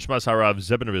words, Zechon Nishmas Harav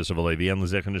Zebnevis of Levi, and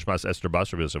Zechon Nishmas Esther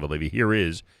Basravis of Levi. Here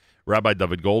is Rabbi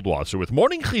David Goldwasser with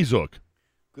Morning Chizuk.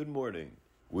 Good morning.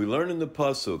 We learn in the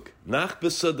Pasuk, Nach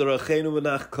besadrachenu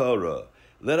v'nach kara.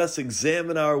 Let us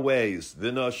examine our ways,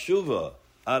 v'nashuva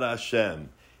ad Hashem,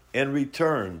 and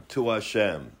return to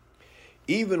Hashem.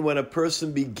 Even when a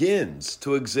person begins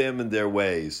to examine their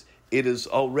ways, it is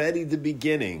already the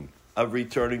beginning of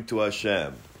returning to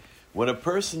Hashem. When a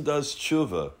person does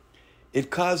tshuva, it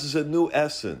causes a new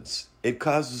essence. It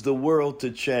causes the world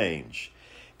to change.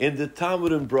 In the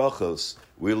Talmud and Brachos,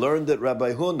 we learned that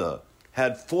Rabbi Huna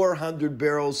had 400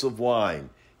 barrels of wine.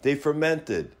 They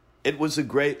fermented. It was a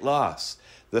great loss.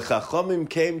 The Chachamim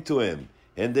came to him,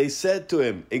 and they said to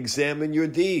him, examine your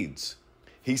deeds.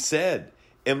 He said,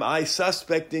 am I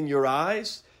suspect in your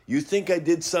eyes? You think I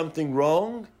did something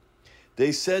wrong?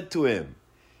 They said to him,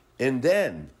 and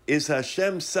then, is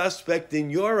Hashem suspect in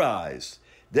your eyes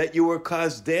that you were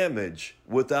caused damage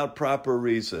without proper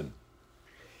reason?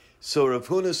 So Rav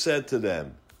Huna said to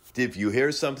them, did you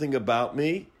hear something about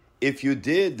me? If you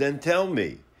did, then tell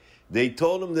me. They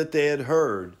told him that they had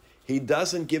heard he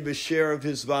doesn't give a share of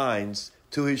his vines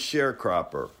to his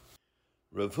sharecropper.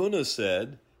 Rav Huna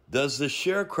said, does the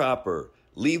sharecropper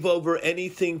leave over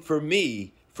anything for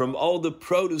me from all the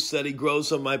produce that he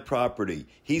grows on my property?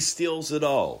 He steals it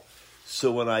all.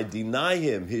 So when I deny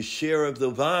him his share of the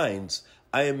vines,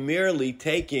 I am merely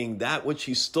taking that which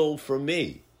he stole from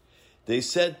me. They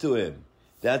said to him,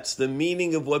 that's the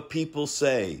meaning of what people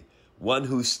say. One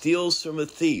who steals from a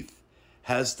thief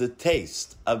has the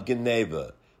taste of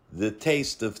Geneva, the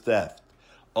taste of theft.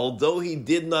 Although he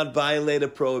did not violate a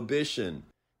prohibition,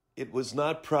 it was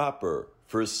not proper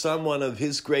for someone of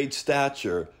his great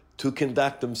stature to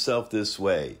conduct himself this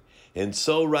way. And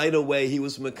so right away he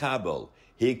was makabel.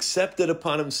 He accepted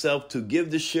upon himself to give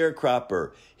the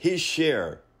sharecropper his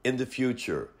share in the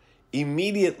future.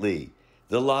 Immediately,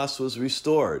 the loss was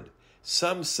restored.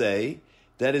 Some say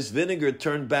that his vinegar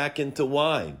turned back into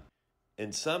wine.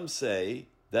 And some say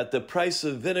that the price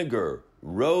of vinegar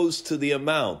rose to the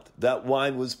amount that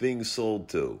wine was being sold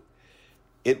to.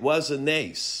 It was a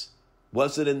nace.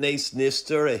 Was it a nace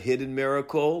nister, a hidden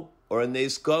miracle, or a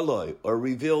nace galoi, or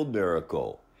revealed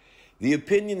miracle? The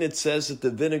opinion that says that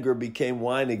the vinegar became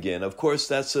wine again, of course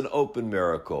that's an open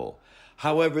miracle.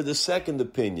 However, the second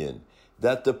opinion,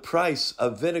 that the price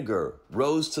of vinegar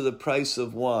rose to the price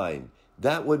of wine,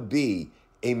 that would be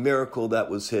a miracle that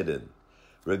was hidden.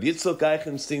 Rav Yitzchak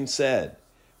Eichenstein said,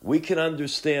 we can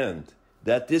understand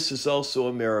that this is also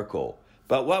a miracle.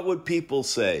 But what would people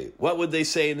say? What would they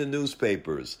say in the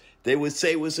newspapers? They would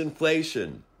say it was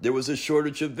inflation. There was a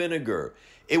shortage of vinegar.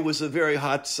 It was a very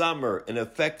hot summer and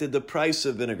affected the price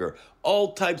of vinegar.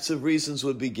 All types of reasons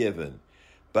would be given.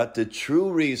 But the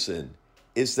true reason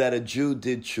is that a Jew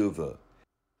did tshuva.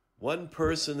 One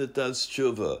person that does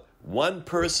tshuva, one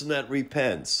person that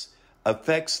repents,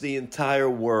 affects the entire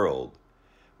world.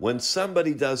 When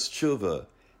somebody does tshuva,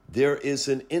 there is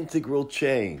an integral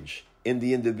change in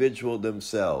the individual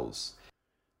themselves.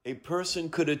 A person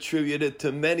could attribute it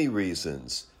to many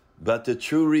reasons, but the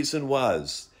true reason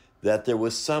was that there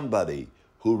was somebody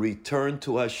who returned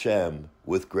to Hashem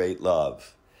with great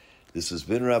love. This has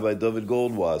been Rabbi David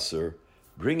Goldwasser,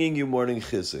 bringing you Morning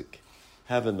Chizuk.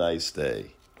 Have a nice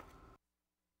day.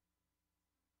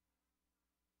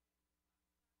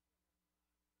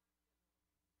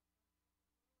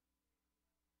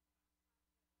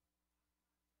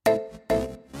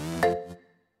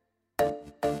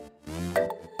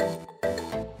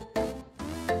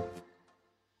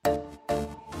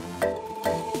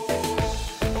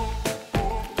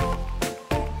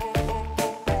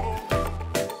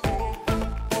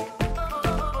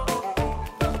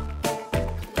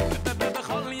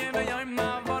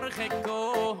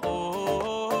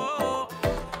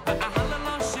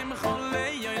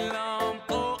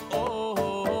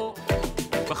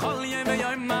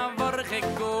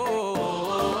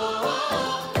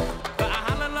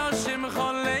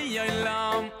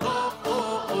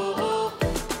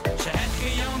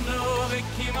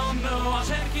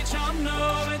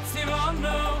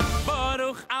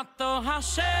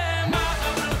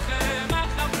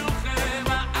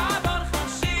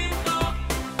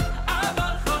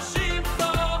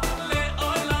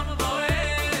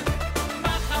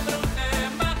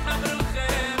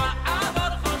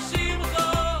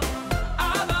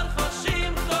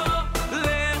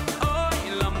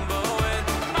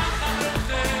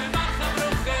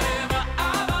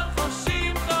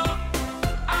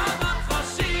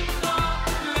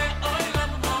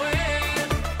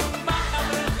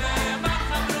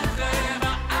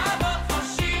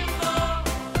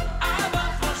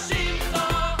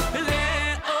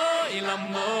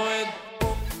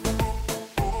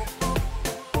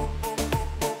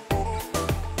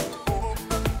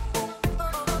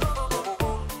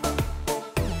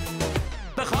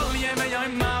 yeme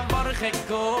yoima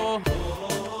varcheko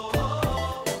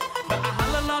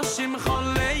Ba'ahalala shimcho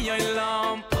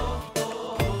le'yolam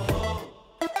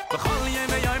B'chol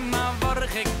yeme yoima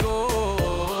varcheko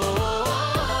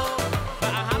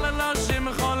Ba'ahalala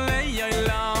shimcho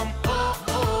le'yolam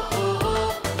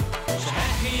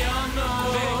Shechiano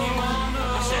Vehimano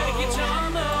Asher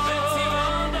kitchano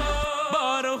Vetzivano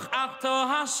Baruch ato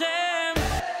Hashem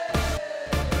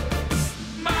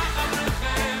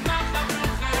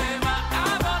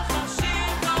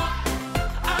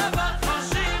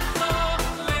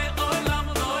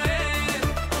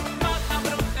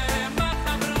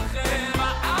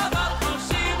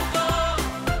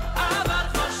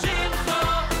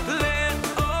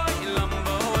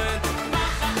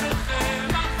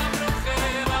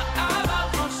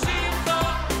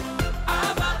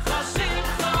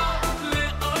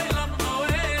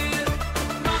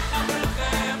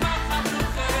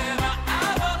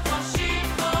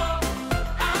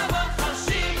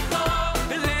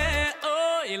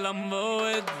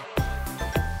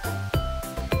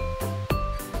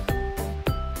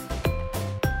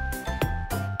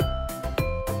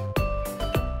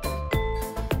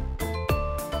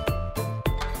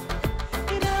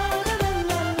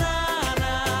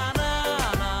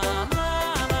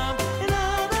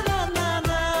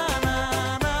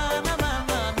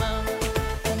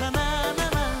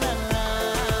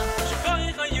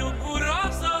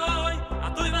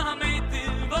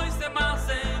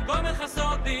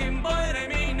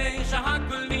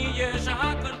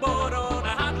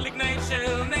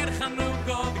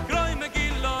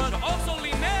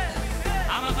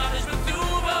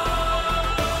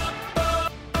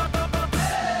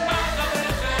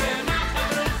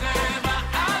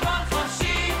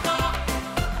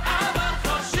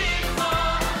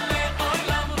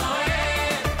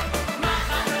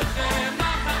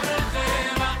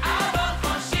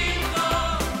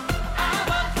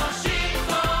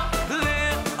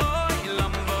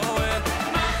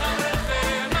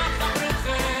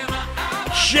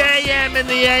JM in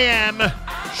the AM,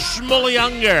 Shmuley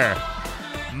Unger,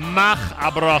 Mach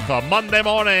Abracha. Monday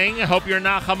morning. Hope your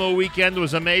Nachamu weekend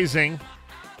was amazing.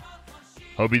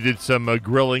 Hope you did some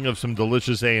grilling of some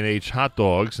delicious A&H hot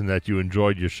dogs and that you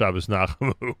enjoyed your Shabbos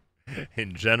Nachamu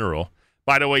in general.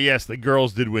 By the way, yes, the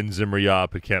girls did win Zimri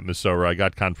Yap at Camp Mesorah. I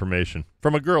got confirmation.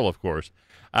 From a girl, of course.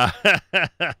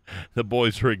 The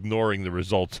boys are ignoring the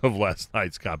results of last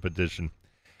night's competition.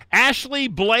 Ashley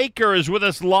Blaker is with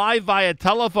us live via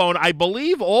telephone, I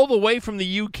believe all the way from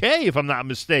the UK, if I'm not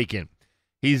mistaken.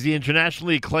 He's the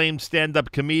internationally acclaimed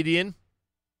stand-up comedian,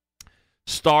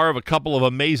 star of a couple of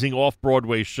amazing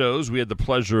off-Broadway shows. We had the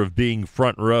pleasure of being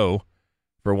front row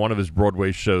for one of his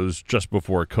Broadway shows just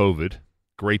before COVID.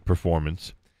 Great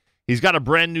performance. He's got a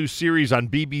brand new series on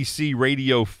BBC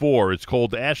Radio 4. It's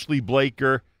called Ashley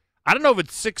Blaker. I don't know if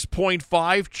it's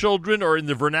 6.5 children or in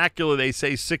the vernacular they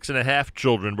say 6.5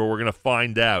 children, but we're going to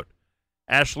find out.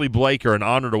 Ashley Blaker, an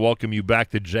honor to welcome you back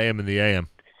to JM in the AM.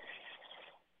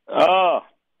 Oh,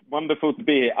 wonderful to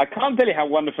be here. I can't tell you how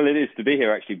wonderful it is to be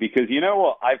here, actually, because you know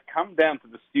what? I've come down to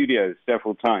the studios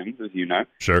several times, as you know.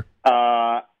 Sure.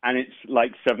 And it's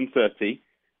like 7:30,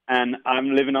 and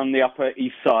I'm living on the Upper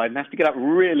East Side and have to get up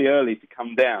really early to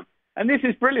come down. And this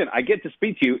is brilliant. I get to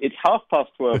speak to you. It's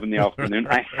 12:30 in the afternoon.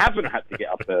 I haven't had to get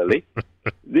up early.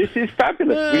 This is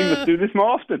fabulous. We must do this more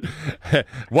often.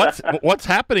 What's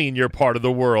happening in your part of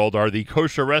the world? Are the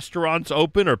kosher restaurants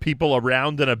open? Are people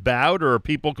around and about? Or are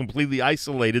people completely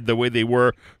isolated the way they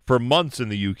were for months in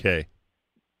the UK?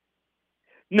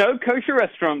 No, kosher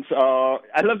restaurants are...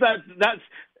 I love that. That's...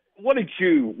 What a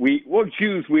Jew! What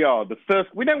Jews we are. The first,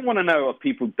 we don't want to know of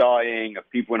people dying, of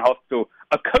people in hospital.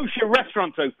 A kosher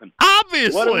restaurant's open.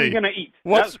 Obviously, what are we going to eat?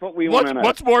 That's what we want to know.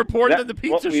 What's more important than the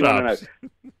pizza shops?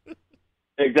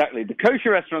 Exactly. The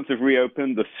kosher restaurants have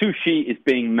reopened. The sushi is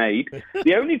being made.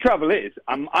 The only trouble is,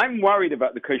 I'm worried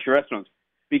about the kosher restaurants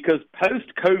because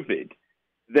post-COVID,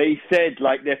 they said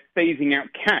like they're phasing out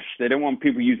cash. They don't want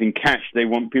people using cash. They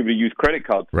want people to use credit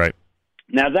cards. Right.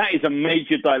 Now, that is a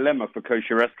major dilemma for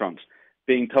kosher restaurants,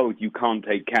 being told you can't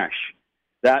take cash.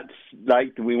 That's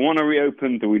like, do we want to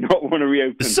reopen? Do we not want to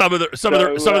reopen? Some of the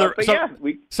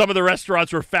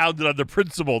restaurants were founded on the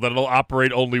principle that it'll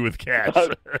operate only with cash.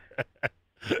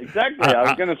 Exactly. I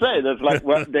was going to say, there's like,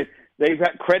 well, they've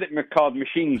had credit card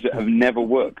machines that have never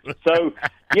worked. So,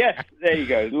 yes, there you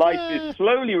go. Life is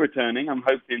slowly returning. I'm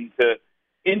hoping to...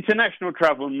 International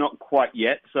travel, not quite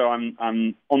yet, so I'm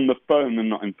on the phone and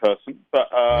not in person,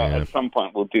 but at some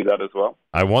point we'll do that as well.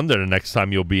 I wonder the next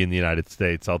time you'll be in the United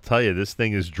States. I'll tell you, this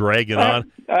thing is dragging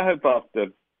on. I hope after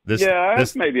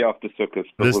Maybe after Sukkot,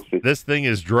 but we'll see. This thing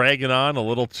is dragging on a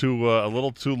little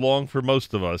too long for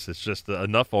most of us. It's just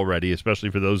enough already, especially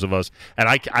for those of us. And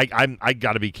I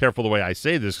got to be careful the way I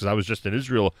say this because I was just in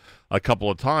Israel a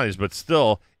couple of times, but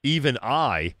still, even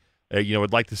I,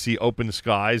 would like to see open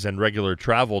skies and regular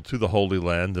travel to the Holy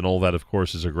Land, and all that, of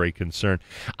course, is a great concern.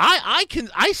 I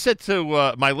said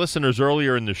to my listeners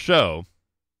earlier in the show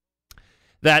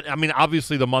that, I mean,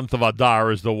 obviously the month of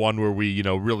Adar is the one where we,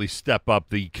 really step up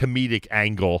the comedic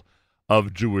angle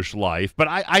of Jewish life. But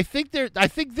I think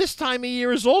this time of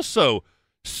year is also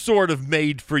sort of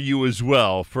made for you as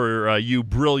well, for you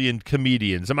brilliant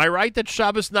comedians. Am I right that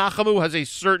Shabbos Nachamu has a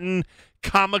certain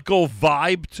comical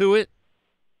vibe to it?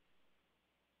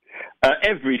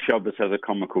 Every Shabbos has a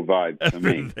comical vibe for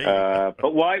me.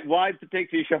 But why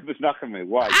particularly Shabbos Nachamu?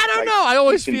 Why? I don't know. I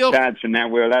always feel... sad, so now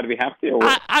we're allowed to be happy? Or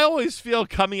what? I always feel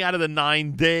coming out of the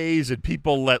 9 days and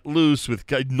people let loose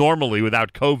normally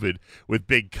without COVID, with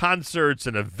big concerts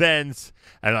and events,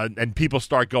 and people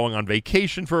start going on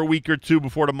vacation for a week or two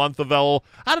before the month of Elul.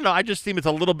 I don't know. I just think it's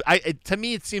a little... to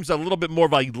me, it seems a little bit more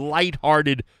of a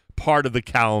lighthearted part of the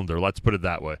calendar. Let's put it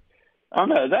that way. Oh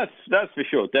no, that's for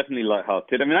sure. Definitely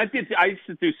lighthearted. I mean, I used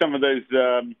to do some of those.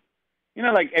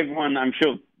 Like everyone, I'm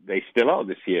sure they still are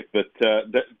this year, but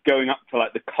going up to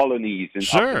like the colonies and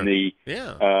up in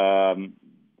the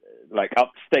like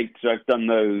upstate. So I've done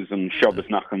those and Shabbos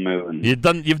Nachamu. And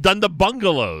you've done the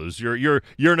bungalows. You're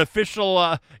an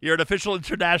official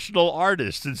international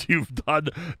artist since you've done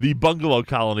the bungalow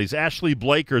colonies. Ashley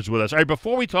Blaker's with us. All right,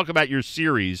 before we talk about your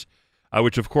series,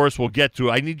 which, of course, we'll get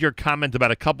to. I need your comment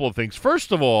about a couple of things.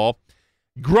 First of all,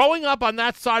 growing up on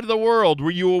that side of the world,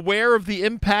 were you aware of the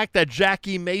impact that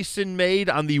Jackie Mason made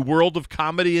on the world of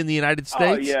comedy in the United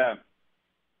States? Oh,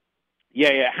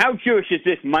 yeah. How Jewish is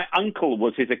this? My uncle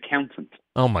was his accountant.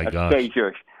 Oh, my gosh. Very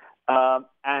Jewish. So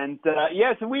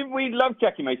we love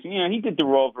Jackie Mason. He did the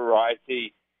Royal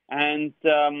Variety. And,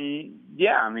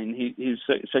 he's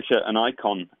such an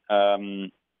icon.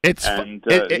 It's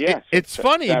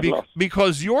funny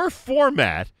because your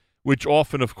format, which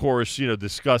often, of course,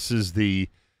 discusses the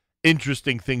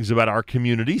interesting things about our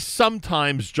community,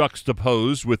 sometimes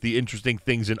juxtaposed with the interesting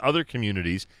things in other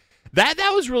communities. That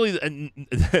was really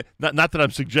not that I'm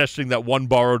suggesting that one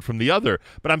borrowed from the other,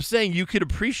 but I'm saying you could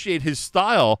appreciate his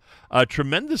style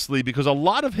tremendously because a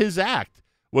lot of his act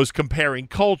was comparing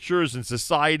cultures and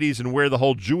societies and where the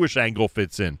whole Jewish angle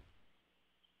fits in.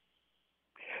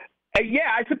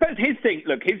 I suppose his thing.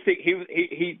 Look,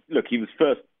 he was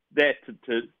first there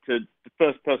to the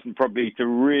first person probably to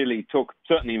really talk,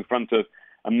 certainly in front of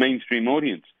a mainstream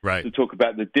audience, right, to talk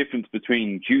about the difference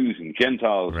between Jews and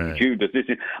Gentiles and Judas.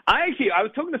 I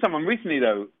was talking to someone recently,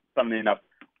 though, funnily enough,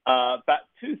 about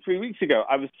 2-3 weeks ago.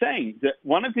 I was saying that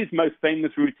one of his most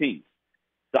famous routines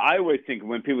that I always think of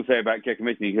when people say about Jackie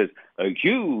Mason, he goes, a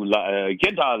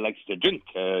Gentile likes to drink,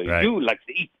 Jew likes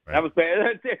to eat. Right.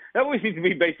 That always seems to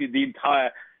be basically the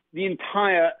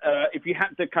entire, if you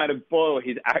had to kind of boil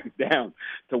his act down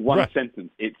to one sentence,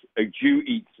 it's a Jew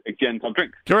eats, a Gentile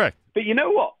drinks. Correct. But you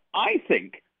know what? I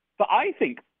think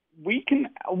we can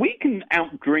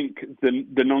outdrink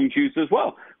the non-Jews as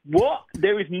well.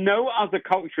 There is no other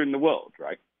culture in the world,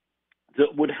 right,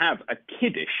 that would have a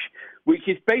kiddush, which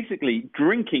is basically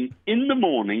drinking in the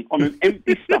morning on an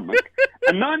empty stomach.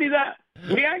 And not only that,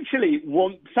 we actually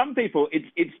want some people,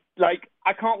 it's like,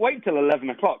 I can't wait till 11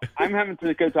 o'clock. I'm having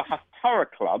to go to a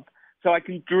Haftarah club so I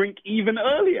can drink even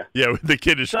earlier. Yeah, with the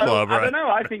kiddush club, right? I don't know.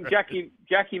 I think Jackie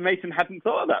Mason hadn't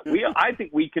thought of that. I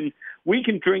think we can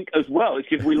drink as well. It's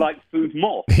just we like food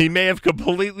more. He may have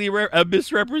completely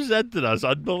misrepresented us.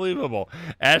 Unbelievable.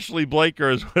 Ashley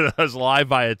Blaker is with us live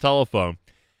via telephone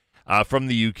from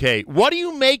the UK. What do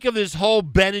you make of this whole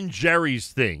Ben and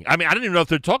Jerry's thing? I mean, I don't even know if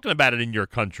they're talking about it in your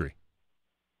country.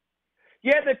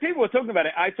 Yeah, the people were talking about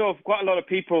it. I saw a lot of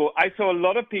people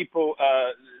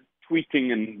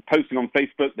tweeting and posting on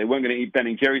Facebook they weren't going to eat Ben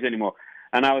and Jerry's anymore.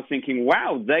 And I was thinking,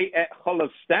 wow, they ate Cholav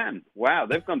Stan. Wow,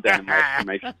 they've gone down in my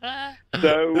estimation.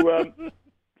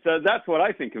 So that's what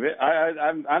I think of it.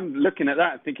 I'm looking at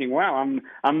that and thinking, wow,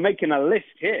 I'm making a list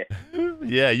here.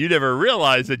 Yeah, you never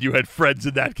realized that you had friends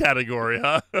in that category,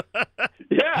 huh?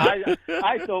 Yeah,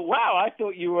 I thought, wow, I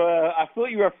thought you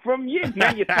were from Yid.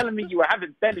 Now you're telling me you were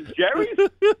having Ben and Jerry's?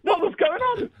 What was going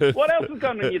on? What else was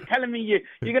going on? You're telling me you're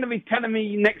going to be telling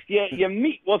me next year your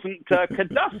meat wasn't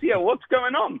Kadassia. What's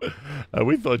going on?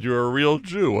 We thought you were a real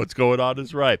Jew. What's going on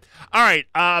is right. All right.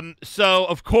 So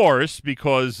of course,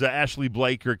 because Ashley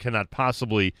Blaker cannot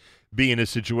possibly be in a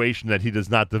situation that he does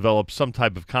not develop some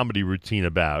type of comedy routine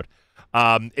about.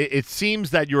 It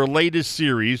seems that your latest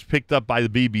series, picked up by the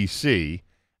BBC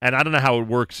and I don't know how it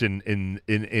works in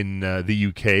the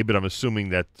UK, but I'm assuming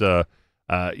that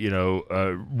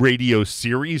radio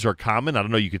series are common. I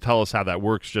don't know. You could tell us how that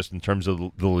works just in terms of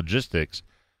the logistics.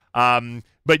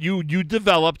 But you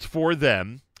developed for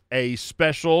them a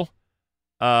special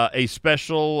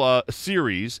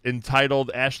series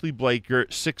entitled Ashley Blaker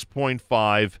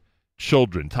 6.5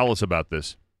 Children. Tell us about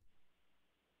this.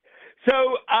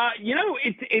 So,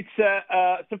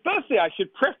 so firstly, I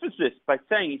should preface this by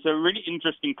saying it's a really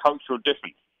interesting cultural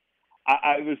difference.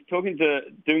 I was doing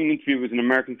an interview with an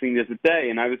American thing the other day,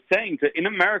 and I was saying that in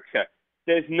America,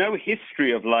 there's no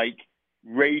history of like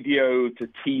radio to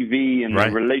TV and the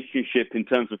relationship in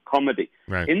terms of comedy.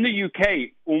 Right. In the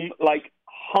UK, like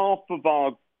half of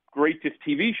our greatest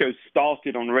TV shows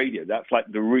started on radio. That's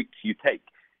like the route you take.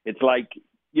 It's like,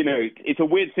 it's a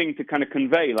weird thing to kind of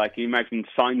convey. Like you imagine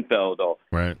Seinfeld or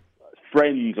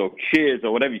Friends or Cheers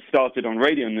or whatever, started on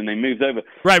radio and then they moved over.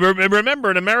 Right.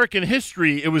 Remember, in American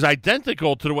history, it was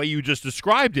identical to the way you just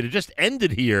described it. It just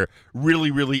ended here really,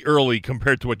 really early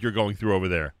compared to what you're going through over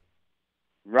there.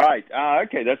 Right.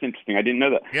 Okay, that's interesting. I didn't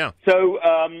know that. Yeah. So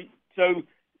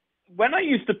when I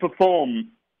used to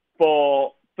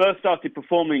first started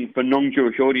performing for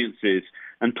non-Jewish audiences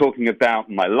and talking about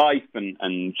my life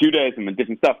and Judaism and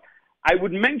different stuff, I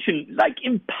would mention, like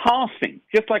in passing,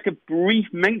 just like a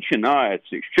brief mention, I had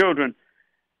 6 children.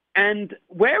 And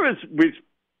whereas with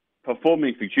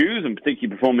performing for Jews, and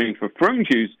particularly performing for frum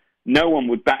Jews, no one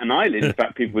would bat an eyelid. In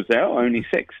fact, people would say, oh, only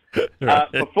 6.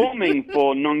 Performing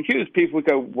for non-Jews, people would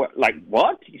go, what?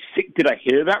 6? Did I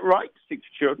hear that right? 6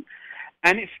 children?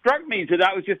 And it struck me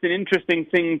that was just an interesting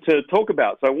thing to talk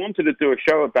about. So I wanted to do a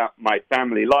show about my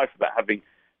family life, about having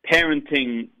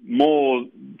parenting more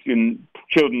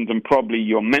children than probably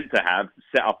you're meant to have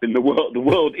set up in the world. The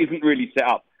world isn't really set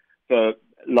up for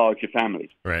larger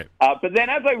families. Right. But then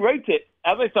as I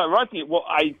started writing it, what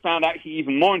I found actually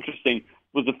even more interesting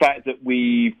was the fact that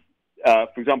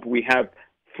for example, we have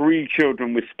 3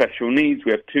 children with special needs.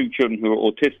 We have 2 children who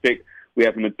are autistic. We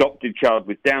have an adopted child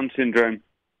with Down syndrome.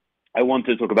 I wanted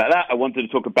to talk about that. I wanted to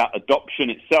talk about adoption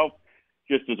itself,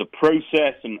 just as a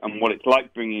process and what it's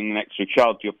like bringing an extra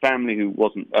child to your family who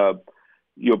wasn't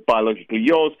biologically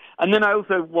yours. And then I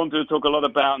also wanted to talk a lot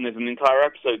about, and there's an entire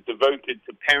episode devoted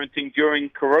to parenting during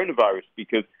coronavirus,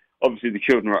 because obviously the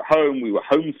children are at home, we were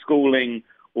homeschooling,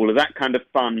 all of that kind of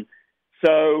fun.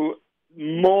 So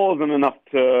more than enough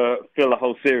to fill a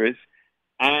whole series.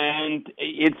 And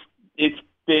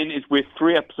we're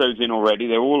 3 episodes in already.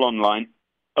 They're all online,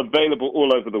 available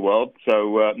all over the world.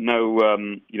 So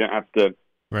you don't have to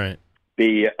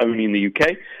be only in the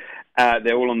UK.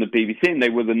 They're all on the BBC, and they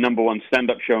were the #1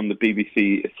 stand-up show on the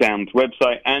BBC Sounds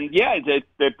website. And yeah,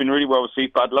 they've been really well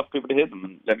received, but I'd love people to hear them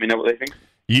and let me know what they think.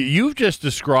 You've just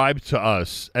described to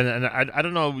us, and I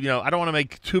don't know, I don't want to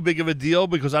make too big of a deal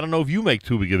because I don't know if you make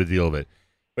too big of a deal of it,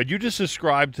 but you just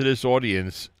described to this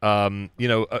audience, a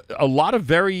lot of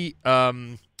very,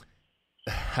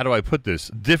 how do I put this,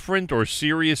 different or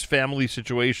serious family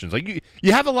situations. Like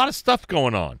you have a lot of stuff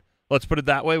going on. Let's put it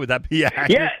that way. Would that be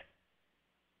accurate? Yeah.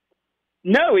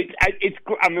 No, it's.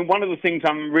 I mean, one of the things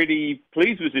I'm really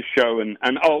pleased with this show,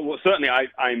 certainly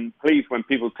I'm pleased when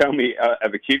people tell me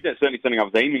I've achieved it. Certainly, something I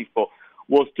was aiming for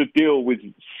was to deal with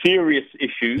serious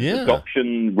issues,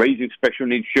 adoption, raising special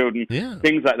needs children,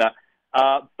 things like that.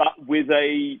 But with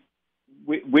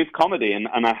comedy,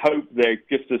 and I hope they're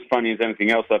just as funny as anything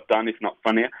else I've done, if not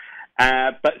funnier.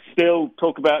 But still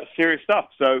talk about serious stuff.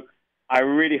 So I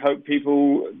really hope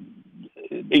people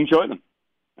enjoy them.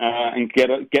 And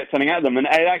get something out of them. And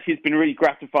it actually has been really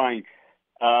gratifying.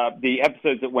 The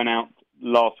episode that went out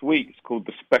last week is called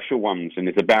The Special Ones, and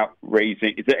it's about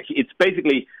raising... It's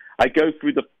basically, I go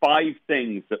through the 5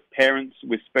 things that parents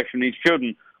with special needs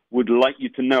children would like you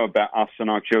to know about us and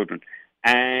our children.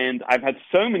 And I've had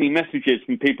so many messages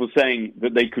from people saying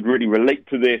that they could really relate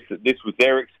to this, that this was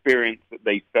their experience, that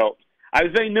they felt... I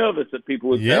was very nervous that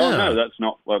people would say, oh, no, that's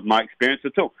not my experience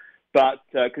at all. But,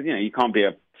 because, you can't be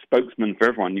a spokesman for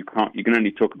everyone. You can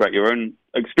only talk about your own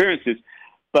experiences.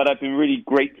 But I've been really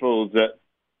grateful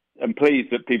and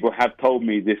pleased that people have told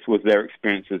me this was their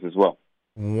experiences as well.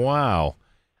 Wow.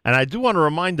 And I do want to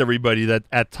remind everybody that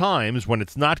at times when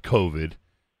it's not COVID,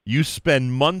 you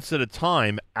spend months at a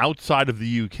time outside of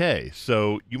the UK.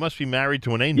 So you must be married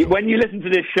to an angel. When you listen to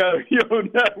this show, you'll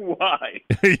know why.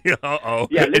 Uh-oh.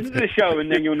 Yeah, listen to the show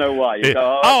and then you'll know why. You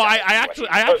go, I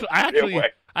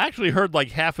actually heard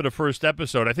like half of the first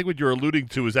episode. I think what you're alluding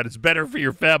to is that it's better for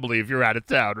your family if you're out of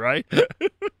town, right?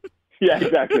 Yeah,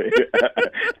 exactly.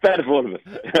 It's better for all of us.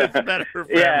 It's better for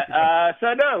yeah.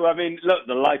 So no, I mean, look,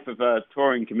 the life of a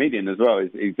touring comedian as well is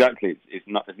exactly. It's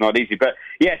not easy, but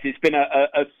yes, it's been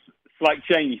a slight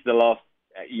change the last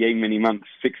many months,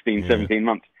 16, 17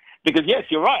 months. Because yes,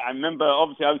 you're right. I remember.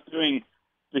 Obviously, I was doing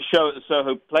the show at the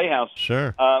Soho Playhouse.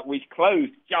 Sure. Which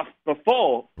closed just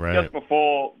before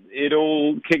it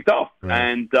all kicked off,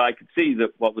 and I could see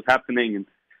that what was happening,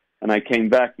 and I came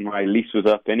back, and my lease was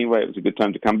up anyway. It was a good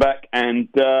time to come back, and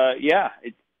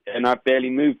and I've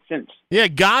barely moved since. Yeah,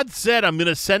 God said I'm going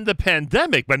to send the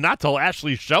pandemic, but not till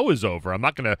Ashley's show is over. I'm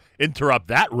not going to interrupt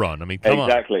that run. I mean, come on.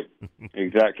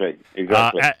 Exactly.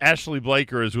 Ashley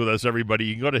Blaker is with us, everybody.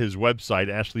 You can go to his website,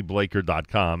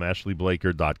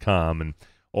 ashleyblaker.com, and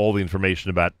all the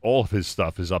information about all of his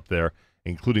stuff is up there,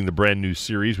 including the brand new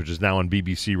series, which is now on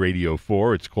BBC Radio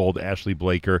 4. It's called Ashley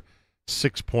Blaker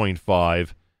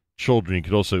 6.5 Children. You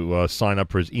could also sign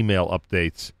up for his email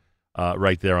updates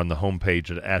right there on the homepage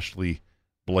at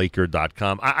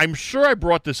ashleyblaker.com. I'm sure I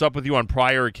brought this up with you on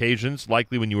prior occasions,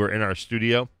 likely when you were in our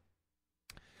studio.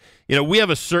 You know, we have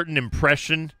a certain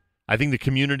impression. I think the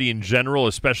community in general,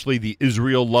 especially the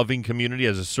Israel-loving community,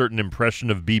 has a certain impression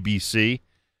of BBC.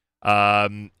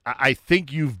 I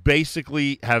think you've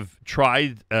basically have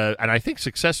tried, and I think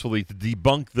successfully, to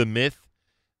debunk the myth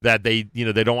that they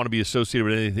don't want to be associated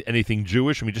with anything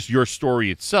Jewish. I mean, just your story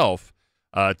itself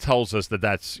tells us that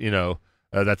that's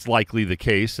likely the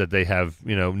case, that they have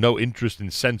no interest in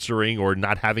censoring or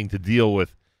not having to deal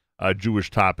with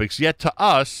Jewish topics. Yet to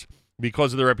us,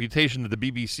 because of the reputation that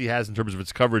the BBC has in terms of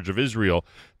its coverage of Israel,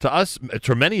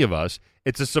 to many of us,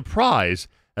 it's a surprise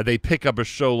that they pick up a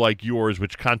show like yours,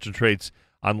 which concentrates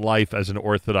on life as an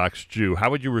Orthodox Jew. How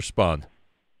would you respond?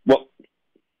 Well,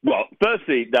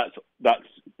 firstly, that's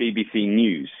BBC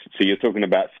News. So you're talking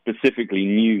about specifically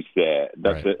news there.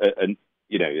 That's a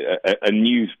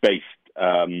news-based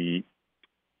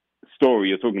story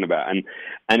you're talking about, and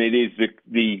it is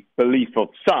the belief of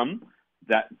some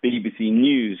that BBC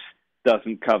News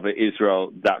doesn't cover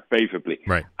Israel that favorably.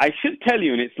 Right. I should tell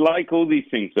you, and it's like all these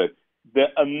things, though.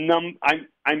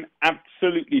 I'm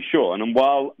absolutely sure, and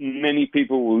while many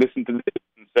people will listen to this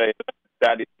and say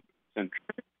that is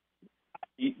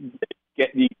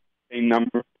get the same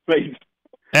number of plays.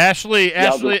 Ashley,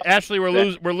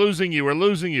 we're losing you. We're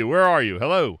losing you. Where are you?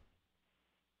 Hello.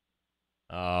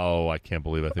 Oh, I can't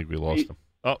believe. I think we lost him.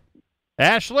 Oh,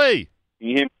 Ashley. Can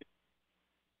you hear me?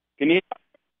 Can you hear me?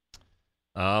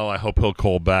 Oh, I hope he'll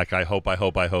call back. I hope.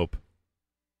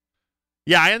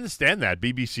 Yeah, I understand that.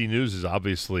 BBC News is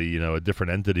obviously, a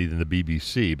different entity than the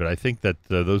BBC, but I think that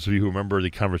those of you who remember the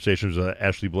conversations with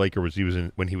Ashley Blaker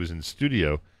when he was in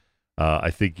studio, I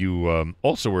think you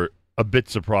also were a bit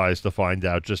surprised to find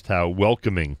out just how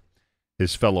welcoming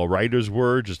his fellow writers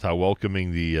were, just how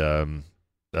welcoming the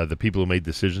people who made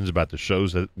decisions about the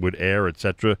shows that would air,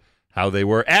 etc., how they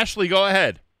were. Ashley, go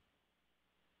ahead.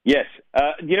 Yes.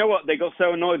 You know what? They got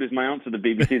so annoyed with my answer to the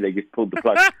BBC, they just pulled the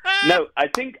plug. No, I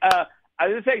think... I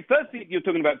was going to say, firstly, you're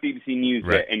talking about BBC News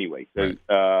there anyway, so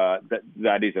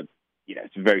that is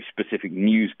it's a very specific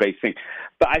news-based thing.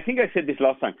 But I think I said this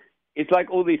last time. It's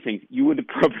like all these things. You would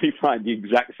probably find the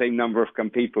exact same number of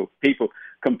people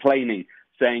complaining,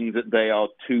 saying that they are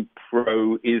too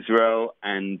pro-Israel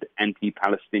and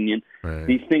anti-Palestinian. Right.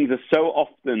 These things are so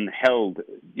often held,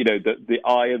 that the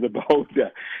eye of the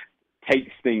beholder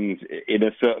takes things in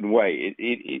a certain way.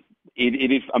 It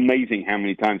is amazing how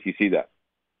many times you see that.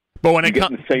 But when you get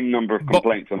the same number of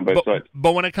complaints on both sides.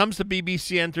 But when it comes to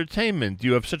BBC Entertainment,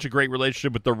 you have such a great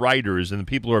relationship with the writers and the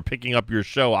people who are picking up your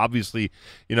show. Obviously,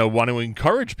 want to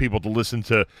encourage people to listen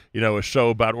to, a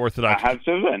show about Orthodox.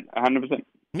 100%.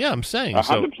 Yeah, I'm saying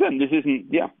 100%. This isn't.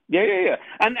 Yeah.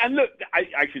 And look,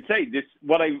 I should say this.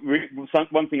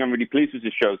 One thing I'm really pleased with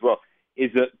this show as well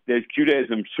is that there's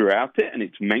Judaism throughout it, and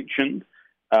it's mentioned.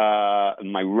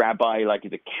 And my rabbi,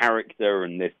 is a character,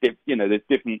 and there's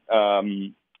different.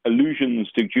 Allusions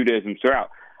to Judaism throughout.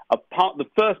 The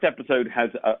first episode has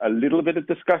a little bit of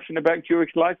discussion about Jewish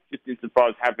life, just insofar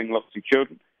as having lots of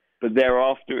children, but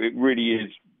thereafter it really is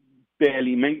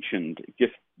barely mentioned,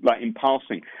 just like in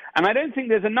passing. And I don't think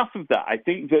there's enough of that. I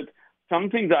think that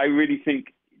something that I really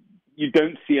think you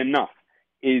don't see enough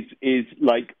is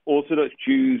like Orthodox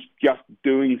Jews just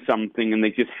doing something and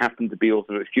they just happen to be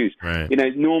Orthodox Jews. Right.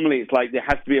 Normally it's like there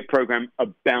has to be a program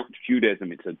about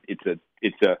Judaism.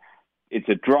 It's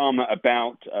a drama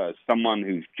about someone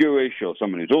who's Jewish or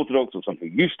someone who's Orthodox or someone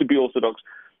who used to be Orthodox.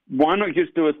 Why not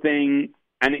just do a thing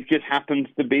and it just happens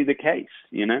to be the case,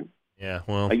 Yeah,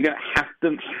 well... you don't have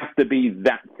to be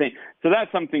that thing. So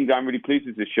that's something that I'm really pleased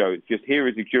with this show. It's just here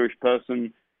is a Jewish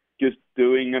person just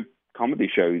doing a comedy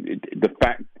show. The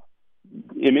fact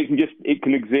it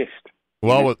can exist.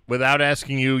 Well, without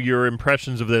asking you your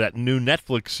impressions of that new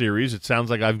Netflix series, it sounds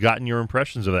like I've gotten your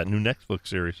impressions of that new Netflix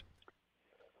series.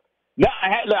 No, I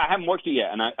haven't watched it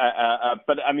yet, and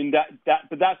but I mean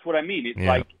but that's what I mean. It's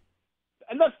like,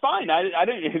 and that's fine. I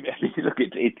don't look.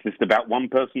 It's just about one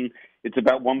person. It's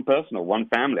about one person or one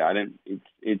family.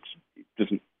 It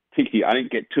doesn't particularly. I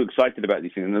don't get too excited about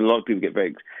these things, and a lot of people get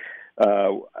very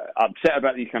upset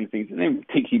about these kind of things. They don't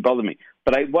particularly bother me.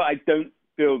 But what I don't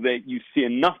feel that you see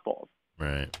enough of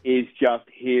is just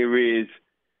here is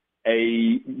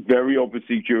a very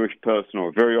obviously Jewish person or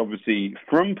a very obviously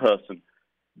frum person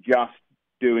just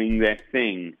doing their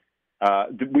thing,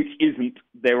 which isn't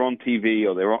they're on TV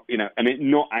or they're on, and it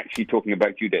not actually talking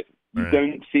about Judaism. You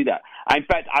don't see that. In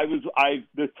fact,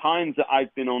 the times that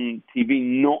I've been on TV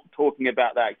not talking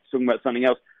about that, talking about something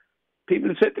else, people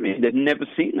have said to me they've never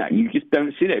seen that. You just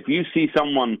don't see that. If you see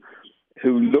someone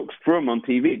who looks frum on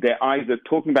TV, they're either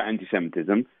talking about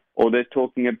anti-Semitism or they're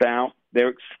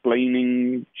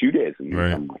explaining Judaism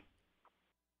in some way.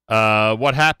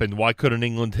 What happened? Why couldn't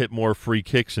England hit more free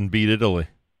kicks and beat Italy?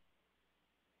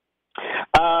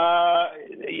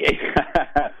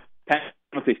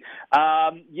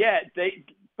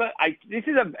 This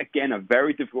is again a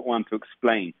very difficult one to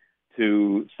explain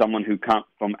to someone who comes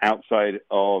from outside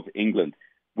of England.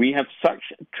 We have such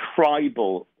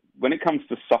tribal, when it comes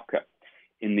to soccer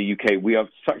in the UK, we have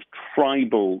such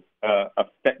tribal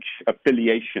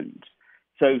affiliations.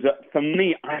 So that for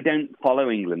me, I don't follow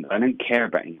England. I don't care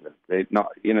about England. They're not,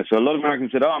 So a lot of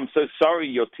Americans said, "Oh, I'm so sorry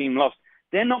your team lost."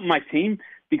 They're not my team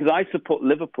because I support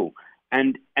Liverpool.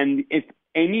 And if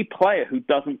any player who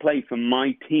doesn't play for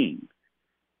my team,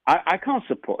 I can't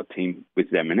support a team with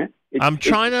them in it. I'm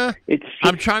trying to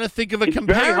think of a comparison. It's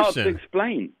very hard to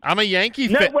explain. I'm a Yankee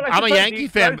fan. I'm a Yankee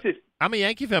fan. I'm a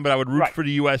Yankee fan, but I would root for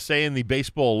the USA in the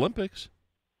baseball Olympics.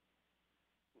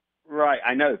 Right,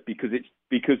 I know because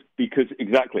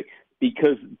exactly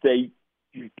because they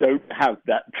don't have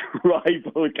that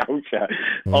tribal culture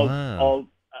of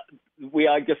we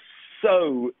are just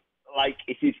so like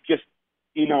it is just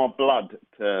in our blood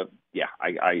to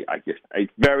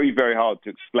it's very, very hard to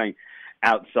explain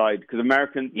outside because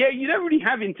American you don't really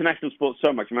have international sports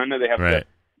so much. I mean, I know they have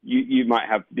you might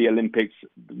have the Olympics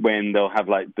when they'll have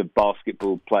like the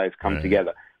basketball players come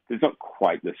together. It's not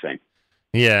quite the same.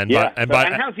 Yeah, and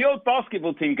how's your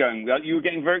basketball team going? You were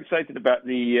getting very excited about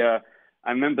the. I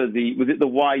remember was it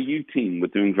the YU team were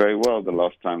doing very well the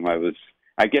last time I was.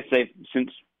 I guess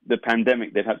since the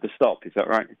pandemic they've had to stop. Is that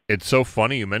right? It's so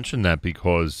funny you mentioned that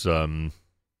because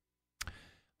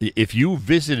if you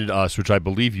visited us, which I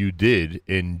believe you did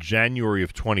in January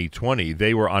of 2020,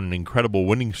 they were on an incredible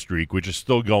winning streak, which is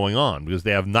still going on because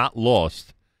they have not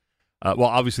lost. Well,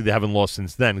 obviously they haven't lost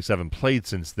since then because they haven't played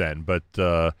since then, but.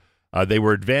 They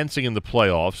were advancing in the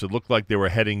playoffs. It looked like they were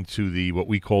heading to what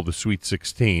we call the Sweet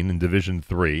 16 in Division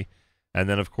III. And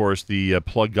then, of course, the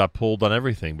plug got pulled on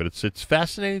everything. But it's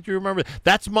fascinating to remember.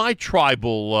 That's my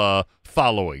tribal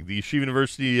following, the Yeshiva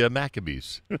University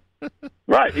Maccabees.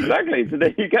 Right, exactly. So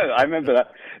there you go. I remember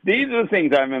that. These are the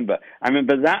things I remember. I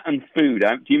remember that and food.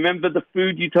 Do you remember the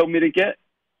food you told me to get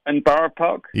in Borough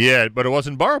Park? Yeah, but it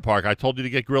wasn't Borough Park. I told you to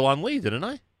get Grill on Lee, didn't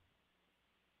I?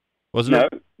 Wasn't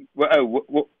it?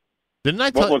 Well, Didn't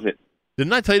I what was it?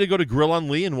 Didn't I tell you to go to Grill on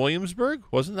Lee in Williamsburg?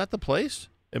 Wasn't that the place?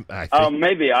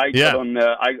 Maybe I got on.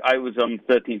 I was on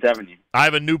 13th Avenue. I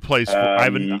have a new place. I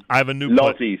have a new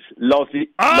Lozzie's.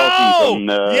 Oh, on,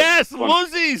 yes,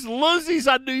 Lozzie's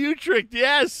on New Utrecht.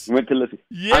 Yes, went to Lizzie.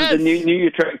 Yes, under New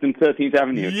Utrecht and 13th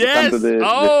Avenue. Yes.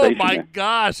 The my there.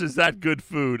 gosh, is that good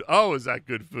food?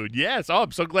 Yes. Oh,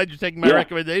 I'm so glad you're taking my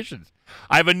recommendations.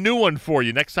 I have a new one for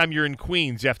you. Next time you're in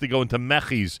Queens, you have to go into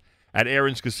Mechi's. At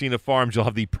Aaron's Casino Farms, you'll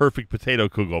have the perfect potato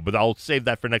kugel, but I'll save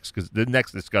that for the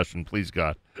next discussion, please,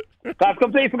 God. I've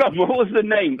completely forgotten. What was the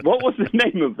name? What was the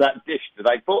name of that dish that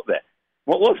I bought there?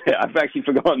 What was it? I've actually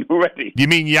forgotten already. You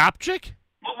mean yapchik?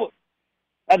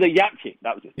 The yapchik.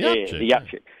 That was it. Yapchik, the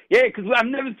yapchik. Yeah, because I've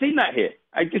never seen that here.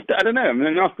 I don't know. I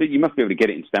mean, you must be able to get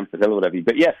it in Stamford Hill or whatever.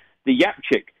 But yeah, the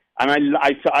yapchik. And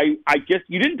I just,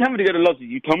 you didn't tell me to go to Lozzie's.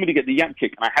 You told me to get the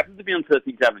yapchik, and I happened to be on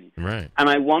 13th Avenue. Right. And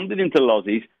I wandered into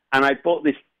Lozzie's. And I bought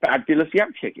this fabulous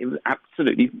yapchik. It was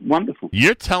absolutely wonderful.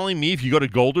 You're telling me if you go to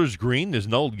Golders Green, there's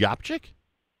no yapchik?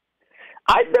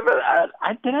 I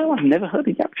don't know. I've never heard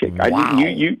of yapchik. Wow.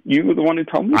 You were the one who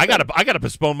told me. I gotta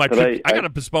postpone my trip. I gotta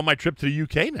postpone my trip to the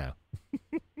UK now.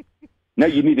 No,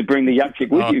 you need to bring the yapchik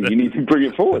with you. You need to bring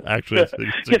it forward. Actually, it's a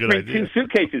Just good bring idea. 2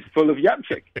 suitcases full of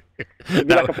yapchik. It'd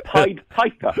be like a Pied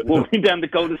Piper walking down the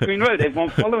Golden Screen Road. Everyone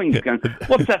following you going,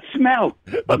 what's that smell?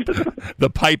 The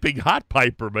piping hot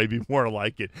piper may be more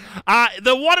like it.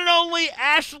 The one and only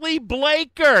Ashley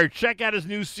Blaker. Check out his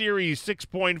new series,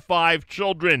 6.5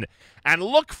 Children. And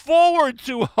look forward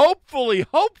to hopefully,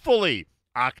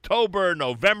 October,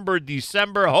 November,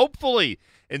 December, hopefully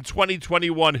in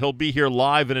 2021, he'll be here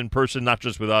live and in person, not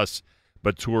just with us,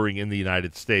 but touring in the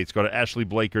United States. Go to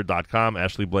ashleyblaker.com,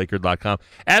 ashleyblaker.com.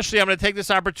 Ashley, I'm going to take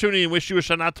this opportunity and wish you a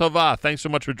Shana Tova. Thanks so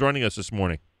much for joining us this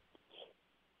morning.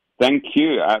 Thank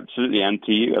you, absolutely, and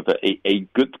to you. A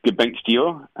good Gebench to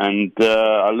you. And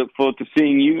I look forward to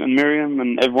seeing you and Miriam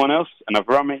and everyone else, and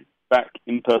Avrami back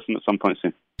in person at some point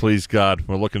soon. Please, God.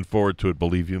 We're looking forward to it,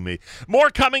 believe you me. More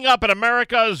coming up at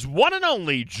America's one and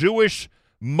only Jewish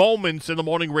Moments in the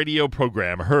Morning radio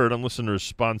program, heard on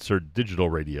listeners-sponsored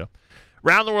digital radio.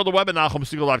 Around the world, the web at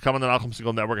NachumSegal.com and the Nachum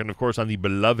Segal Network, and, of course, on the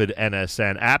beloved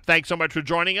NSN app. Thanks so much for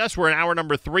joining us. We're in hour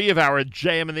number 3 of our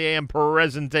JM and the AM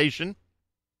presentation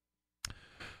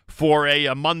for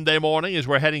a Monday morning as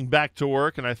we're heading back to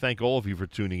work, and I thank all of you for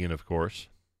tuning in, of course.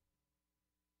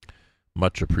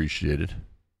 Much appreciated.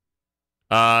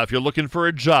 If you're looking for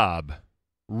a job,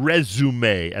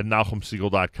 resume at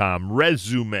NachumSegal.com.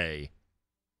 Resume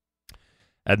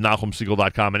at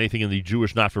NachumSegal.com. Anything in the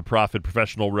Jewish not-for-profit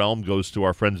professional realm goes to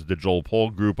our friends at the Joel Poll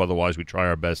Group. Otherwise, we try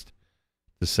our best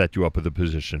to set you up with a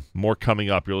position. More coming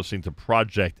up. You're listening to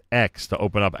Project X to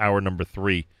open up hour number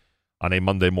 3 on a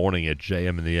Monday morning at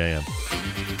JM and the AM.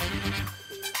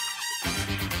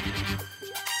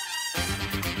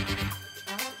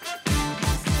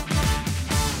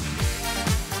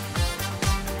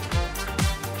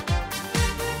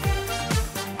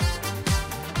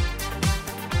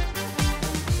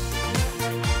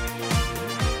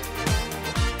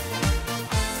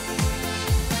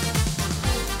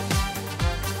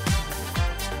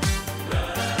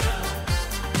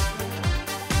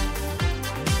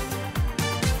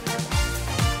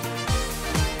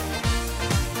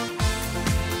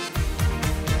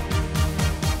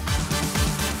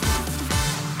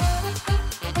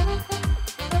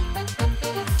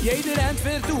 Jeder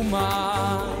entwirrt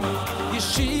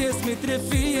Yeshias mit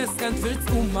Refies entwirrt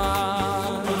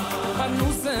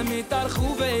Hanusse mit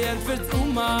Archuve entwirrt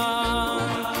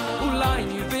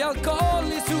Ulaini be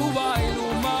alkohol is Uwail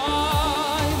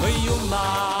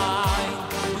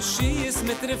Yeshias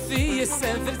mit Refies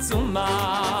entwirrt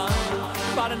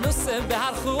Hanusse be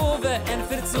Archuve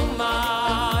entwirrt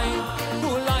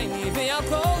Ulaini be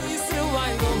alkohol is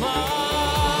Uwail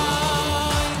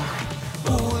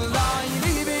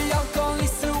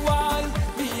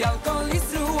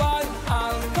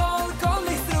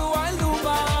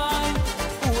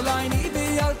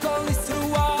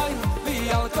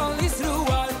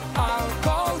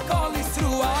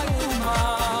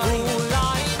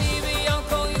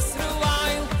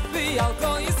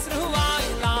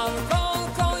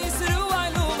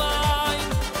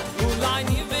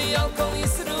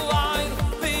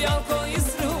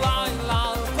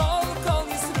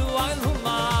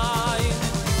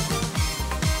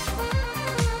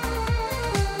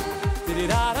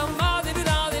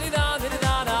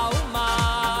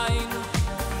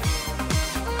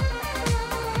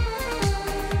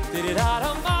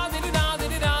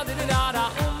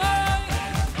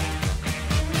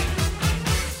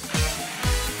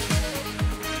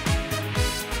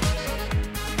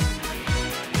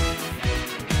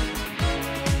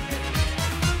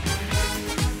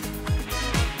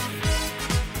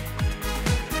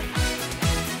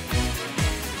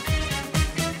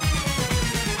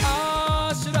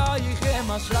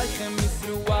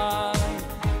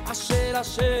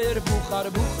Asher buchar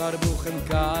buchem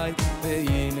kai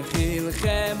vein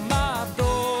khilchem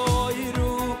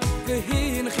matoyru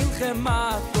vein khilchem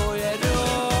matoyru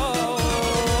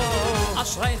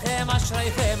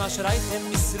ashraichem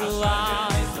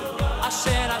misruai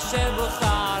asher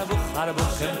buchar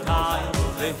buchem kai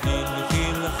vein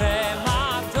khilchem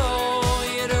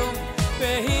matoyru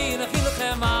vein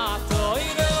khilchem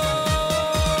matoyru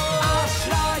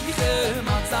ashraichem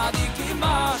tzadikim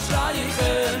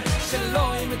ashraichem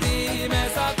Shalom di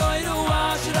mesatoyru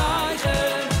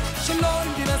ashraichem Shalom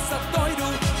di mesatoyru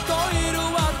toyru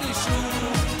adishu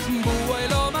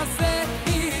Buelo maseh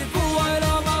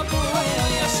buelo mabu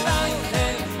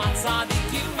Ashraichem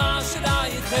matzadikim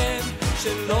ashraichem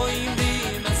Shalom di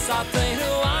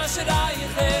mesatoyru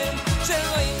ashraichem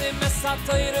Shalom di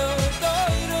mesatoyru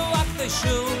toyru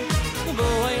adishu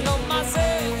Buelo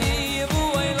maseh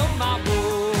buelo mabu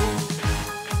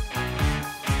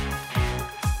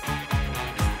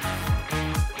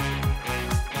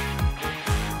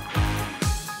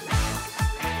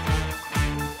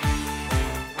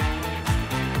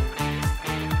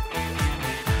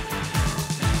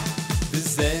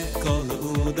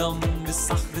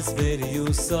besachtes wer you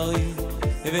soy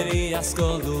everi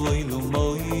askolu ilu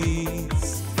mois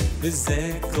beze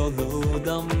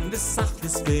koludam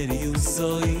besachtes wer you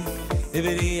soy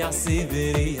everi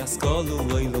askolu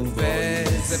ilu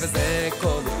mois beze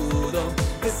koludam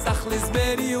besachtes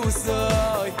wer you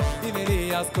soy everi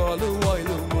askolu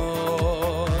ilu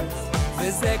mois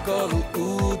beze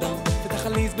koludam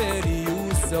betachlis wer you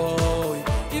soy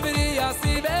everi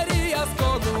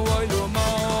askolu ilu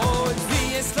mois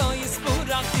Estoy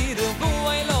espuratido,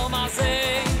 buelo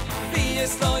mazei.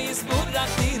 Estoy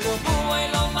espuratido,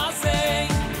 buelo mazei.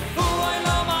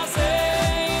 Buelo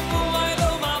mazei, buelo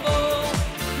mabo.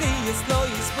 Estoy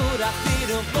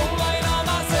espuratido, buelo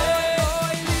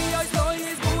mazei. Estoy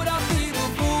espuratido,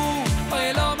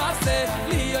 buelo mazei.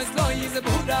 Estoy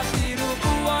espuratido,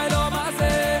 buelo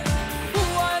mazei.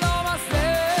 Buelo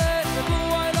mazei,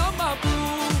 buelo mabo.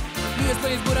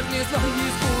 Estoy espuratido,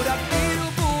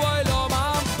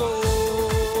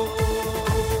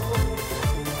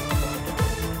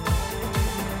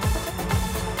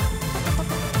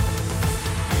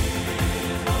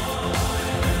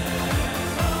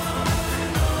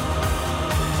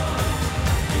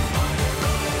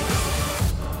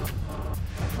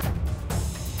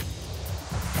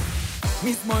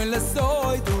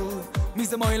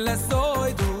 mis moile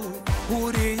soy du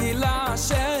uri la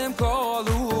shem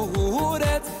kolu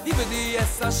uret ibdi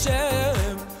es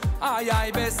shem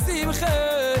ay besimche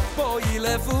boy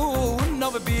lefun no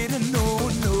bebir no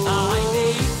ay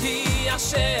di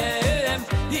shem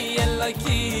di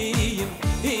elokim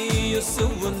hi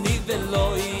yusun ni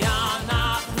veloy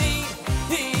anachni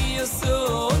hi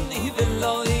yusun ni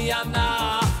veloy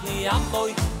anachni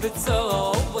amoy betzo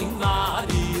boy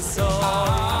mari so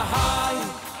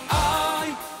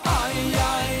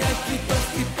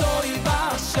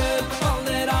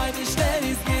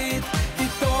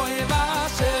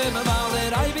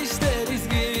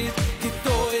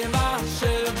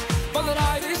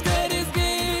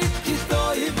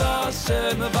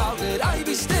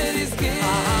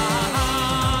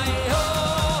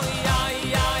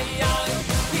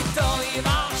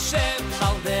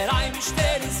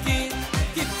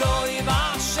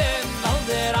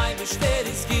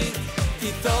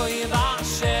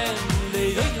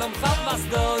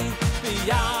Doy,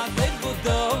 ya tengo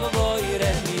todo voy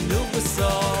reminu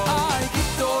so. Ay,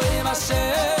 kitoy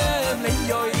mashem, le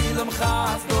yoy lom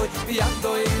khastoy, ya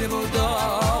doy mudo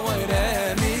voy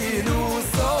reminu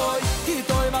so.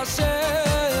 Kitoy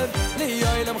mashem, le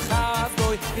yoy lom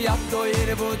khastoy, ya doy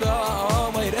mudo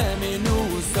voy reminu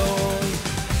so.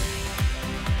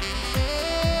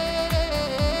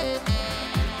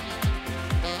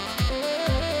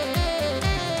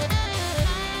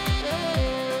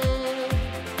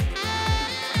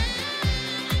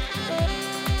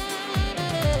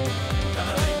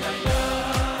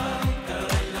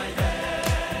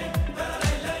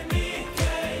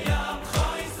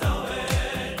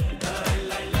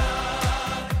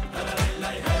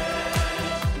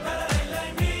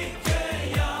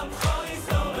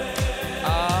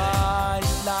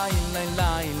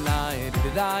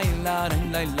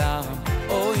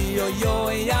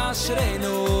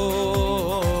 Ashrenu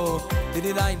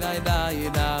dai dai dai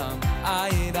dam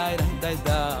ai dai dai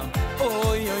dam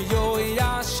oy oy oy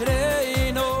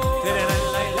ashrenu dai dai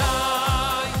dai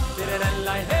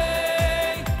dai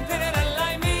hey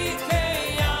dai mi ke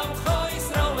yam khoy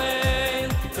Israel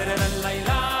dai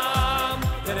lam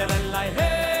dai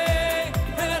hey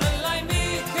dai mi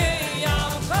ke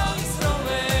yam khoy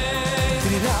Israel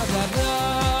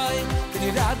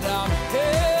dai dai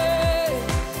hey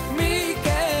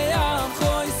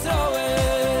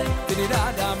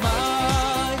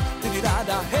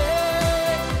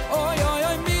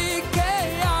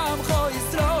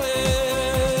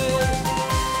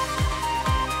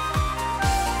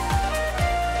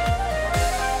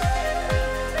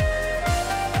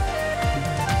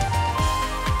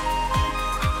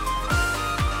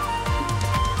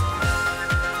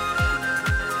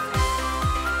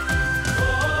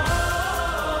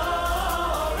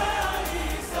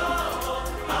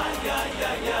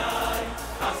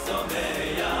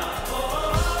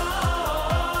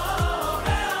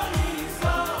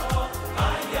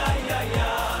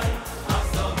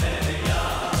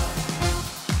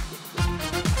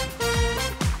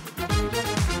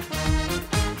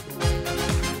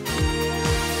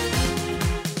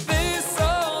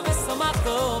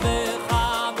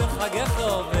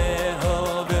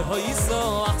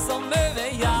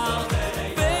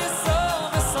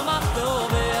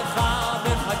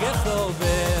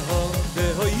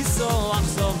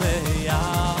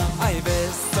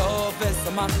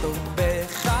Mato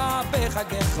becha becha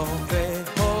gecho ve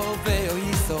ho ve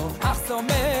oiso ach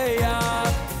שמח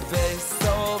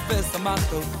וסוף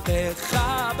ושמחתו לך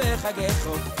בחגך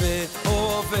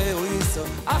והובאו איסו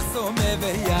אך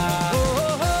שמח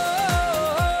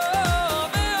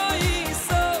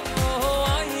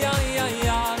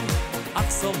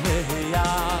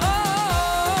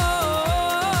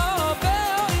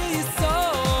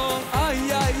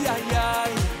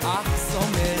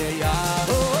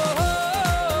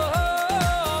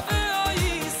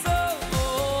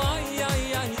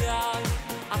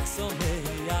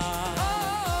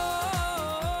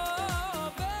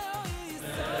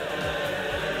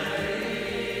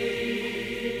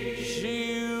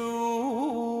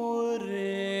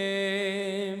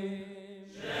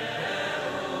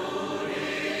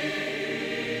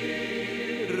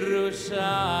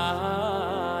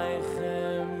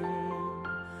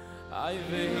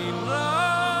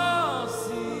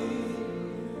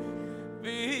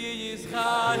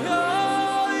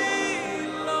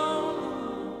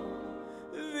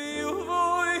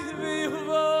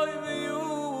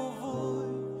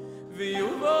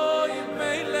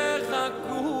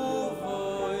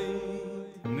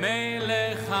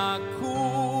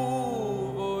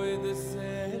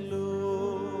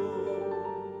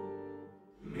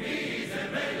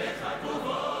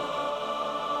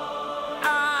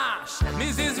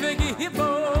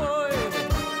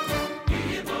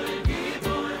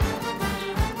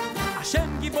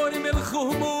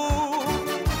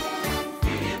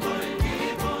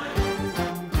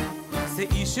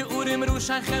שאורים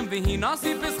רושייכם והיא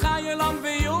נוסי פסחייlam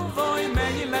ויובוי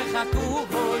מילך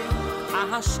הכובוי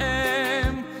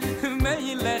השם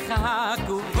מילך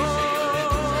הכובוי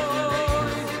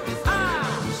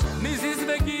מזיז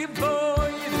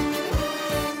וגיבוי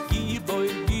גיבוי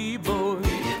גיבוי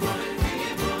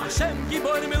השם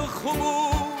גיבוי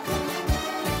מלחומו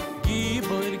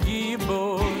גיבוי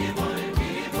גיבוי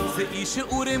זה איש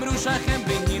שאורים רושייכם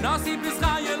והיא נוסי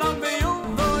פסחייlam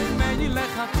ויובוי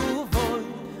מילך הכובוי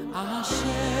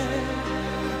השם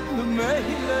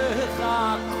מלך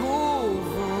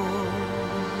הכובוי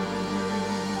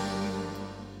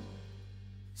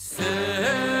שאי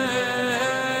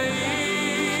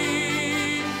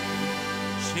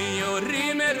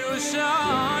שיורים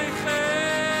מראשייכם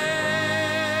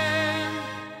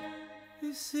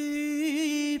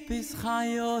איסי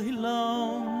פסחי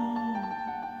אוהלום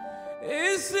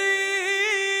איסי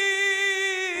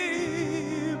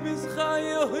פסחי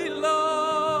אוהלום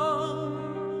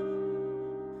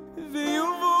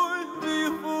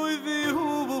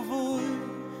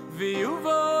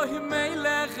ויובוי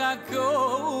מלך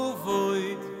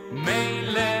הכובוי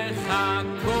מלך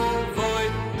הכובוי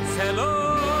צלו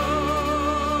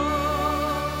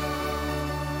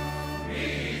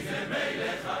מי זה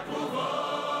מלך הכובוי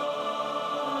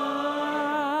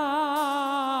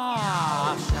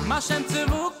שמה שם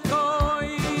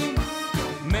צבוקוי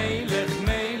מלך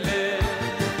מלך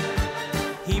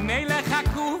היא מלך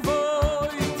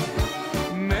הכובוי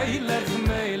מלך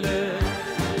מלך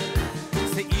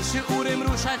שאורים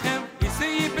רושייכם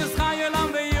איסי פסחייlam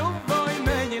ויובוי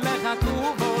מילך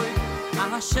הכובוי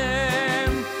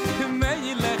השם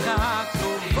מילך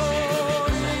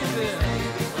הכובוי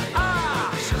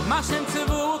מה שם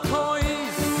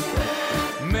צבוקויס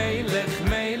מלך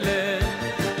מלך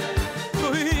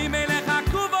מלך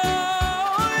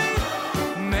הכובוי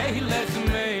מלך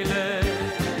מלך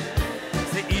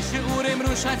זה איש שאורים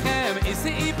רושייכם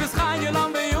איסי פסחייlam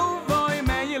ויובוי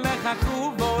מילך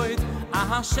הכובוי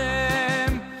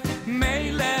השם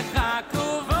מלך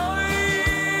הכובוי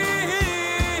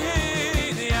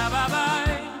יא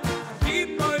בביי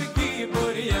גיבור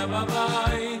גיבור יא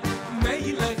בביי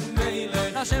מלך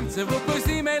מלך השם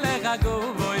צבוקויסי מלך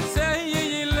הכובוי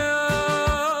צייילו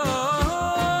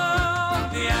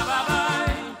יא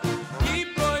בביי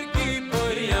גיבור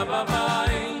גיבור יא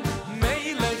בביי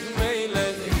מלך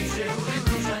מלך שאורים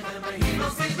רושייכם והיא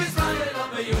נוסק בסיילה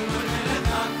ויובוי מלך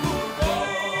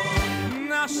הכובוי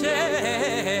השם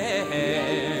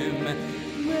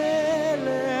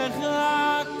מלך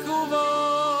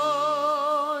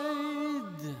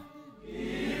הכובוד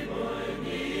גיבור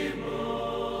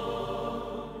גיבור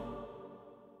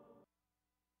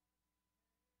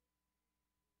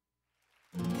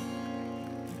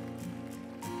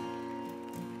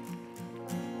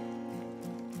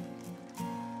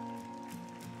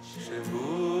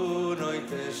שבו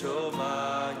נויטה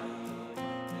שומעים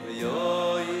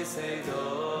ויוי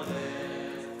סיידורת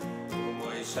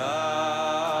ומוישב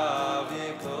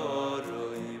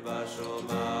יקורוי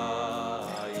בשומעים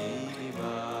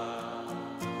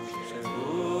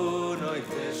שבו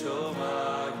נויטה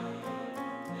שומעים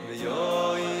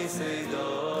ויוי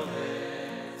סיידורת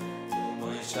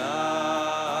ומוישב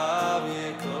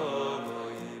יקורוי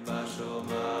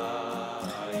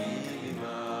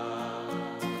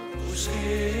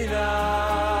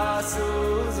ושכינה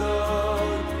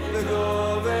סוזוי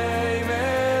וגובי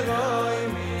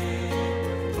מרוימי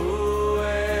הוא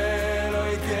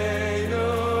אלוהינו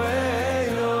אלוהי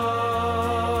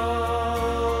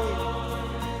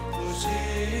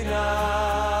ושכינה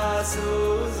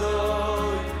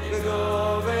סוזוי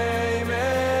וגובי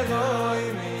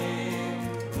מרוימי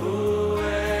הוא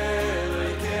אלוהינו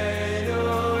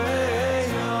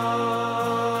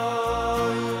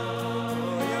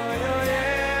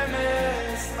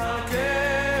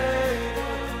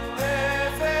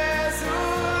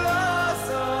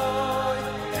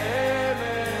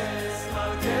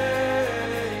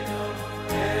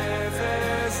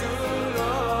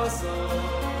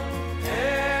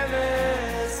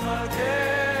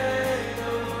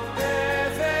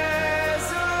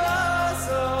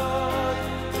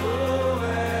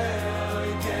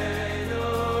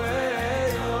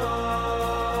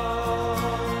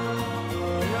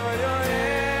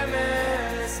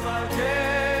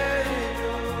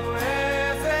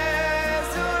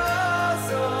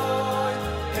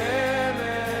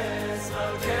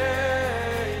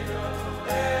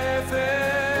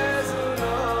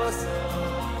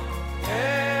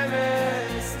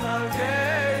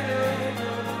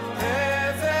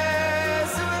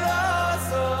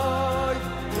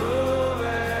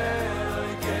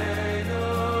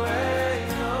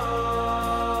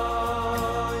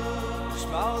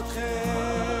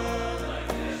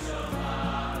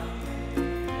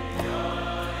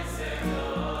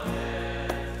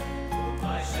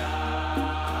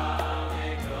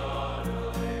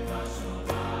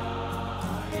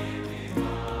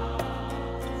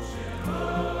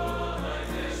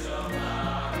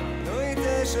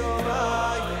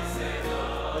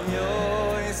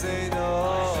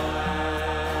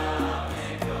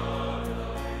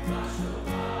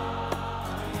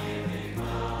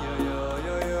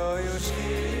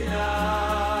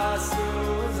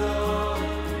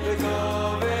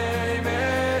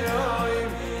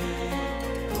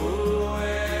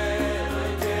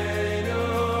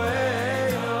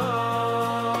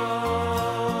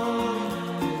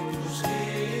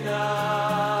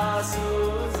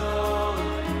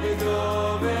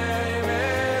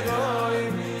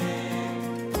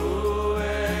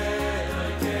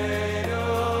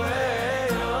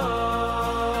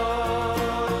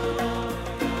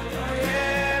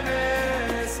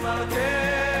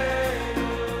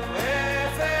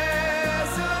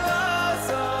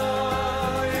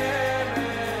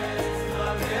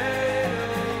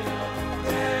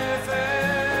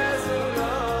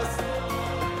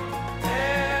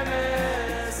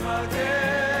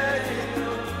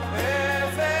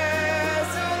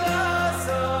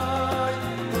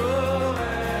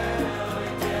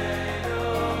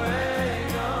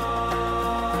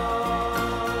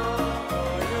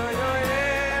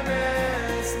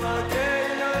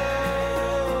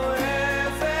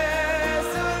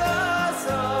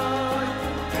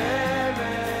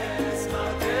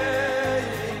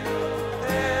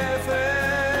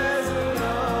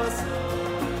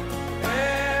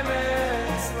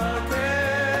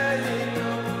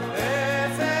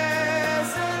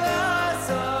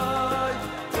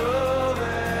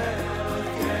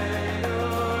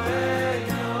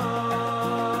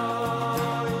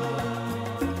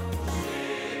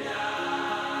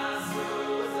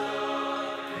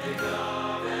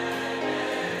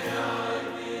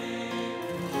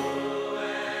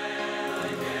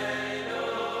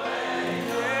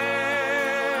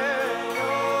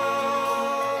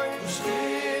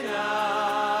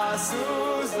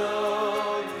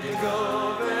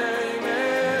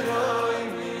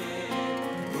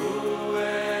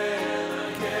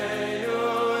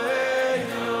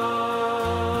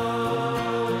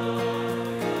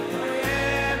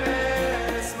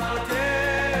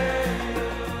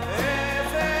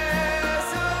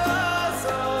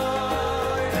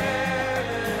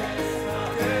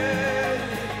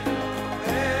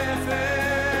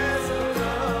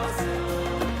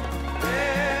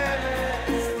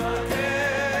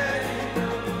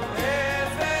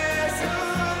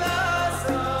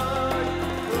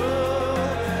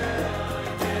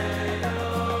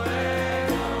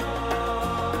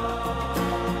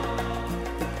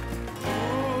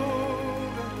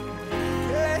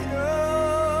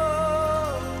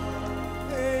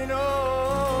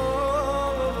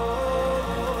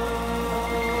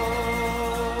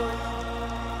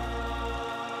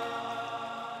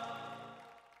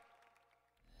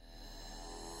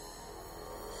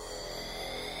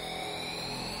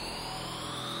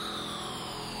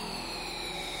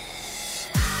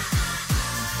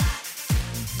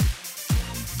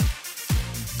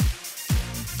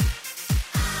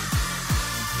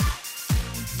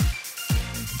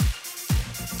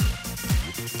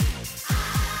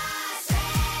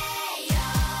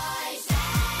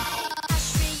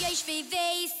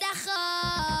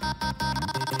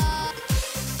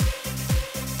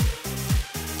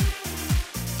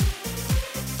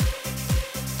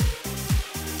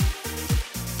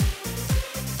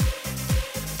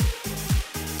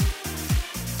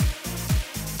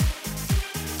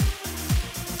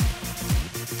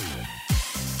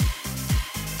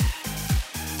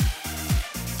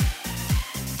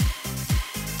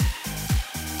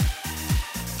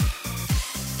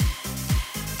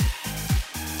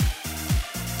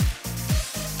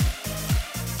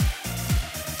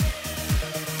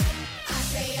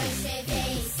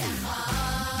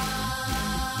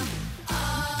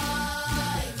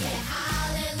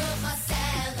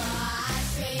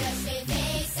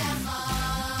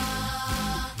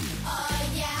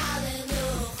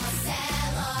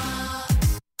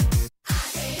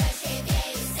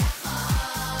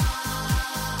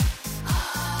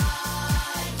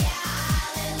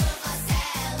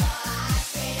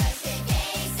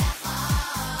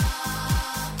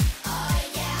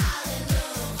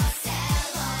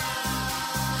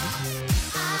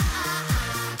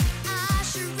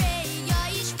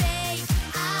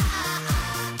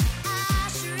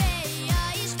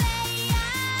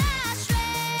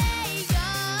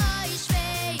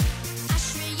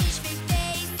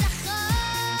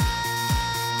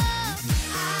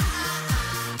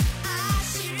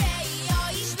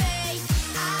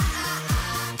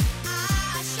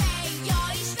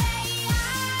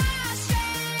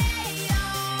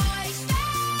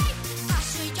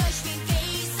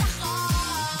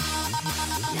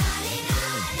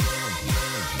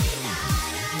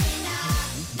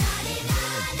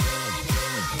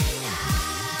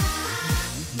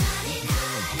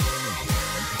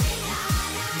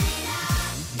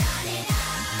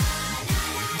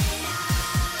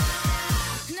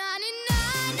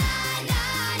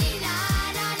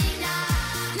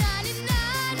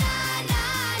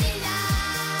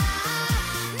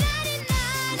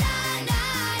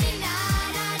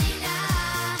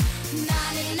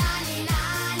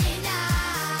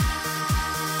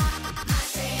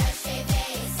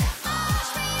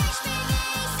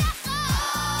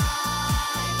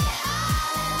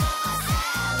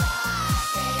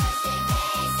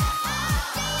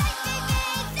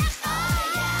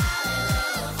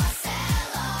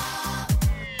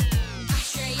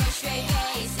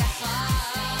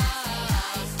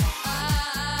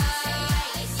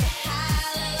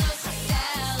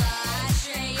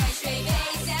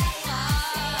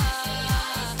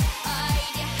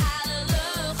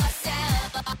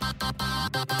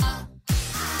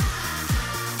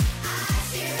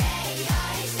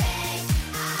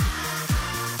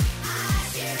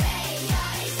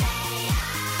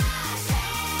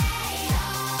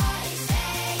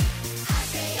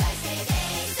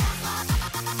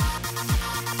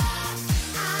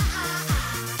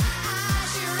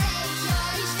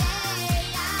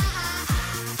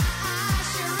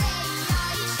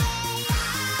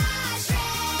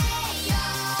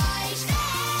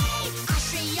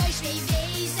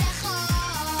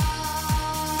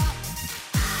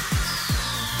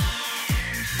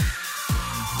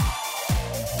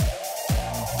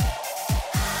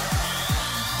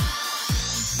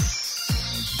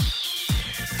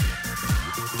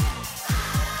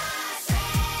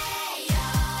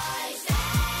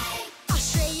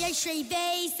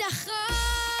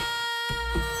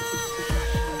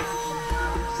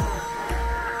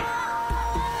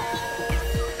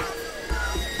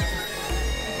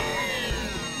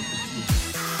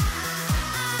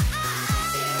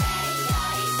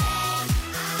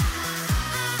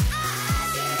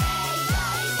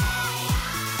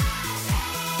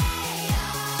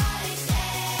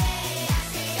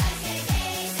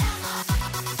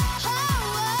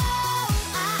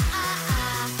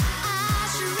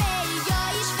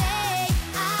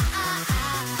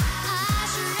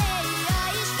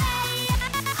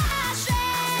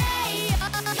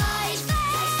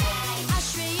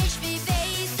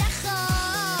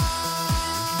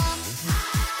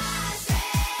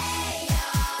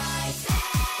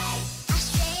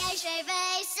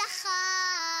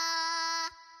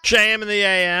JM in the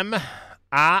AM.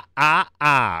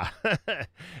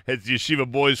 It's the Yeshiva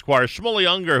Boys Choir. Shmuley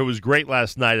Unger, who was great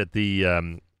last night at the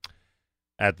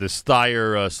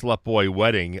Steyer Slut Boy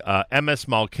wedding. MS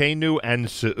Malkenu and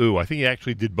Su'u. I think he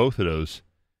actually did both of those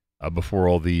before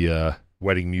all the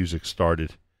wedding music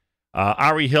started.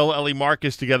 Ari Hill, Ellie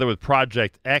Marcus together with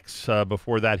Project X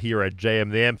before that here at JM in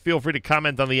the AM. Feel free to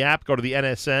comment on the app. Go to the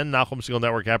NSN, Nachum Single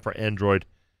Network app for Android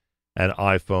and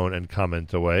iPhone, and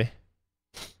comment away.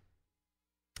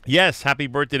 Yes, happy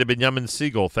birthday to Benjamin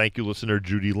Siegel. Thank you, listener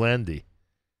Judy Landy.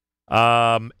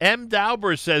 M.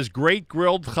 Dauber says, great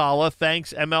grilled challah,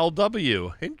 thanks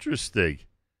MLW. Interesting.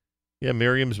 Yeah,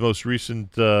 Miriam's most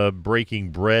recent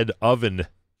breaking bread oven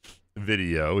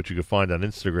video, which you can find on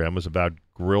Instagram, was about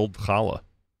grilled challah.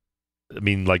 I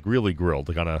mean, like really grilled,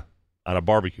 like on a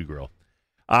barbecue grill.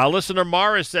 Listener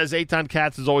Morris says, Eitan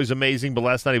Katz is always amazing, but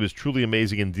last night he was truly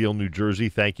amazing in Deal, New Jersey.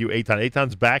 Thank you, Eitan.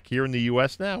 Eitan's back here in the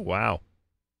U.S. now? Wow.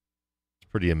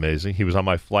 Pretty amazing. He was on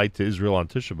my flight to Israel on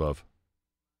Tisha B'Av.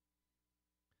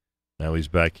 Now he's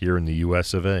back here in the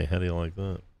U.S. of A. How do you like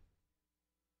that?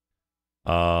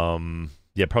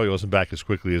 Yeah, probably wasn't back as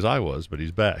quickly as I was, but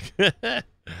he's back.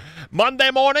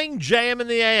 Monday morning, JM in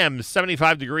the AM,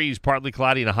 75 degrees, partly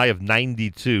cloudy, and a high of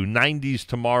 92. 90s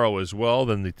tomorrow as well.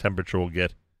 Then the temperature will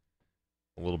get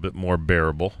a little bit more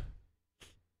bearable.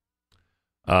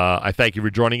 I thank you for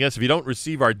joining us. If you don't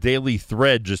receive our daily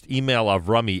thread, just email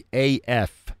Avrami,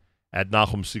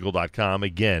 af@NachumSiegel.com.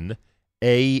 Again,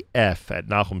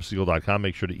 af@NachumSiegel.com.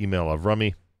 Make sure to email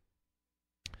Avrami.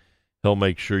 He'll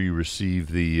make sure you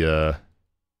receive the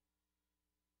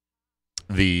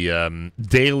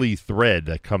daily thread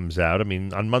that comes out. I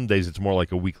mean, on Mondays it's more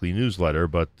like a weekly newsletter,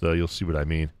 but you'll see what I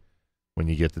mean when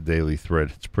you get the daily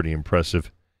thread. It's pretty impressive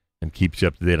and keeps you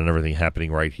up to date on everything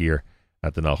happening right here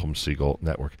at the Nachum Siegel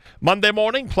Network. Monday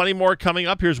morning, plenty more coming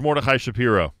up. Here's Mordechai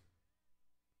Shapiro.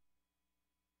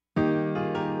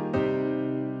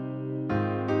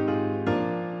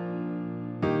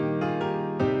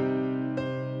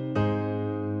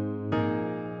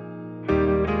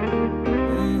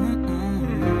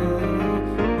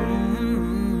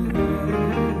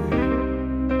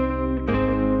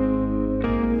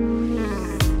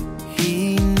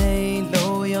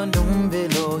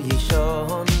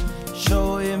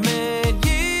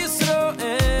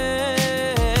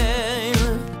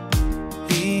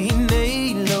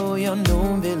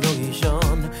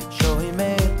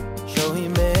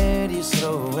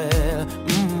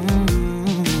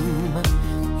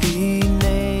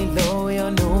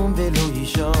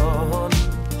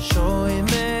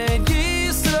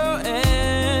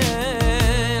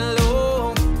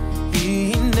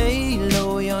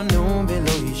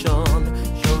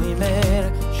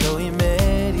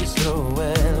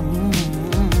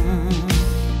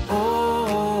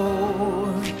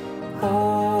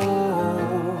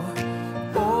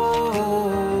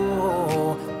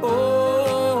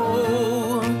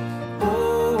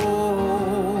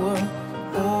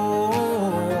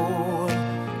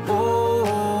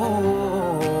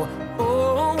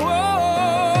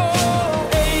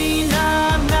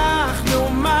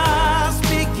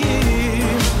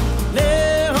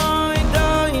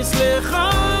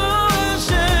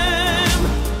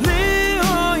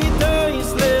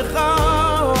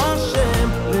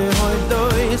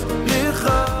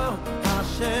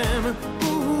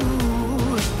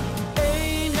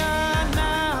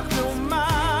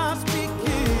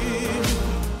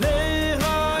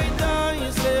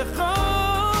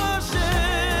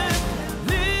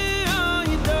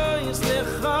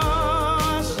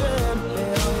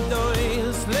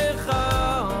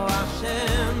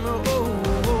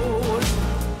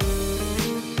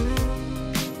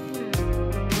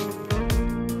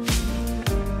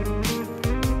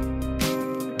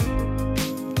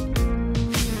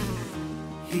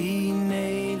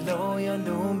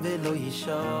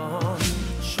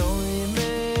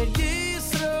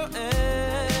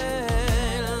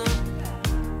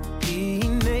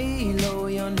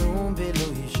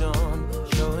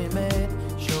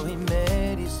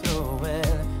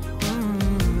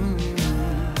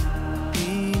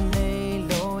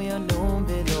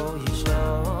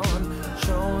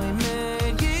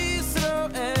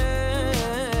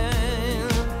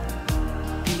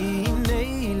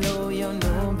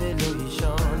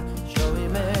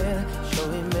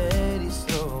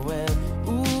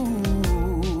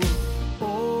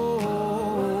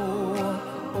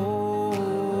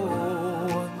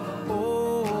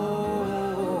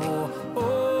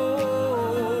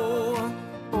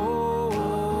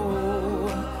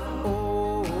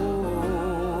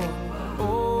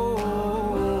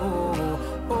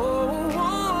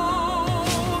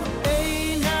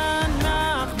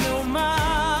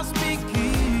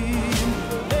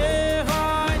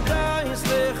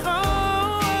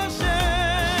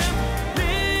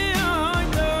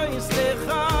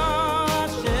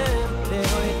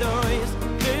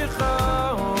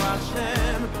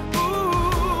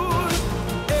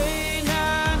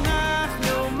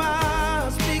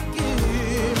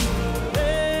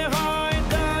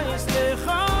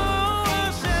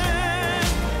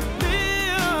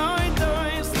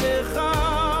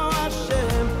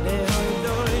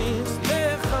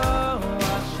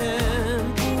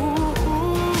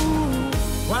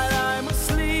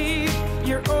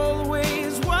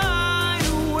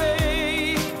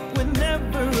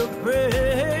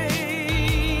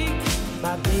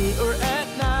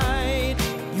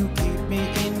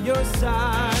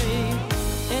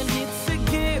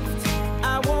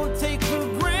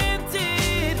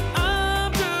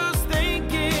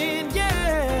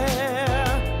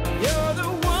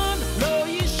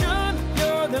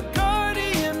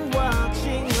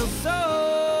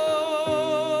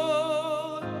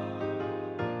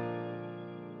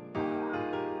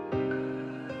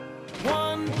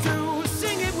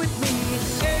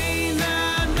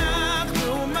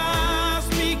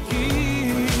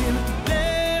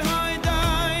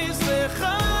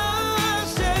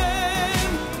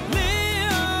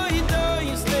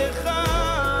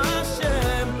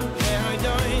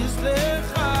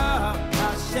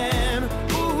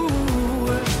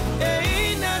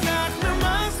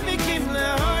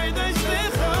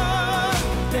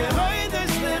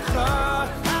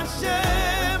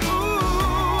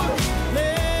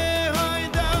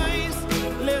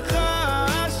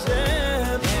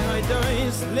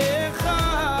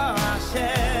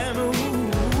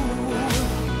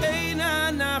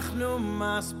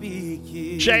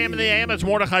 JM in the AM, it's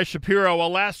Mordechai Shapiro.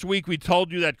 Well, last week we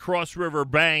told you that Cross River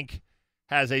Bank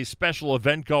has a special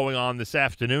event going on this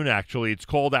afternoon, actually. It's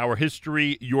called Our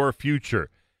History, Your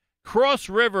Future. Cross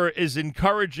River is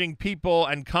encouraging people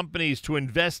and companies to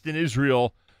invest in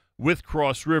Israel with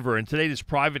Cross River. And today, this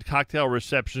private cocktail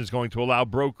reception is going to allow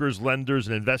brokers, lenders,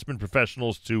 and investment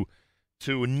professionals to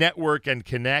network and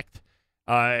connect.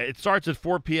 It starts at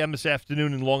 4 p.m. this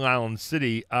afternoon in Long Island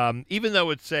City. Even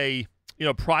though it's a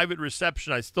private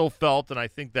reception, I still felt, and I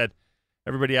think that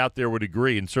everybody out there would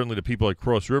agree, and certainly the people at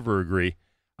Cross River agree,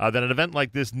 that an event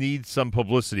like this needs some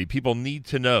publicity. People need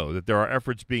to know that there are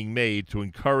efforts being made to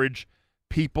encourage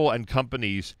people and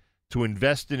companies to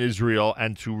invest in Israel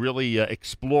and to really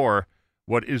explore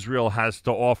what Israel has to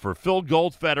offer. Phil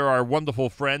Goldfeder, our wonderful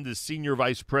friend, is Senior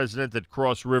Vice President at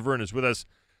Cross River and is with us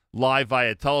live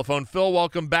via telephone. Phil,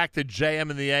 welcome back to JM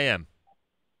in the AM.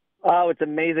 Oh, it's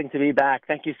amazing to be back.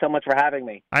 Thank you so much for having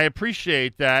me. I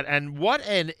appreciate that. And what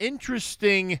an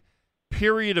interesting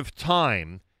period of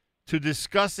time to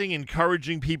discussing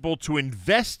encouraging people to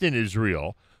invest in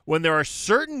Israel when there are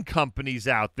certain companies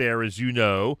out there, as you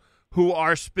know, who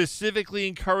are specifically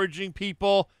encouraging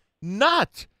people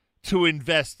not to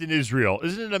invest in Israel.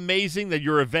 Isn't it amazing that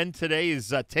your event today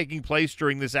is taking place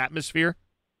during this atmosphere?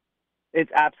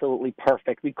 It's absolutely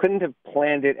perfect. We couldn't have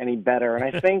planned it any better. And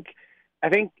I think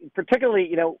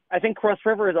particularly, I think Cross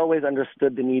River has always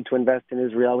understood the need to invest in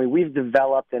Israel. I mean, we've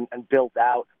developed and built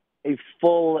out a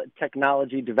full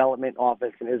technology development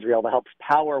office in Israel that helps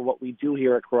power what we do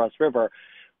here at Cross River.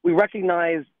 We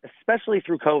recognize, especially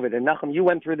through COVID, and Nachum, you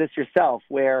went through this yourself,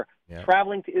 where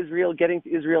traveling to Israel, getting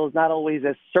to Israel is not always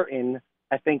as certain,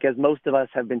 I think, as most of us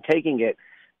have been taking it.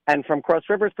 And from Cross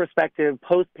River's perspective,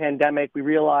 post-pandemic, we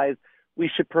realized we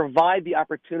should provide the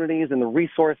opportunities and the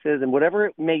resources and whatever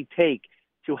it may take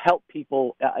to help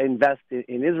people invest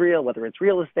in Israel, whether it's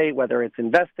real estate, whether it's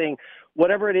investing,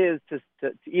 whatever it is, to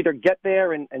either get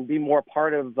there and be more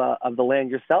part of the land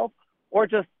yourself, or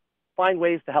just find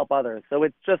ways to help others. So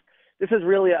this is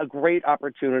really a great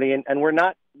opportunity, and we're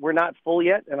not full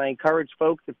yet. And I encourage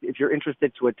folks, if you're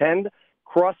interested to attend,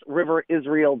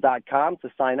 crossriverisrael.com to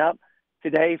sign up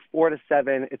today, 4 to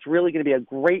 7. It's really going to be a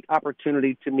great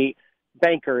opportunity to meet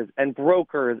bankers and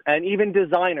brokers and even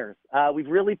designers. We've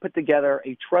really put together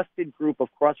a trusted group of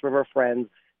Cross River friends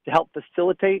to help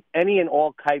facilitate any and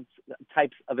all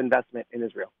types of investment in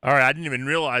Israel. All right, I didn't even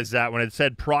realize that when it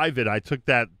said private. I took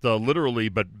that literally,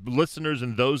 but listeners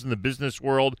and those in the business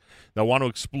world that want to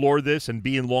explore this and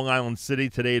be in Long Island City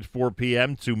today at 4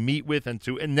 p.m. to meet with and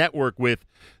to network with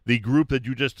the group that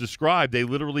you just described, they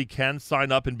literally can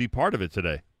sign up and be part of it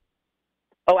today.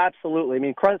 Oh, absolutely. I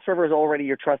mean, Cross River is already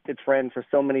your trusted friend for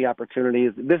so many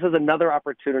opportunities. This is another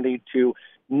opportunity to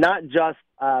not just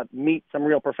meet some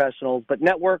real professionals, but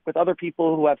network with other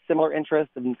people who have similar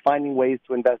interests in finding ways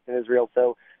to invest in Israel.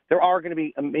 So there are going to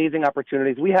be amazing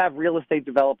opportunities. We have real estate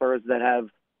developers that have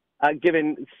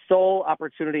given sole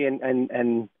opportunity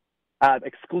and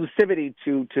exclusivity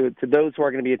to those who are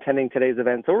going to be attending today's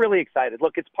event. So we're really excited.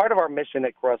 Look, it's part of our mission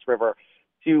at Cross River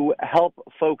to help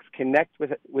folks connect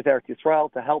with Eretz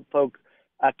Yisrael, to help folks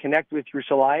connect with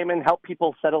Yerushalayim, and help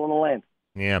people settle in the land.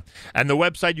 Yeah. And the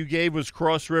website you gave was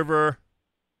Cross River?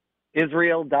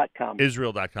 Israel.com.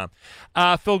 Israel.com.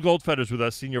 Phil Goldfeder's with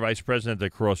us, Senior Vice President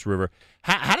at Cross River.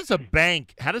 How does a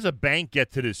bank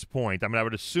get to this point? I mean, I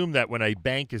would assume that when a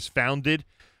bank is founded,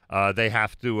 they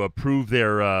have to prove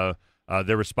their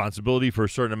responsibility for a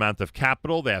certain amount of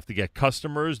capital. They have to get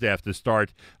customers. They have to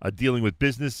start dealing with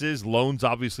businesses. Loans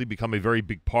obviously become a very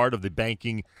big part of the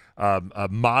banking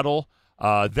model.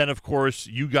 Then, of course,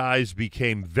 you guys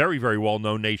became very, very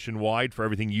well-known nationwide for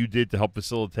everything you did to help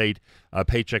facilitate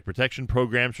paycheck protection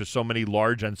programs for so many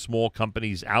large and small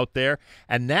companies out there.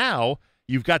 And now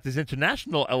you've got this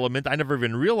international element. I never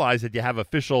even realized that you have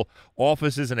official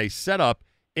offices and a setup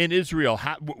in Israel.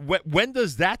 When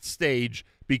does that stage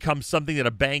become something that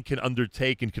a bank can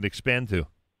undertake and can expand to?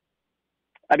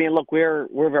 I mean, look, we're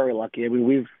very lucky. I mean,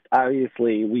 we've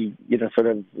obviously sort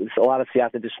of a lot of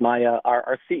siyata d'shmaya.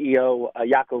 Our CEO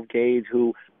Yaakov Gage,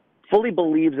 who fully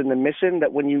believes in the mission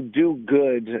that when you do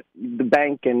good, the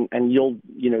bank and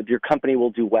your company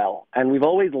will do well. And we've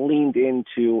always leaned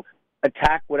into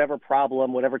attack whatever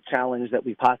problem, whatever challenge that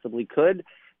we possibly could.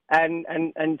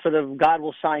 And sort of God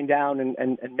will shine down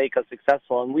and make us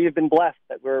successful. And we have been blessed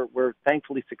that we're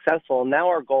thankfully successful. And now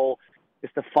our goal is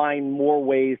to find more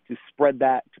ways to spread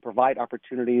that, to provide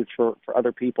opportunities for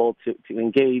other people to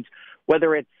engage,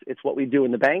 whether it's what we do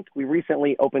in the bank. We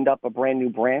recently opened up a brand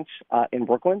new branch in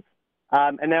Brooklyn.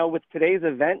 And now with today's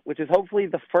event, which is hopefully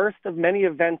the first of many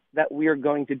events that we are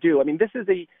going to do. I mean, this is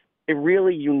a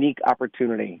really unique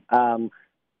opportunity.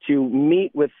 to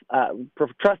meet with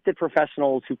trusted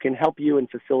professionals who can help you and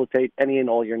facilitate any and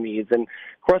all your needs. And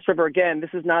Cross River, again,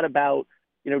 this is not about,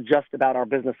 just about our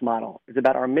business model. It's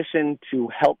about our mission to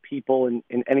help people in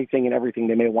anything and everything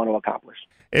they may want to accomplish.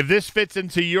 If this fits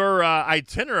into your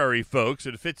itinerary, folks,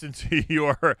 it fits into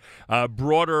your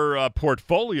broader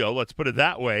portfolio, let's put it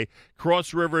that way,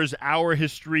 Cross River's Our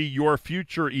History, Your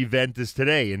Future event is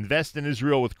today. Invest in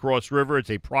Israel with Cross River. It's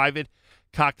a private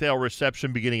cocktail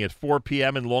reception beginning at 4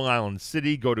 p.m. in Long Island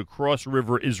City. Go to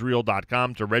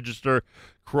crossriverisrael.com to register,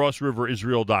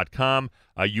 crossriverisrael.com.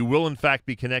 You will, in fact,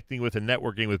 be connecting with and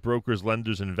networking with brokers,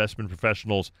 lenders, and investment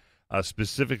professionals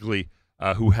specifically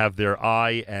who have their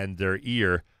eye and their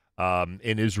ear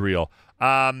in Israel.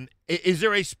 Is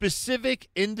there a specific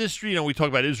industry? We talk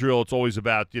about Israel, it's always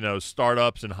about,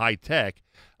 startups and high tech.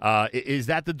 Is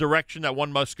that the direction that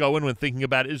one must go in when thinking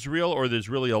about Israel, or there's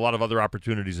really a lot of other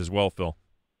opportunities as well, Phil?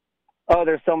 Oh,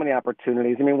 there's so many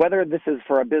opportunities. Whether this is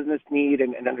for a business need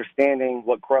and understanding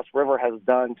what Cross River has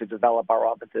done to develop our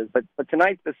offices, but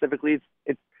tonight specifically,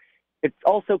 it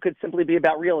also could simply be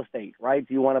about real estate, right?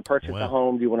 Do you want to purchase a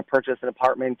home? Do you want to purchase an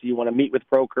apartment? Do you want to meet with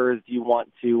brokers? Do you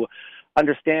want to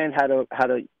understand how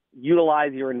to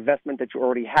utilize your investment that you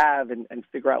already have and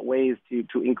figure out ways to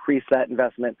increase that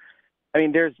investment?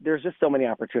 There's just so many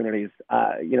opportunities.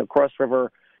 Cross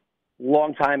River,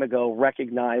 long time ago,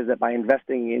 recognized that by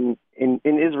investing in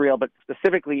Israel, but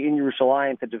specifically in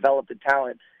Yerushalayim to develop the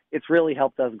talent, it's really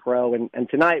helped us grow. And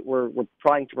tonight we're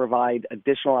trying to provide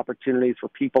additional opportunities for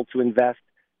people to invest,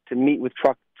 to meet with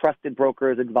trusted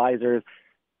brokers, advisors,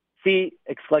 see,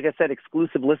 like I said,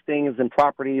 exclusive listings and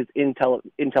properties in Tel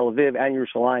Aviv and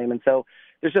Yerushalayim. And so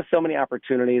there's just so many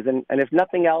opportunities. And if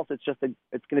nothing else, it's going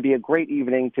to be a great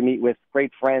evening to meet with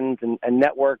great friends and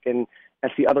network and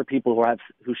see other people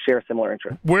who share similar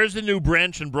interests. Where's the new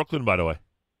branch in Brooklyn, by the way?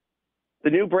 The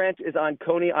new branch is on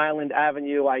Coney Island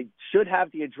Avenue. I should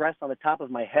have the address on the top of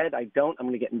my head. I don't. I'm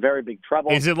going to get in very big trouble.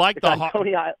 Is it like the heart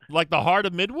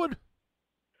of Midwood?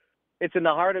 It's in the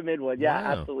heart of Midwood. Yeah,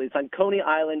 Wow. Absolutely. It's on Coney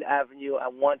Island Avenue. I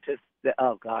want to.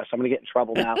 Oh gosh, I'm going to get in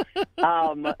trouble now.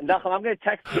 Nachum, I'm going to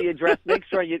text the address. Make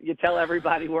sure you tell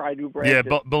everybody where our new branch is. Yeah,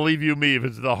 but believe you me, if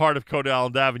it's the heart of Coney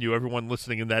Island Avenue, everyone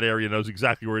listening in that area knows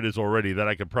exactly where it is already. That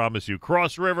I can promise you.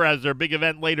 Cross River has their big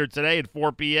event later today at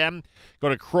 4 p.m. Go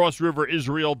to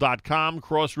crossriverisrael.com,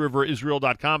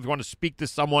 crossriverisrael.com. If you want to speak to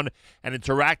someone and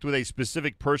interact with a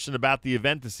specific person about the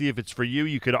event to see if it's for you,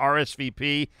 you could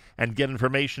RSVP and get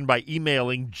information by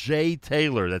emailing J.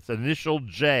 Taylor. That's initial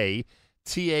J,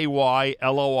 Taylor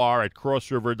at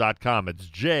crossriver.com. It's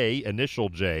J, initial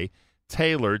J,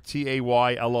 Taylor,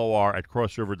 Taylor at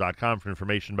crossriver.com for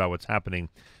information about what's happening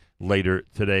later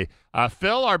today.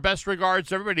 Phil, our best regards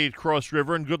to everybody at Cross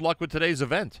River, and good luck with today's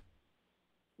event.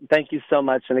 Thank you so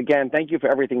much. And again, thank you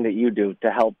for everything that you do to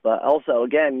help. Also,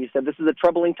 again, you said this is a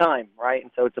troubling time, right?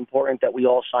 And so it's important that we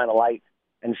all shine a light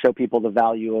and show people the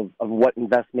value of what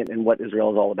investment and what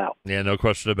Israel is all about. Yeah, no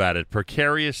question about it.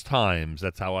 Precarious times,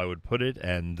 that's how I would put it,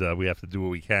 and we have to do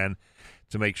what we can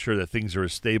to make sure that things are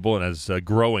as stable and as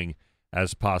growing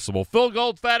as possible. Phil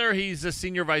Goldfeder, he's a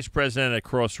senior vice president at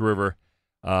Cross River.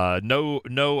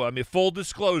 Full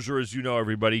disclosure, as you know,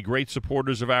 everybody, great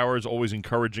supporters of ours, always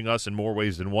encouraging us in more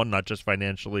ways than one, not just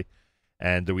financially.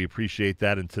 And we appreciate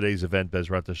that. And today's event,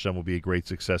 Bezrat Hashem, will be a great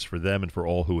success for them and for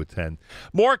all who attend.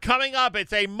 More coming up.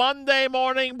 It's a Monday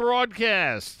morning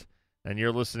broadcast. And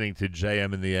you're listening to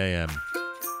JM in the AM.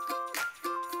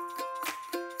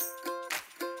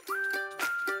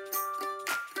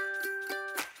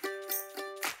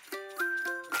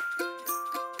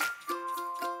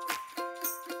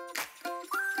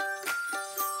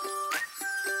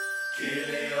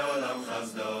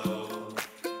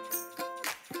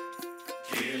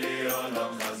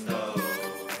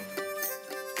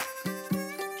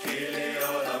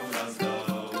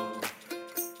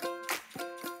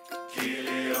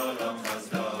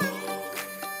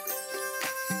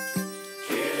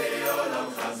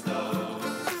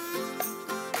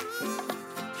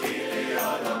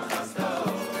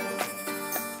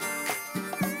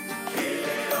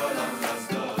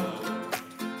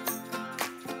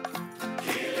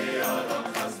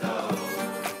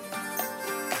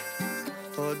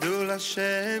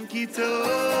 Hashem ki tov,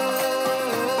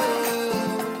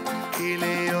 ki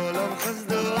le'olam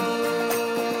chasdo.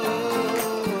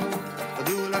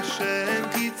 Odul Hashem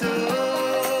ki tov,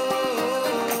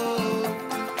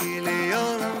 ki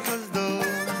le'olam chasdo.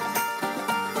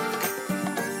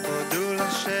 Odul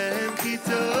Hashem ki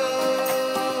tov,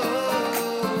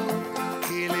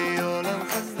 ki le'olam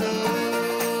chasdo.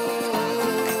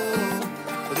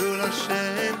 Odul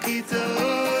Hashem ki tov.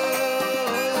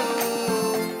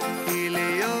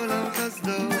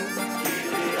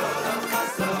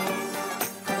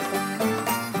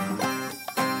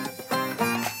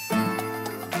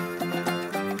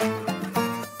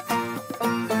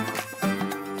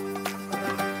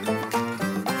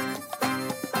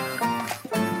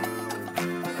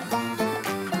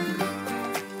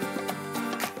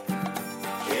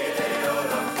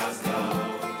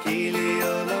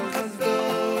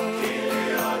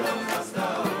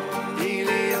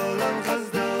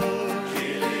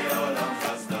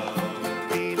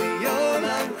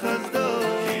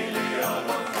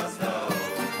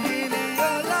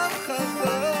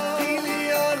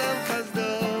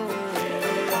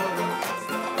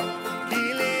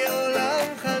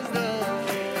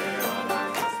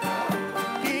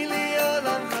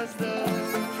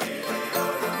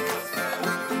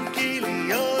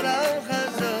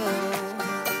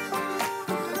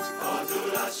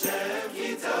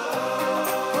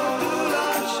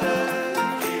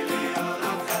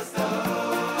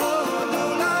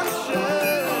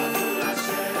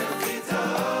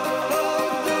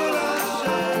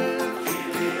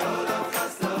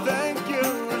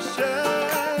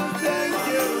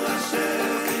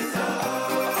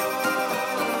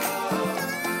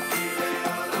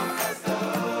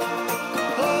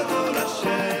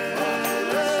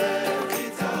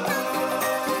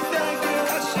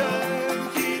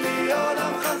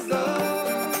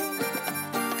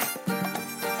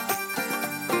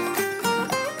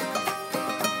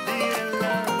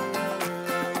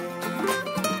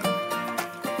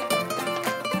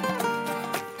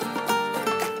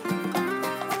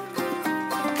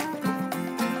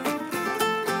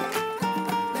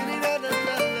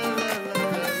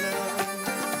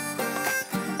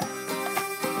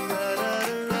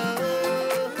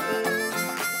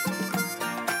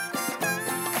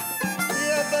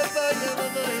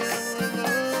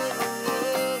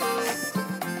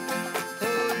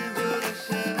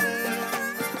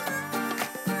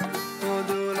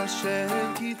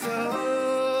 השם כי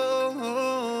טוב,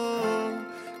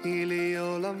 כי לי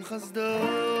עולם חסדו,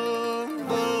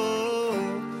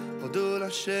 הודו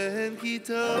לשם כי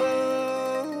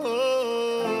טוב,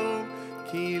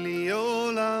 כי לי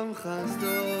עולם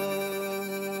חסדו.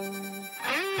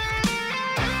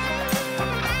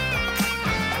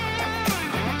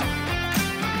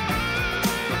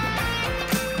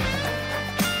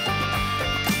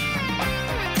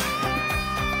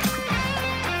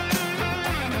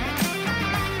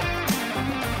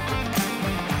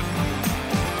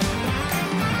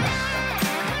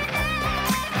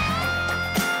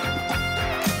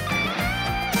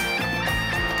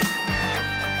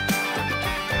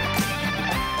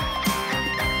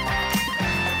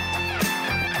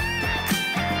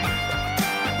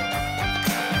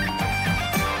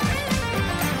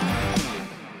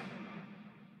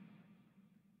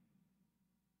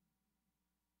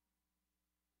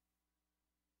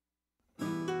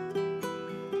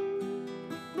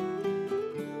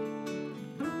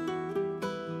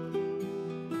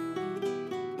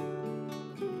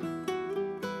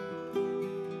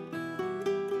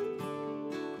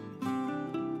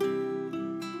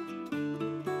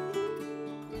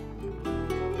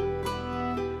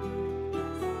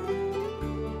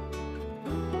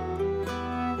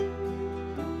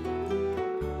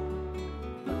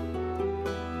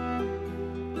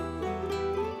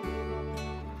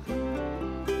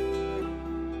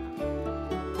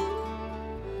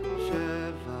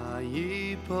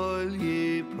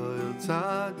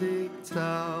 צדיק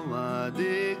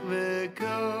צדיק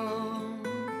וקום,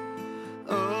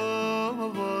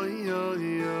 אוי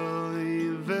אוי אוי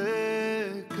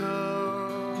וקום,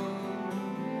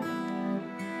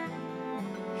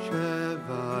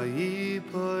 שבע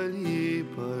ייפול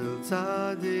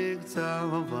צדיק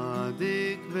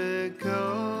צדיק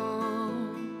וקום,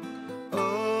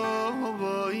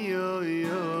 אוי אוי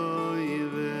אוי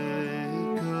וקום,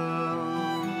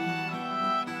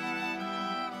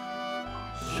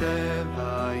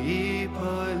 שבע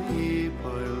ייפול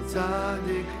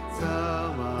צדיק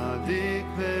צדיק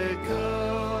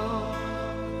וקום,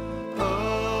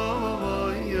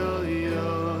 אוי אוי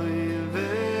אוי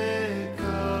וקום,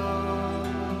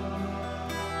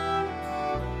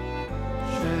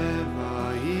 שבע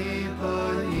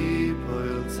ייפול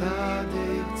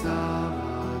צדיק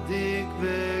צדיק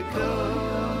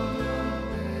וקום,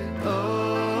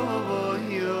 אוי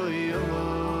אוי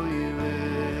אוי וקום.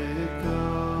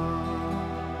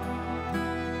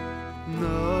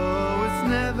 No, it's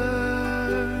never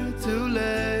too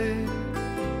late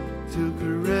to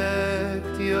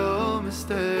correct your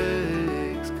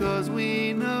mistakes, 'cause we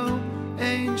know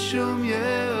ain't shum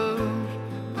yesh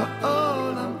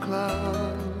ha'olam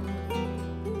klal.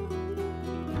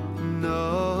 No,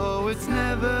 it's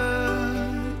never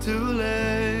too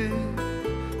late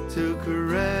to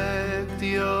correct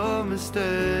your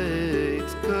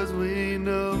mistakes, 'cause we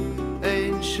know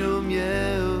ain't shum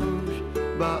yesh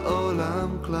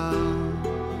ba'olam klal.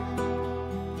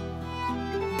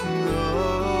 No,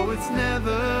 it's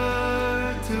never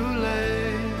too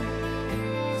late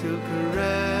to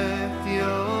correct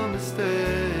your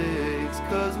mistakes,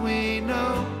 'cause we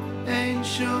know ain't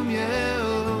shum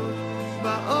yesh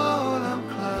ba'olam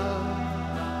klal.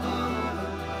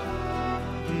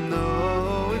 No,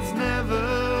 it's never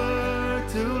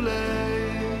too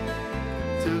late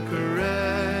to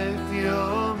correct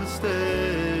your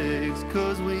mistakes,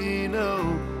 'cause we know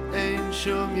ain't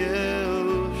shum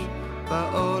yesh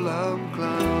ba'olam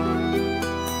klal.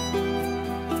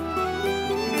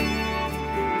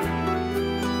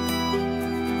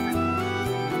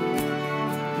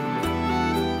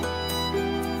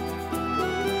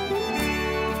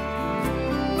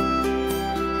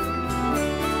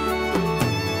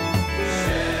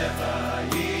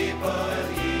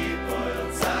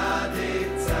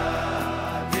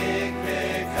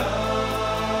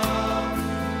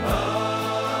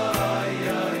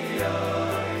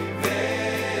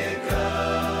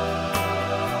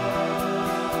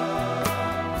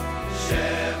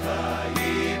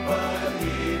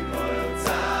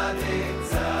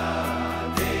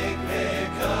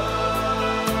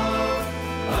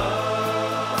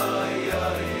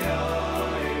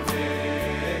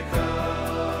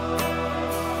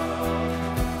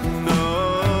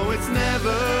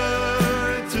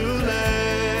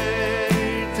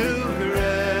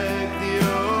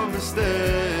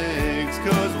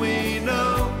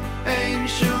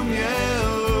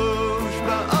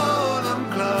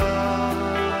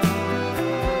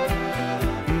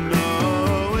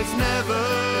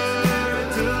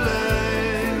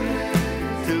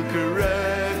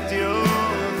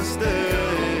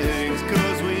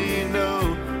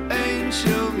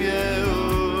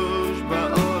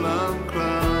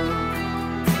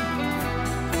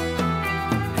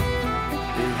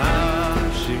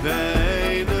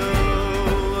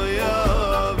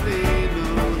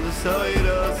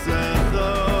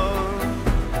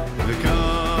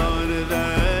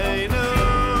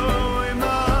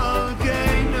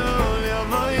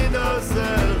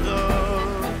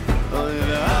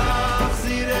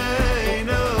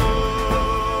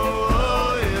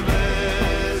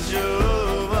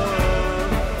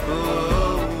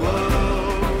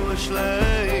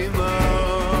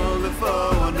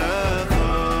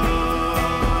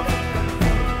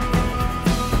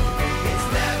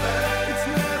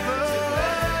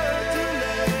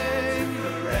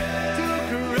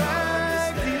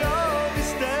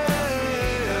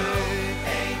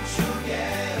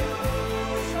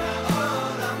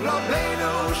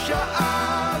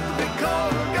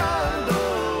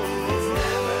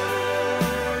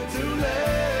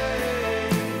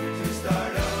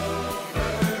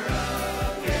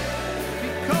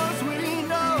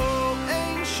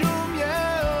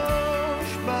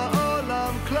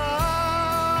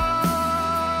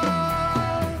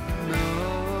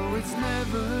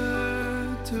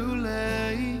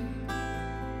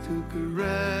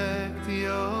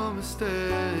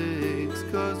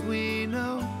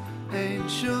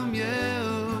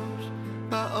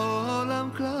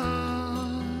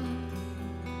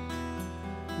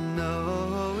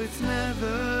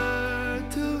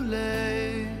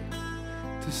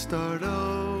 to start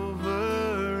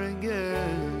over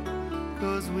again,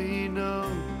 'cause we know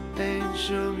ain't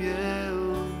shum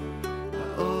yehu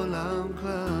ha'olam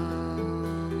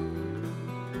klal,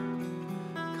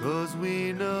 'cause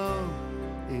we know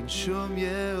ain't shum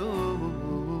yehu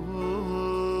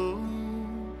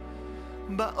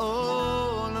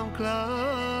ba'olam klal.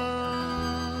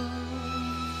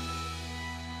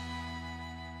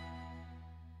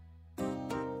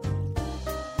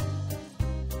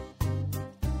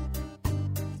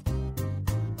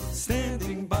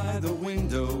 Standing by the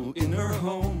window in her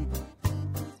home,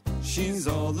 she's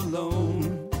all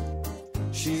alone,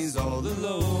 she's all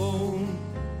alone,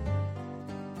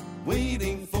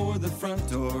 waiting for the front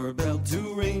door bell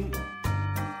to ring.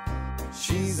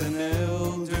 She's an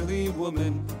elderly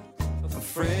woman, a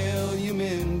frail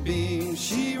human being.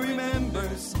 She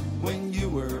remembers when you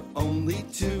were only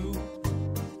 2,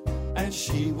 and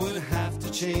she would have to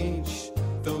change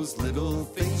those little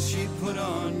things she put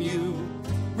on you.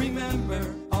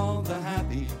 Remember all the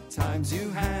happy times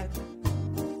you had,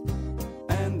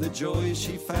 and the joy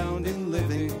she found in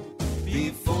living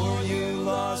before you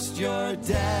lost your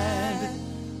dad.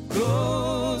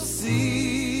 Go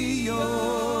see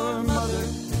your mother.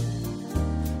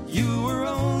 You were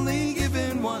only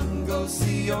given one. Go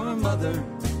see your mother,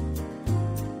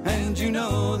 and you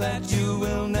know that you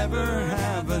will never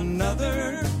have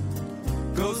another.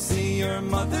 Go see your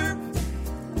mother.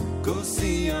 Go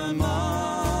see your mom.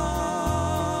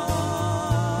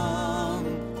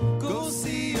 Go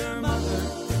see your mother.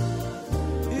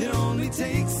 It only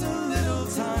takes a little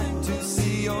time to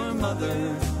see your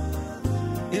mother.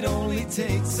 It only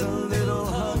takes a little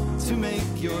hug to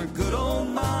make your good old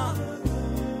mom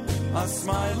a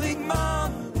smiling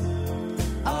mom,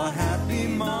 a happy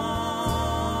mom.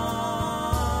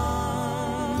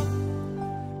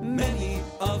 Many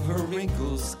of her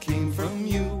wrinkles came from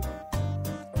you,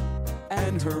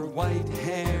 and her white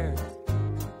hair,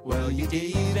 well, you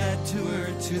gave that to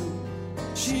her too.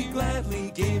 She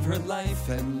gladly gave her life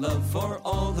and love for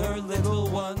all her little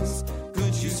ones.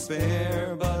 Could you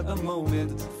spare but a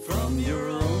moment from your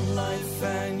own life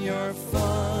and your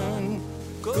fun?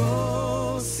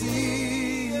 Go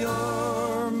see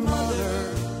your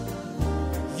mother.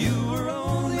 You were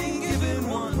only given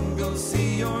one. Go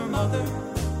see your mother,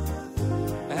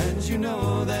 and you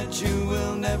know that you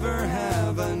will never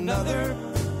have another.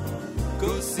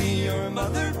 Go see your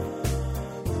mother.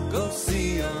 Go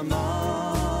see your mom.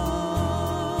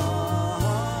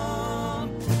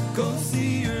 Go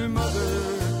see your mother.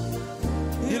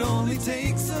 It only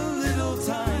takes a little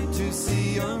time to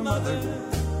see your mother.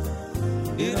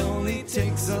 It only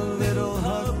takes a little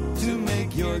hug to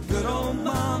make your good old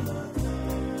mom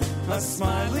a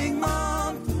smiling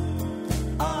mom,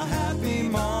 a happy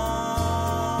mom.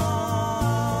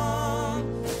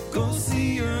 Go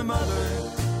see your mother.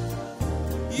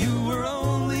 You were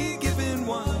only given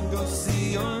one. Go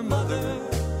see your mother,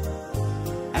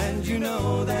 and you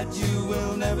know that you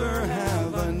will never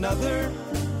have another.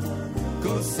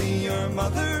 Go see your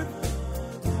mother.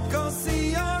 Go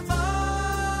see your mom.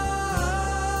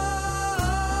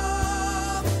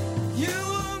 You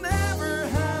will never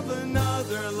have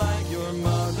another like your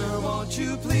mother. Won't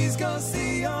you please go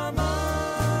see your mom?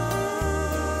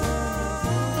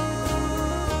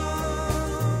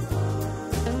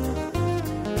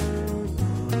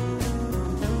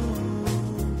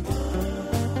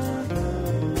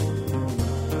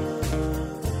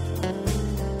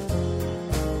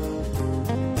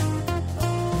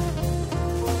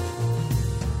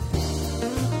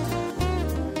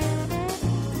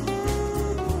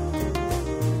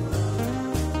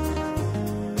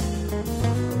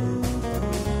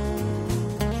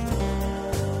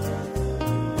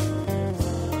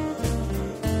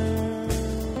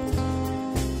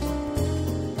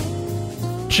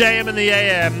 JM in the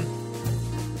AM.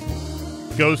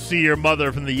 Go see your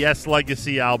mother from the Yes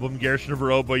Legacy album. Gershon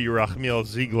Veroba, Yerachmiel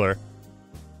Ziegler.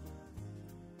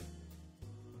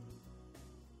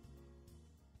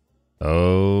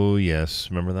 Oh, yes.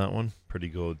 Remember that one? Pretty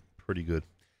good. Pretty good.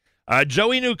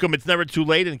 Joey Newcomb, it's never too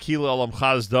late in Kila Olam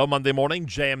Chazdo. Monday morning,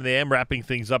 JM in the AM, wrapping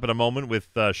things up in a moment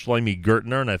with Shlomi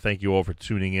Gertner, and I thank you all for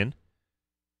tuning in.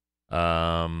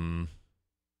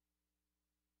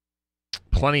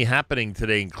 Plenty happening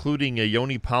today, including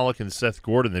Yoni Pollock and Seth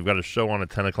Gordon. They've got a show on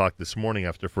at 10 o'clock this morning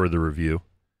after further review.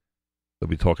 They'll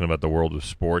be talking about the world of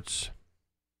sports.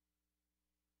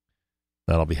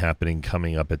 That'll be happening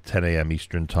coming up at 10 a.m.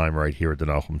 Eastern Time right here at the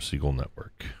Nachum Segal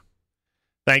Network.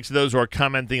 Thanks to those who are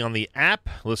commenting on the app.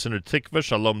 Listener Tikva,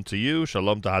 shalom to you.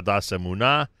 Shalom to Hadass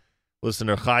Emunah.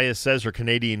 Listener Chaya says her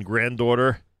Canadian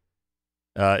granddaughter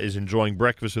is enjoying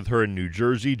breakfast with her in New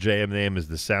Jersey. JM in the AM is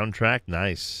the soundtrack.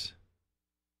 Nice.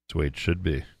 That's the way it should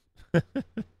be.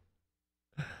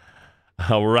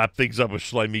 We'll wrap things up with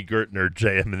Shlomi Gertner,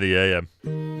 JM in the AM.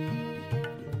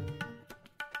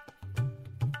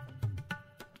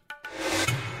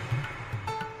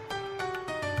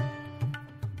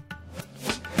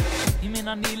 אם אין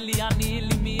אני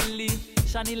לי מי לי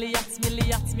שאני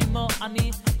ליעצמי מו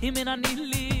אני אם אין אני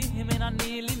לי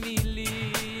מי לי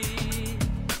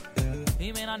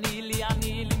אם אין אני לי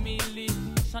מי לי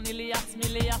שאני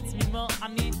ליעצמי מו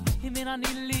אני אם אין אני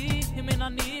לי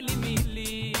מי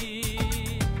לי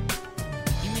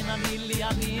אם אין אני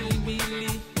לי מי לי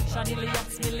שאני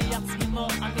ליעצמי מו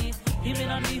אני אם אין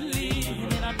אני לי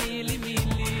מי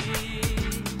לי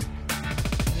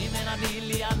אם אין אני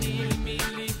לי מי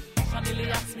לי שאני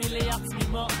ליעצמי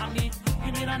מו אני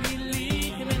אם אין אני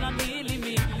לי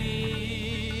מי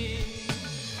לי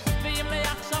ואם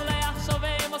ליחשוב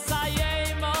ואם עושה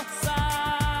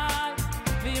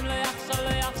ואם ליחשוב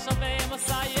ואם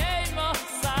עושה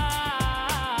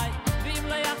ואם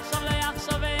ליחשוב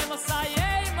ואם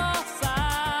עושה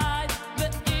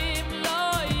ואם לא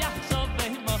יחשוב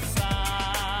ואם עושה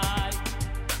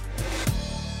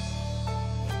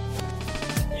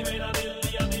אם אין אני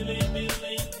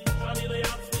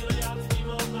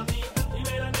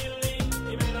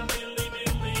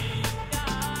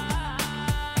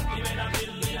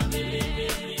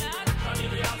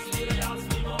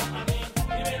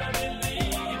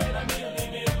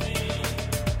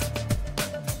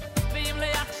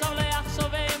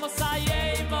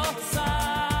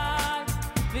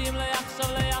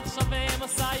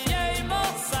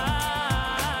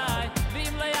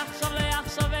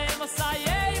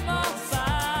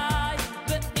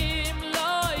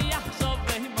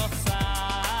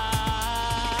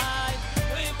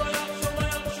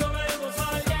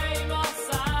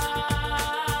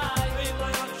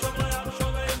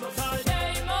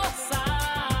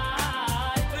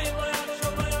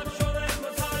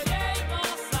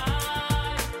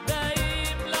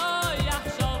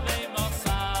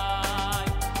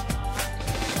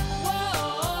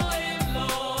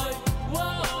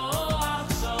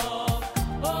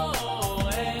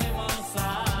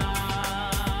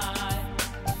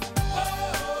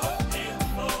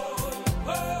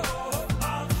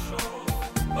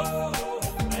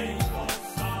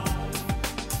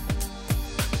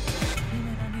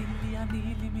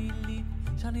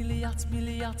לי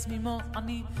ליעצמי מו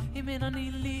אני אם אין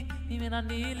אני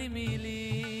לי מי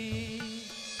לי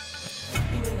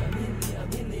אם אין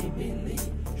אני לי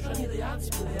שאני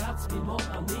ליעצמי מו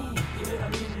אני אם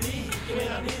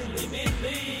אין אני לי מי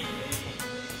לי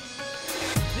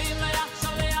ואם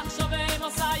ליחשוב ואם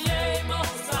עושה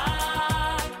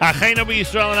Achenu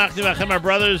b'Yisrael and Achim Achim, our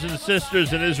brothers and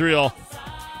sisters in Israel.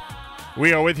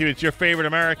 We are with you. It's your favorite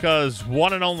America's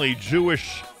one and only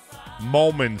Jewish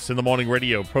Moments in the Morning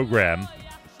radio program.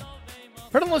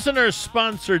 Friend and listeners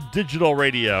sponsored digital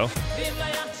radio.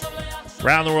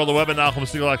 Around the world, the web at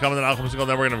NachumSegal.com and the Nachum Segal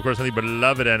Network, and of course on the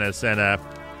beloved NSN app.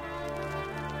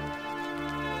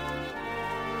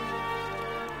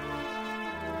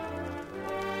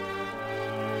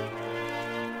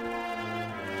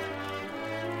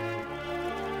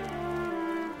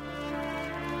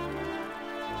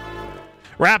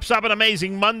 Wraps up an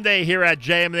amazing Monday here at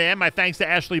JMM. My thanks to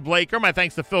Ashley Blaker. My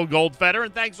thanks to Phil Goldfeder.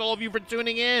 And thanks to all of you for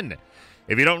tuning in.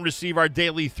 If you don't receive our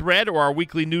daily thread or our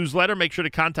weekly newsletter, make sure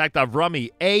to contact Avrami,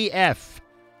 AF,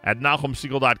 at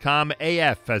NachumSegal.com.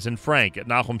 AF, as in Frank, at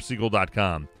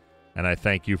NachumSegal.com. And I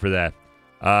thank you for that.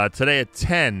 Today at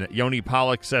 10, Yoni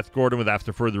Pollack, Seth Gordon with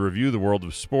After Further Review, The World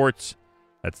of Sports.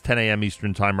 That's 10 a.m.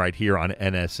 Eastern Time right here on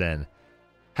NSN.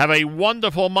 Have a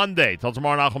wonderful Monday. Till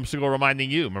tomorrow, Nachum Segal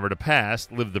reminding you, remember the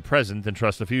past, live the present, and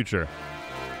trust the future.